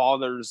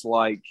father's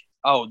like,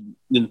 oh,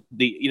 the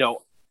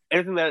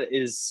everything that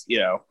is,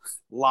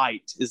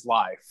 light is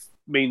life,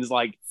 means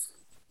like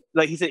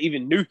he said,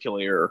 even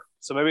nuclear.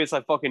 So maybe it's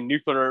like fucking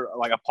nuclear,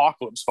 like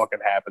apocalypse fucking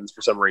happens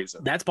for some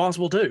reason. That's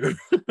possible too.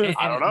 And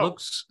I don't know. It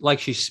looks like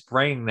she's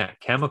spraying that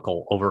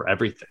chemical over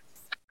everything.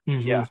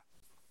 Mm-hmm. Yeah.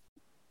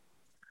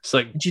 It's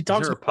like, she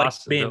talks about like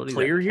being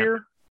clear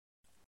here.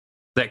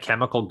 That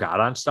chemical got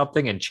on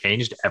something and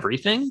changed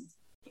everything.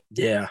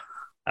 Yeah.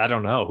 I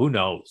don't know. Who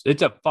knows?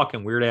 It's a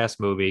fucking weird ass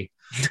movie.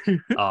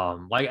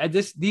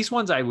 These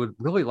ones I would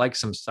really like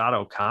some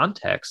Sato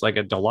context, like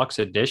a deluxe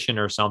edition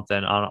or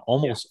something on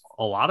almost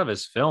a lot of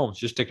his films,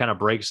 just to kind of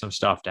break some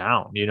stuff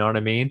down. You know what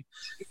I mean?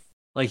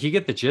 Like you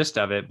get the gist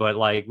of it, but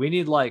like we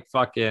need like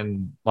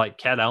fucking like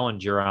Cat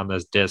Ellinger on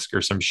this disc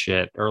or some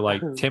shit, or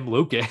like Tim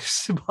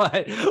Lucas,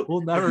 but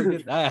we'll never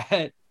get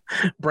that.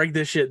 Break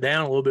this shit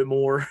down a little bit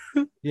more.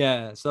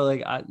 Yeah, so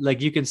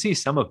like you can see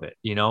some of it,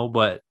 you know,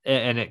 but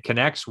and it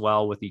connects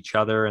well with each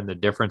other and the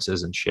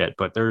differences and shit.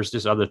 But there's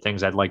just other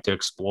things I'd like to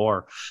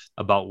explore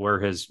about where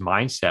his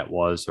mindset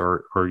was,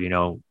 or you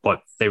know,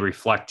 what they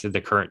reflect to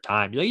the current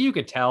time. Like you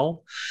could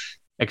tell,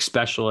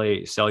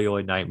 especially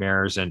Celluloid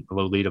Nightmares and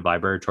Lolita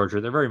Vibrator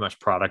Torture, they're very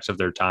much products of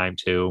their time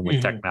too,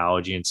 with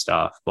technology and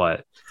stuff.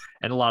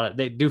 And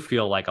they do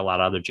feel like a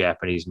lot of other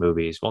Japanese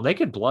movies. Well,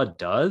 Naked Blood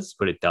does,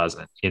 but it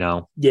doesn't, you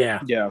know?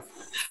 Yeah.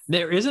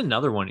 There is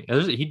another one.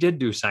 He did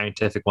do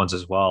scientific ones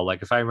as well.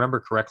 Like, if I remember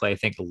correctly, I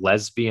think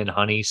Lesbian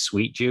Honey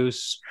Sweet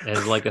Juice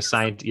is like a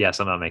science. Yes,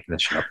 I'm not making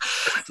this shit up.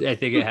 I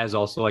think it has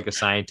also like a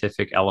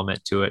scientific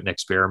element to it and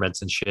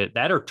experiments and shit.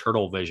 That or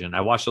Turtle Vision.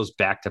 I watched those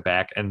back to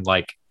back and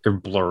like they're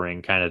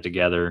blurring kind of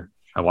together.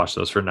 I watched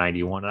those for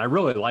 91 and I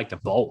really liked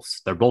them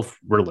both. They're both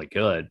really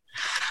good.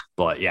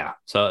 But yeah,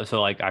 so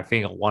like I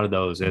think one of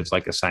those is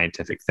like a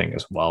scientific thing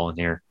as well in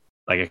here,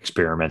 like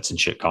experiments and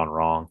shit gone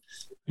wrong.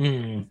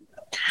 It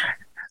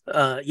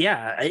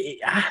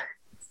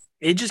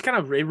just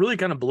it really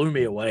kind of blew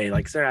me away.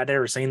 Like, sir, I'd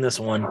never seen this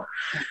one,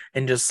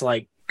 and just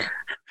like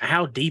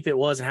how deep it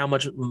was and how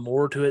much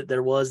more to it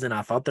there was than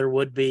I thought there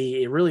would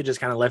be. It really just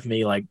kind of left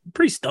me like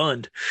pretty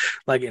stunned.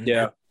 Like,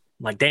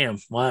 like damn,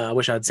 wow, I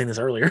wish I'd seen this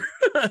earlier.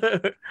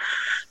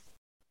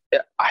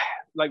 Yeah,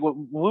 like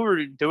when we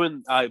were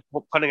doing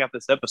putting out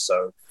this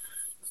episode,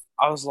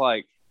 I was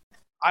like,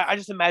 I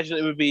just imagined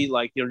it would be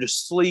like, you know,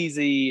 just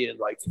sleazy and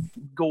like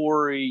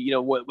gory, you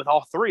know, with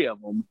all three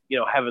of them, you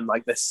know, having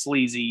like this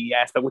sleazy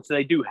aspect, which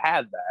they do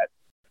have that,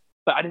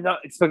 but I did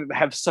not expect it to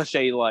have such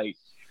a like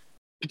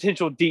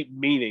potential deep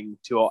meaning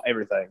to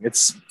everything.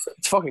 It's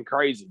fucking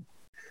crazy.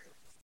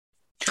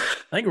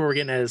 I think what we're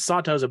getting at is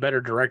Sato's a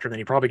better director than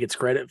he probably gets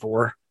credit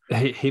for.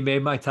 He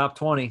made my top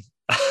 20.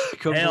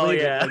 Hell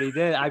yeah. What he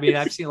did. I mean,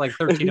 I've seen like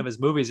 13 of his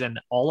movies and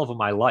all of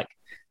them I like.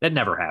 That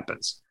never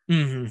happens.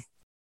 Mm-hmm.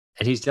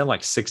 And he's done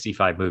like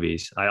 65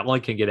 movies. I only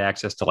can get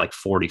access to like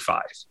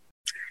 45.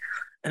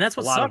 And that's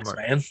what sucks,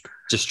 man.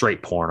 Just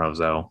straight pornos,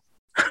 though.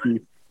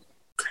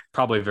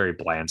 Probably very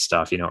bland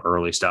stuff, you know,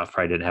 early stuff.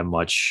 Probably didn't have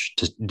much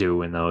to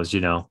do in those,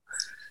 you know.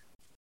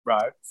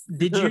 Right.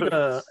 Did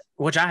you,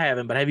 which I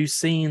haven't, but have you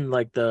seen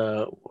like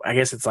I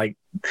guess it's like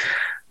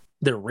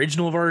the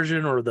original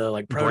version or the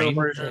like proto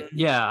version?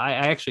 Yeah, I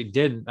actually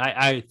didn't.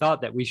 I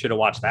thought that we should have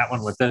watched that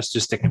one with this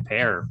just to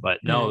compare, but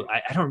no,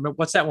 I don't remember.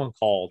 What's that one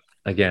called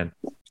again?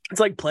 It's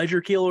like Pleasure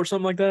Kill or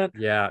something like that.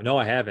 Yeah, no,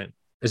 I haven't.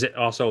 Is it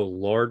also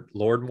Lord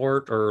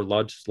Mort or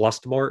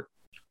Lustmort?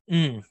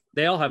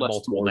 They all have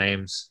multiple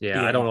names.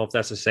 Yeah, I don't know if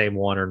that's the same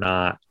one or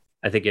not.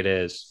 I think it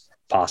is.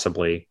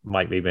 Possibly,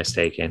 might be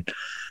mistaken.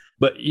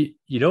 But you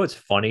know, it's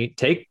funny.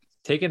 Take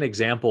an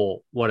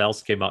example. What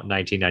else came out in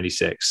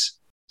 1996?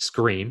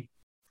 Scream,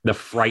 The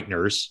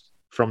Frighteners,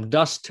 From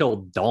Dusk Till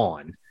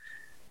Dawn,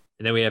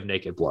 and then we have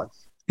Naked Blood.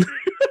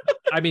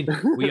 I mean,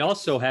 we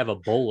also have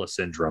Ebola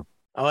Syndrome,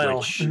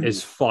 which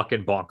is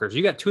fucking bonkers.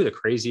 You got two of the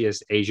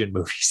craziest Asian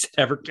movies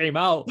that ever came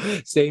out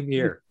same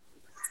year.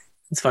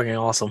 It's fucking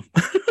awesome.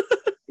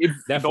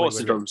 Ebola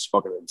Syndrome's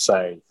fucking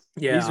insane.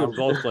 Yeah, these would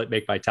both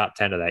make my top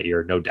 10 of that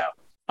year, no doubt.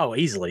 Oh,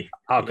 easily.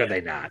 How could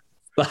they not?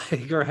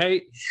 Like,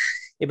 right?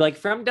 You'd be like,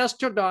 From Dusk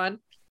Till Dawn,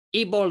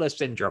 Ebola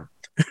Syndrome.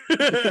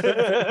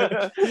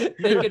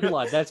 Naked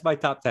Blood. That's my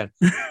top 10.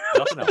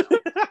 Nothing else.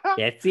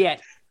 That's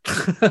it.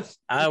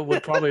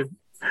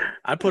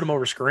 I'd put him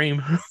over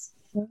Scream.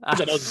 Which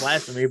I know it's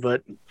blasphemy,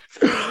 but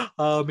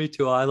me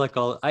too.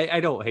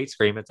 I don't hate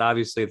Scream. It's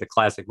obviously the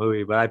classic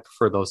movie, but I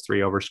prefer those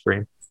three over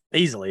Scream.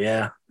 Easily,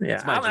 yeah.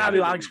 I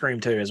like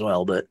Scream too as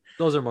well, but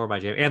those are more my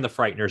jam. And The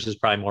Frighteners is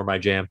probably more my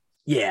jam.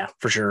 Yeah,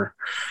 for sure.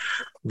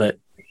 But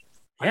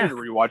I need to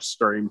rewatch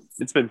Scream.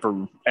 It's been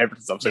from ever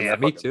since I've seen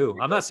that. Me too.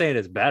 I'm not saying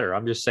it's better.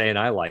 I'm just saying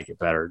I like it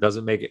better.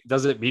 Doesn't mean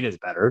it's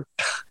better.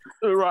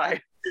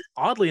 Right.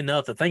 Oddly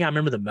enough, the thing I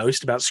remember the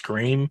most about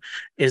Scream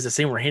is the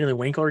scene where Henry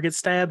Winkler gets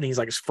stabbed and he's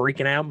like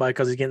freaking out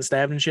because he's getting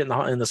stabbed and shit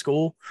in the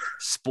school.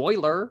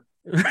 Spoiler.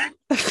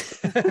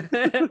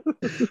 They're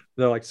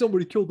like,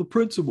 somebody killed the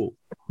principal.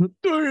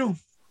 Damn.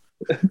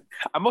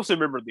 I mostly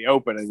remember the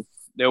opening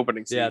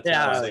scene.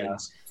 Yeah.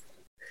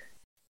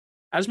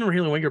 I just remember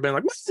Henry Winkler being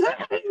like, "What's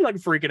that?" Like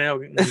freaking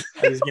out.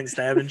 He's getting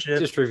stabbed and shit.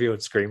 Just reviewing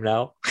Scream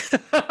now.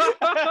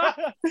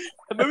 The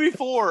movie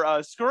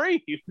 4,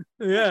 Scream.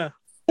 Yeah.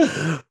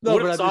 No,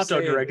 what if Sato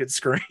directed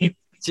Scream?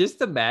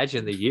 Just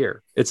imagine the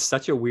year. It's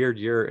such a weird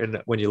year,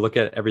 and when you look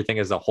at everything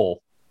as a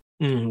whole.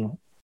 Mm-hmm.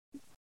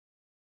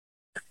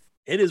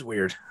 It is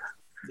weird.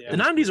 Yeah. The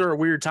 90s are a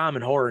weird time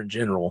in horror in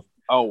general.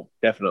 Oh,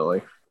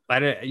 definitely.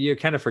 You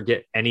kind of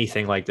forget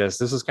anything like this.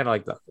 This is kind of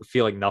like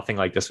feel like nothing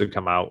like this would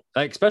come out,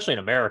 like, especially in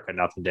America.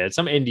 Nothing did.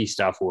 Some indie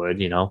stuff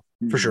would,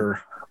 for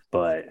sure.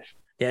 But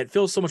Yeah, it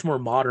feels so much more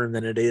modern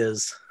than it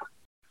is.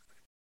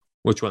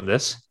 which one?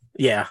 This?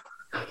 Yeah.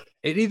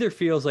 It either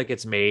feels like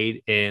it's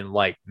made in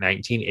like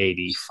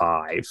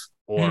 1985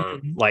 or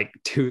like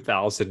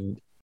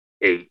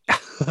 2008.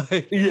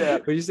 Yeah.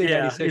 When you say Yeah,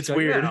 96, it's you're like,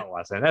 weird. No, it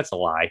wasn't. That's a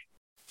lie.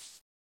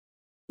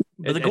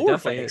 But the It gore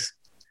definitely effects. is.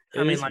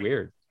 I It mean, is like,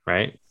 weird,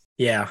 right?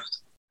 yeah.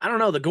 I don't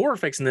know. The gore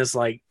effects in this,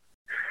 like,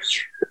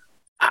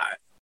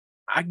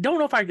 I don't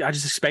know if I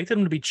just expected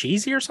them to be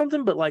cheesy or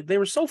something, but like they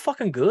were so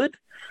fucking good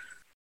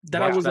that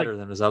Much I was better like,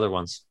 than his other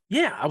ones.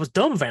 yeah, I was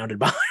dumbfounded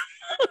by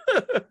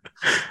it.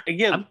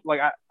 Again,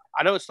 like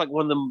I know it's like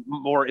one of the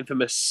more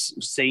infamous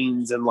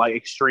scenes in like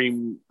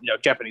extreme,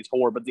 Japanese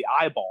horror, but the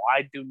eyeball,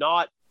 for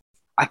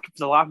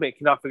the life of me, I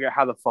cannot figure out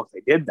how the fuck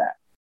they did that.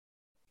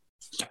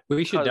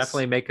 We should 'Cause-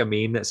 definitely make a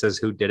meme that says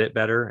who did it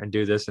better and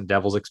do this in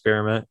Devil's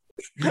Experiment.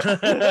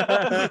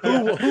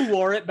 who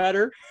wore it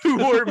better? Who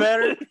wore it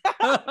better?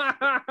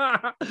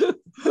 I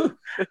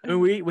mean,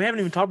 we haven't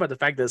even talked about the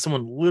fact that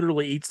someone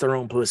literally eats their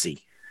own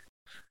pussy.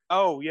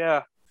 Oh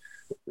yeah,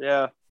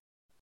 yeah,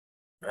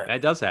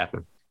 That does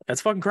happen.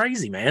 That's fucking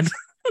crazy, man.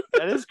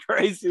 that is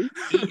crazy.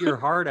 Eat your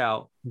heart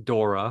out,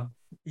 Dora.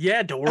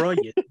 Yeah, Dora,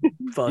 you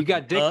fucking You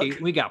got dick cuck.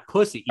 eating, we got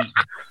pussy eating.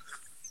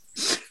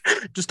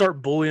 Just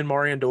start bullying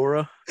Mario and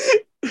Dora.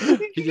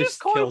 He just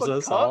call him kills a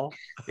us cuck? all.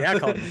 Yeah, I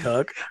call him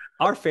cuck.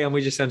 Our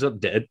family just ends up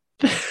dead.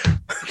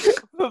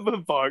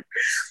 The fuck?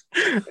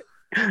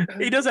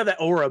 He does have that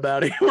aura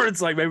about him where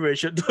it's like maybe I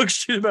shouldn't talk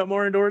shit about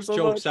Mario and Dora so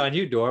Joke's much. on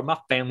you, Dora. My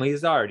family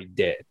is already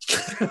dead.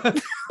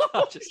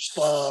 Just-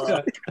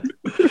 Fuck.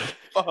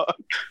 Fuck.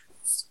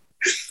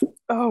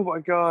 Oh my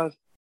god,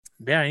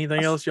 Yeah,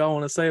 anything else y'all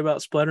want to say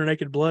about Splatter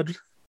Naked Blood?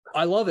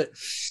 I love it.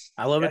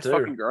 I love that's it too.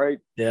 fucking great.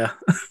 Yeah.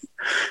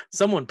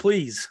 Someone,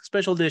 please,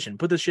 special edition,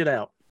 put this shit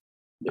out.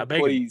 I beg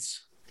you.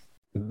 Please.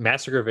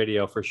 Massacre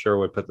Video for sure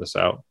would put this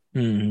out.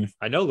 Mhm.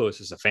 I know Lewis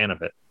is a fan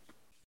of it.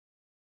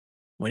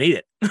 We need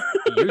it.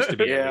 He used to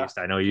be, Yeah. at least.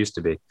 I know he used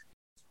to be.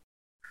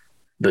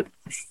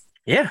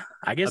 Yeah,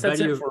 I guess I that's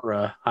bet it you-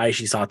 for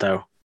Aishi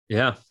Sato.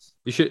 Yeah.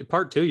 You should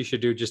part 2, you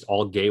should do just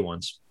all gay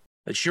ones.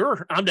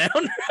 Sure, I'm down.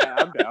 Yeah,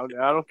 I'm down.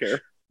 I don't care.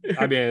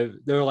 I mean,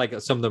 they're like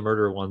some of the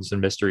murder ones and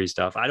mystery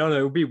stuff. I don't know.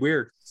 It would be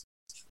weird.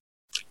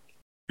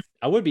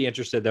 I would be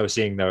interested though,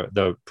 seeing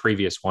the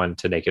previous one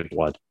to Naked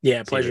Blood. Yeah,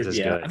 See Pleasure. if it's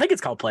Yeah, good. I think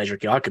it's called Pleasure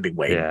Kill. I could be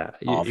way. Yeah,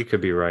 off. you could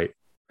be right.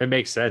 It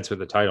makes sense with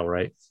the title,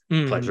 right?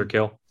 Mhm. Pleasure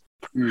Kill.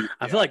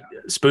 I feel like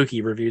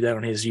Spooky reviewed that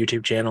on his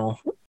YouTube channel.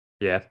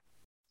 Yeah.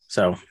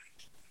 So,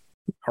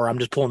 or I'm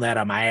just pulling that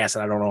out of my ass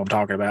and I don't know what I'm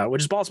talking about,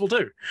 which is possible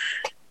too.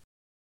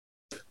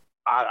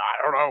 I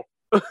don't know.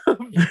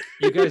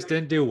 You guys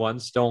didn't do one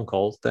Stone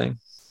Cold thing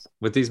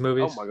with these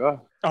movies? Oh my god.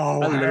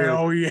 Oh, I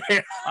literally- hell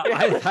yeah.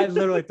 I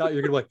literally thought you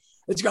were going to be like,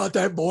 it's got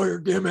that Boyer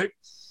gimmick.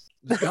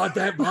 It's got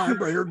that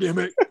vibrator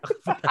gimmick.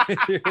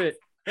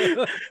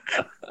 All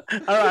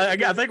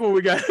right, I think when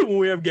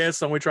we have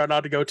guests on, we try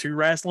not to go too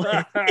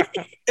wrestling.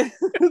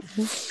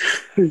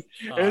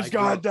 It's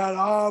got that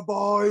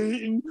eyeball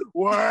eating.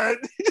 What?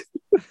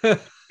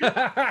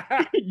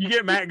 You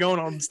get Matt going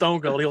on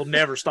Stone Cold, he'll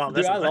never stop.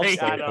 That's Dude, I the love thing.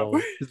 Stone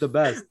Cold. He's the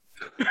best.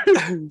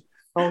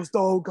 Oh,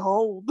 Stone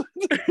Cold.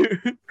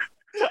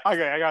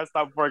 Okay, I gotta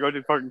stop before I go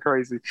too fucking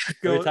crazy.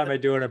 Every time I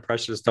do an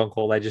impression of Stone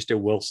Cold, I just do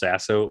Will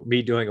Sasso.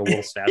 Me doing a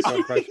Will Sasso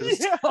impression of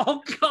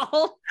Stone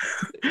Cold.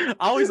 I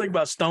always think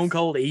about Stone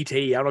Cold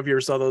E.T. I don't know if you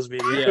ever saw those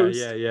videos.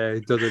 Yeah. He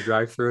does a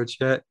drive-through and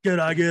shit.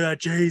 Can I get a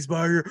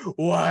cheeseburger?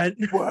 What?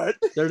 What?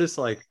 They're just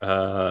like,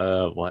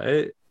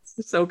 what?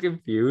 So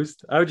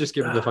confused. I would just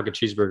give him the fucking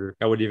cheeseburger.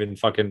 I wouldn't even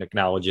fucking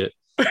acknowledge it.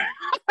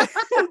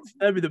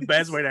 That'd be the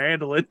best way to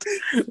handle it.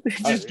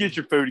 Just get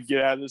your food and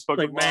get out of this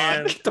fucking Like,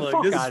 man, Get the look,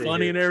 fuck this is outta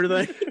funny here. and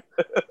everything.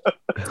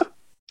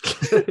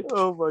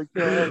 Oh my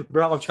god.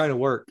 Bro, I'm trying to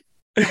work.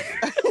 We're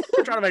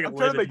trying to make a I'm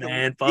trying to living, make a-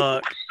 man.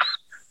 Fuck.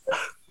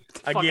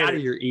 I Fuck get out it.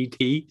 of here, E ET.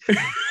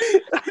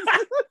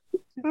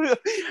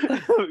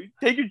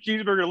 Take your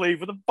cheeseburger,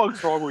 leave. What the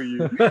fuck's wrong with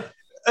you?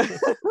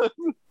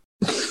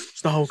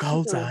 Stone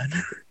Cold son.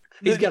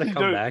 He's got to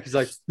come Dude. back. He's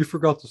like, you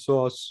forgot the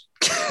sauce.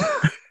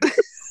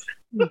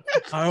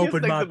 I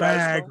opened take my the mask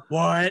bag. off.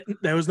 What?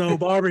 There was no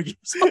barbecue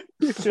sauce.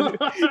 Get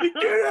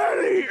out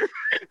of here.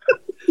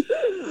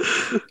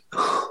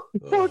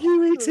 Fuck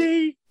you,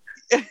 E.T.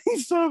 You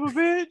son of a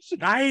bitch.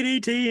 I hate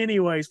E.T.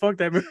 anyways. Fuck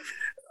that movie.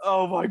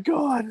 Oh my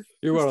god.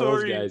 You're one of those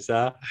Story. guys,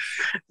 huh?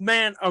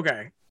 Man,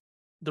 okay.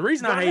 The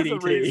reason I That hate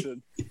has a E.T.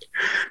 reason.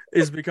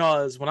 is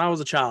because when I was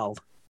a child,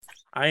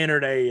 I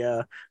entered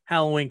a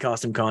Halloween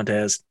costume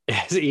contest.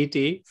 As ET.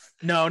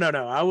 No.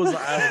 I was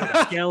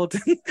a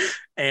skeleton,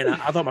 and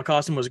I thought my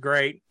costume was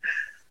great.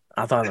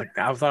 I thought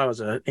I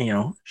was a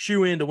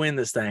shoe in to win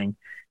this thing.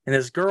 And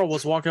this girl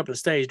was walking up the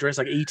stage dressed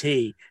like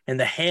E.T. and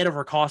the head of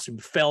her costume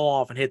fell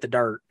off and hit the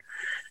dirt,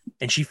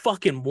 and she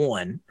fucking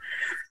won.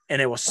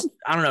 And it was,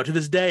 I don't know, to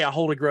this day I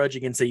hold a grudge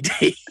against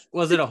E.T.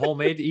 Was it a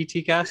homemade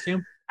ET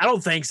costume? I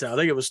don't think so. I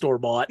think it was store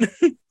bought.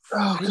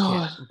 Oh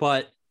God!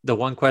 But the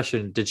one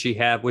question,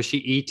 was she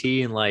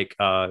E.T. in like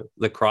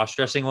the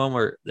cross-dressing one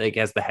where like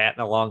has the hat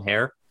and the long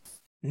hair?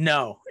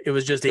 No, it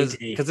was just ET.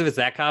 Because if it's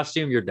that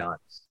costume, you're done.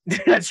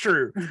 That's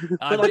true.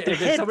 But like the if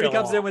head somebody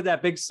fell comes in off. with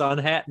that big sun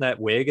hat and that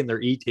wig and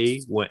they're ET,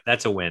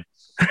 that's a win.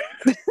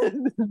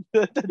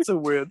 That's a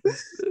win. If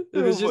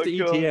it's just my ET,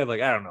 God. I'm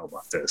like, I don't know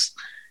about this.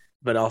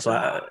 But also,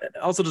 I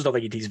also just don't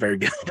think ET's very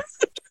good.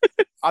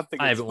 I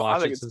think I haven't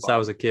watched it since I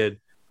was a kid.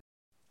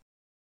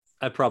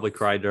 I probably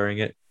cried during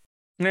it.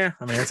 Yeah,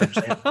 I mean that's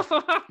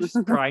understandable.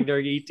 Just crying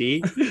during ET.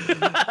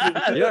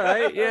 Yeah,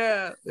 right.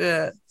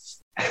 Yeah.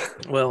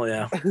 Well,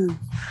 yeah,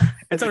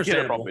 it's I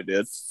understandable. probably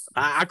did.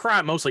 I cry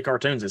at mostly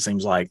cartoons. It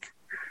seems like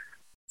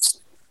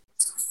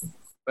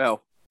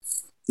Well,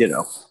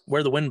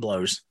 Where the Wind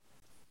Blows.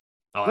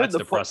 Oh, Where that's the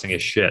depressing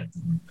as shit.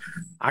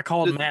 I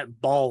called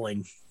Matt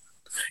bawling.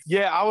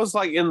 yeah. I was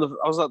like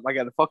like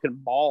at a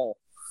fucking mall,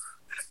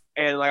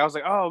 and like I was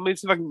like, oh, let me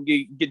see if I can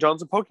get John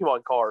some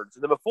Pokemon cards.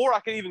 And then before I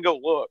could even go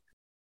look,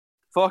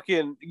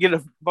 fucking get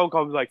a phone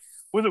call. Was like,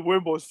 when the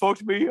Wind Blows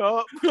fucked me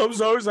up. I'm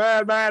so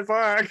sad, man.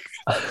 Fuck.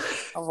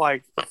 I'm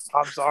like,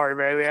 I'm sorry,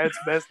 man. It's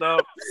messed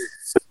up.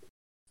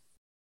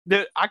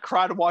 Dude, I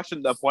cried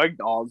watching the Plague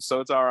Dogs,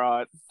 so it's all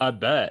right. I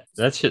bet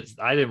that shit.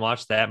 I didn't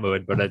watch that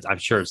movie, but I'm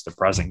sure it's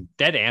depressing.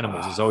 Dead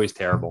Animals is always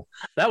terrible.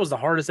 That was the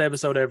hardest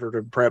episode ever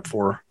to prep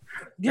for.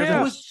 Yeah.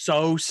 It was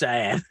so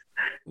sad.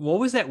 What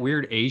was that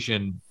weird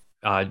Asian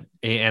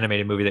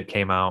animated movie that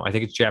came out? I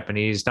think it's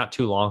Japanese, not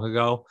too long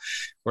ago.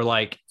 Where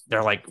like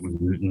they're like,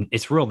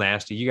 it's real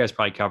nasty. You guys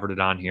probably covered it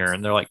on here,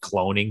 and they're like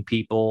cloning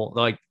people.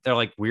 They're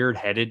like weird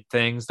headed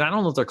things. I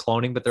don't know if they're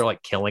cloning, but they're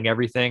like killing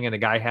everything. And the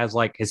guy has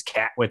like his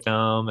cat with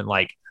him, and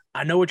like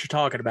I know what you're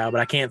talking about, but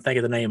I can't think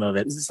of the name of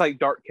it. Is this like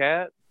Dark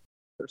Cat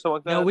or something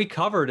like that? no, we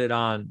covered it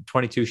on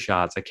 22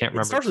 Shots. I can't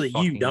remember. It starts with a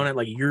U, don't it?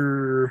 Like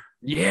you're.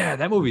 Yeah,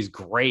 that movie's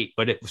great,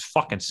 but it was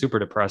fucking super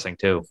depressing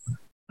too.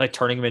 Like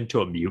turning him into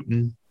a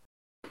mutant.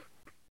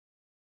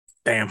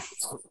 Damn.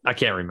 I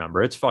can't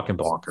remember. It's fucking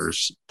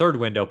bonkers. Third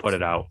Window put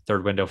it out.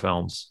 Third Window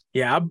Films.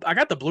 Yeah, I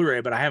got the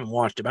Blu-ray, but I haven't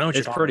watched it. But I know what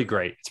It's you're pretty talking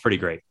great. It's pretty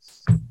great.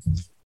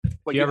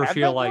 Wait, You ever had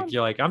feel that like one?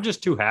 you're like, I'm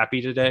just too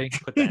happy today?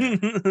 Put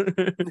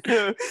that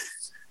in.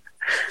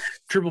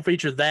 Triple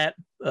feature that,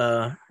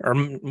 or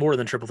more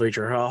than triple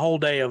feature, a whole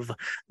day of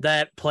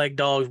that, Plague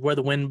Dogs, Where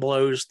the Wind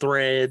Blows,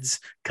 Threads,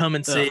 Come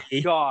and See.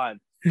 God,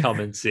 Come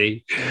and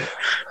see.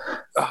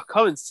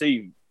 come and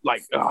see.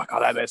 Like, oh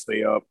God, that messed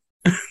me up.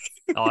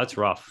 Oh, that's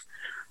rough.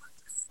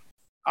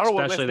 I don't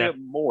want to Especially mess me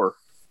up more.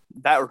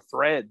 That or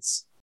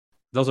Threads.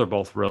 Those are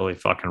both really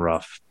fucking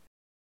rough.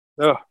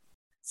 Ugh.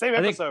 Same I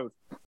think- episode.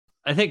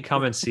 I think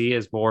Come and See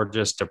is more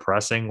just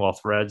depressing, while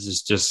Threads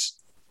is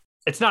just,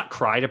 it's not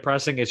cry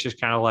depressing. It's just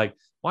kind of like,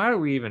 why are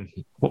we even,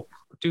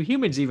 do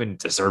humans even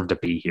deserve to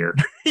be here?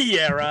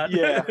 Yeah, right.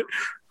 Yeah.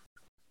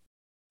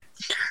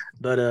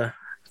 But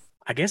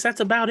I guess that's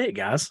about it,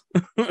 guys.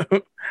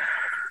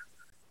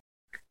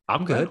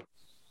 I'm good.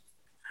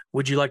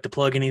 Would you like to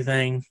plug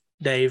anything,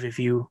 Dave, if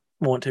you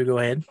want to? Go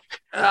ahead.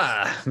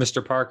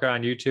 Mr. Parker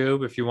on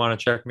YouTube, if you want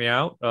to check me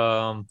out.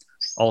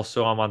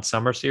 Also, I'm on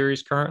Summer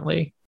Series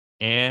currently.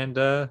 And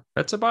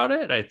that's about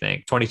it, I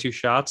think. 22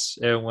 Shots.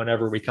 And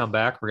whenever we come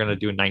back, we're going to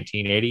do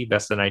 1980,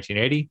 Best of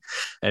 1980.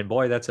 And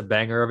boy, that's a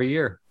banger of a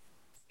year.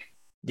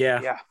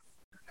 Yeah. Yeah.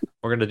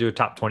 We're going to do a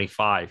top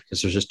 25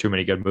 because there's just too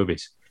many good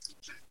movies.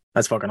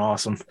 That's fucking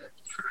awesome.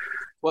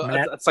 Well,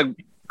 Matt? it's like,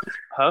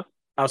 huh?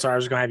 I'm sorry, I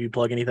was going to have you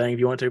plug anything if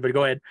you want to, but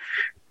go ahead.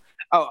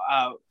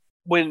 Oh,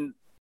 when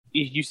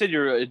you said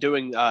you're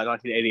doing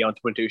 1980 on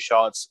 22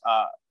 Shots,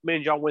 me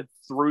and John went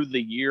through the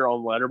year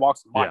on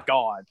Letterboxd. My Yeah.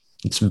 God,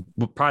 It's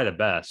probably the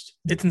best.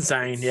 It's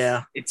insane.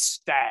 Yeah. it's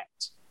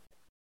stacked.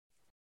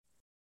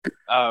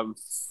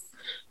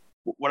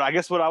 What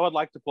I would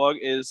like to plug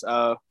is,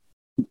 the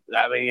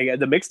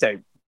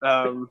mixtape,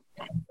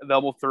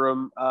 available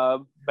through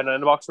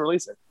Banana Box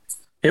releasing.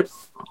 Yep.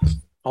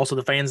 Also,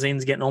 the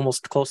fanzine's getting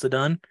almost close to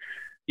done.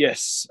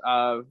 Yes,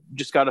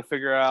 just got to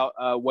figure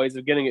out ways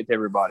of getting it to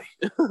everybody.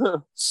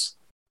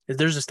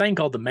 There's this thing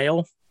called the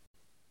mail.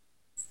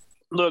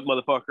 Look,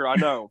 motherfucker, I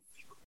know.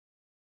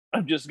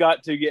 I've just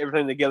got to get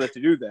everything together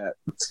to do that.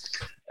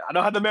 I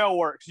know how the mail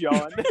works,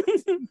 John.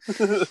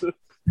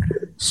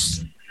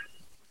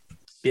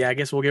 Yeah, I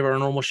guess we'll give our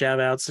normal shout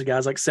outs to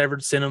guys like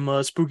Severed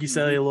Cinema, Spooky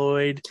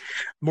Celluloid,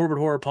 Morbid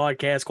Horror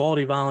Podcast,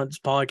 Quality Violence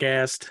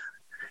Podcast.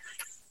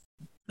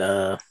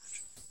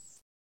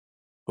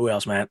 Who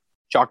else, Matt?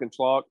 Chalk and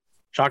Schlock.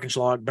 Shock and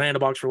Schlock, Banana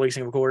Box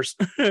Releasing, of course.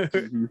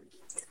 Mm-hmm.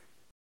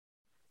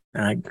 I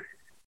My guess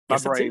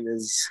that's brain it.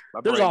 is.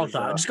 There's all the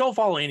time. Just go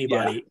follow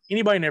anybody.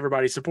 Anybody and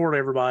everybody. Support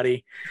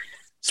everybody.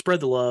 Spread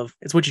the love.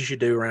 It's what you should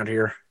do around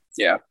here.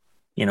 Yeah.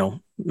 You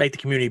know, make the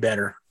community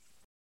better.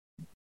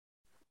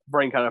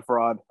 Brain kind of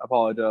fraud. I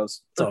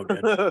apologize. It's all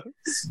good.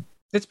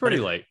 It's pretty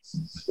late.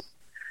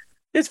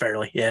 It's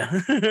fairly, yeah.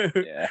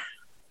 Yeah.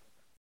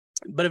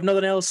 But if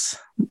nothing else,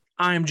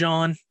 I am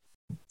John.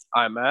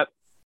 I'm Matt.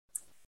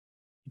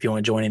 If you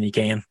want to join in, you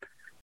can.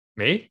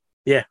 Me?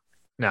 Yeah.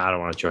 No, I don't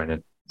want to join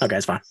in. Okay,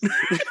 it's fine.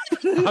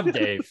 I'm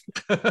Dave.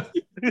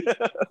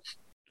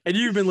 And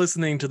you've been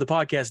listening to the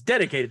podcast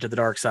dedicated to the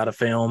dark side of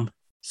film,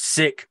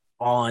 Sick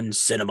on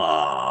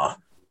Cinema.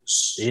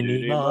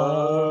 Cinema.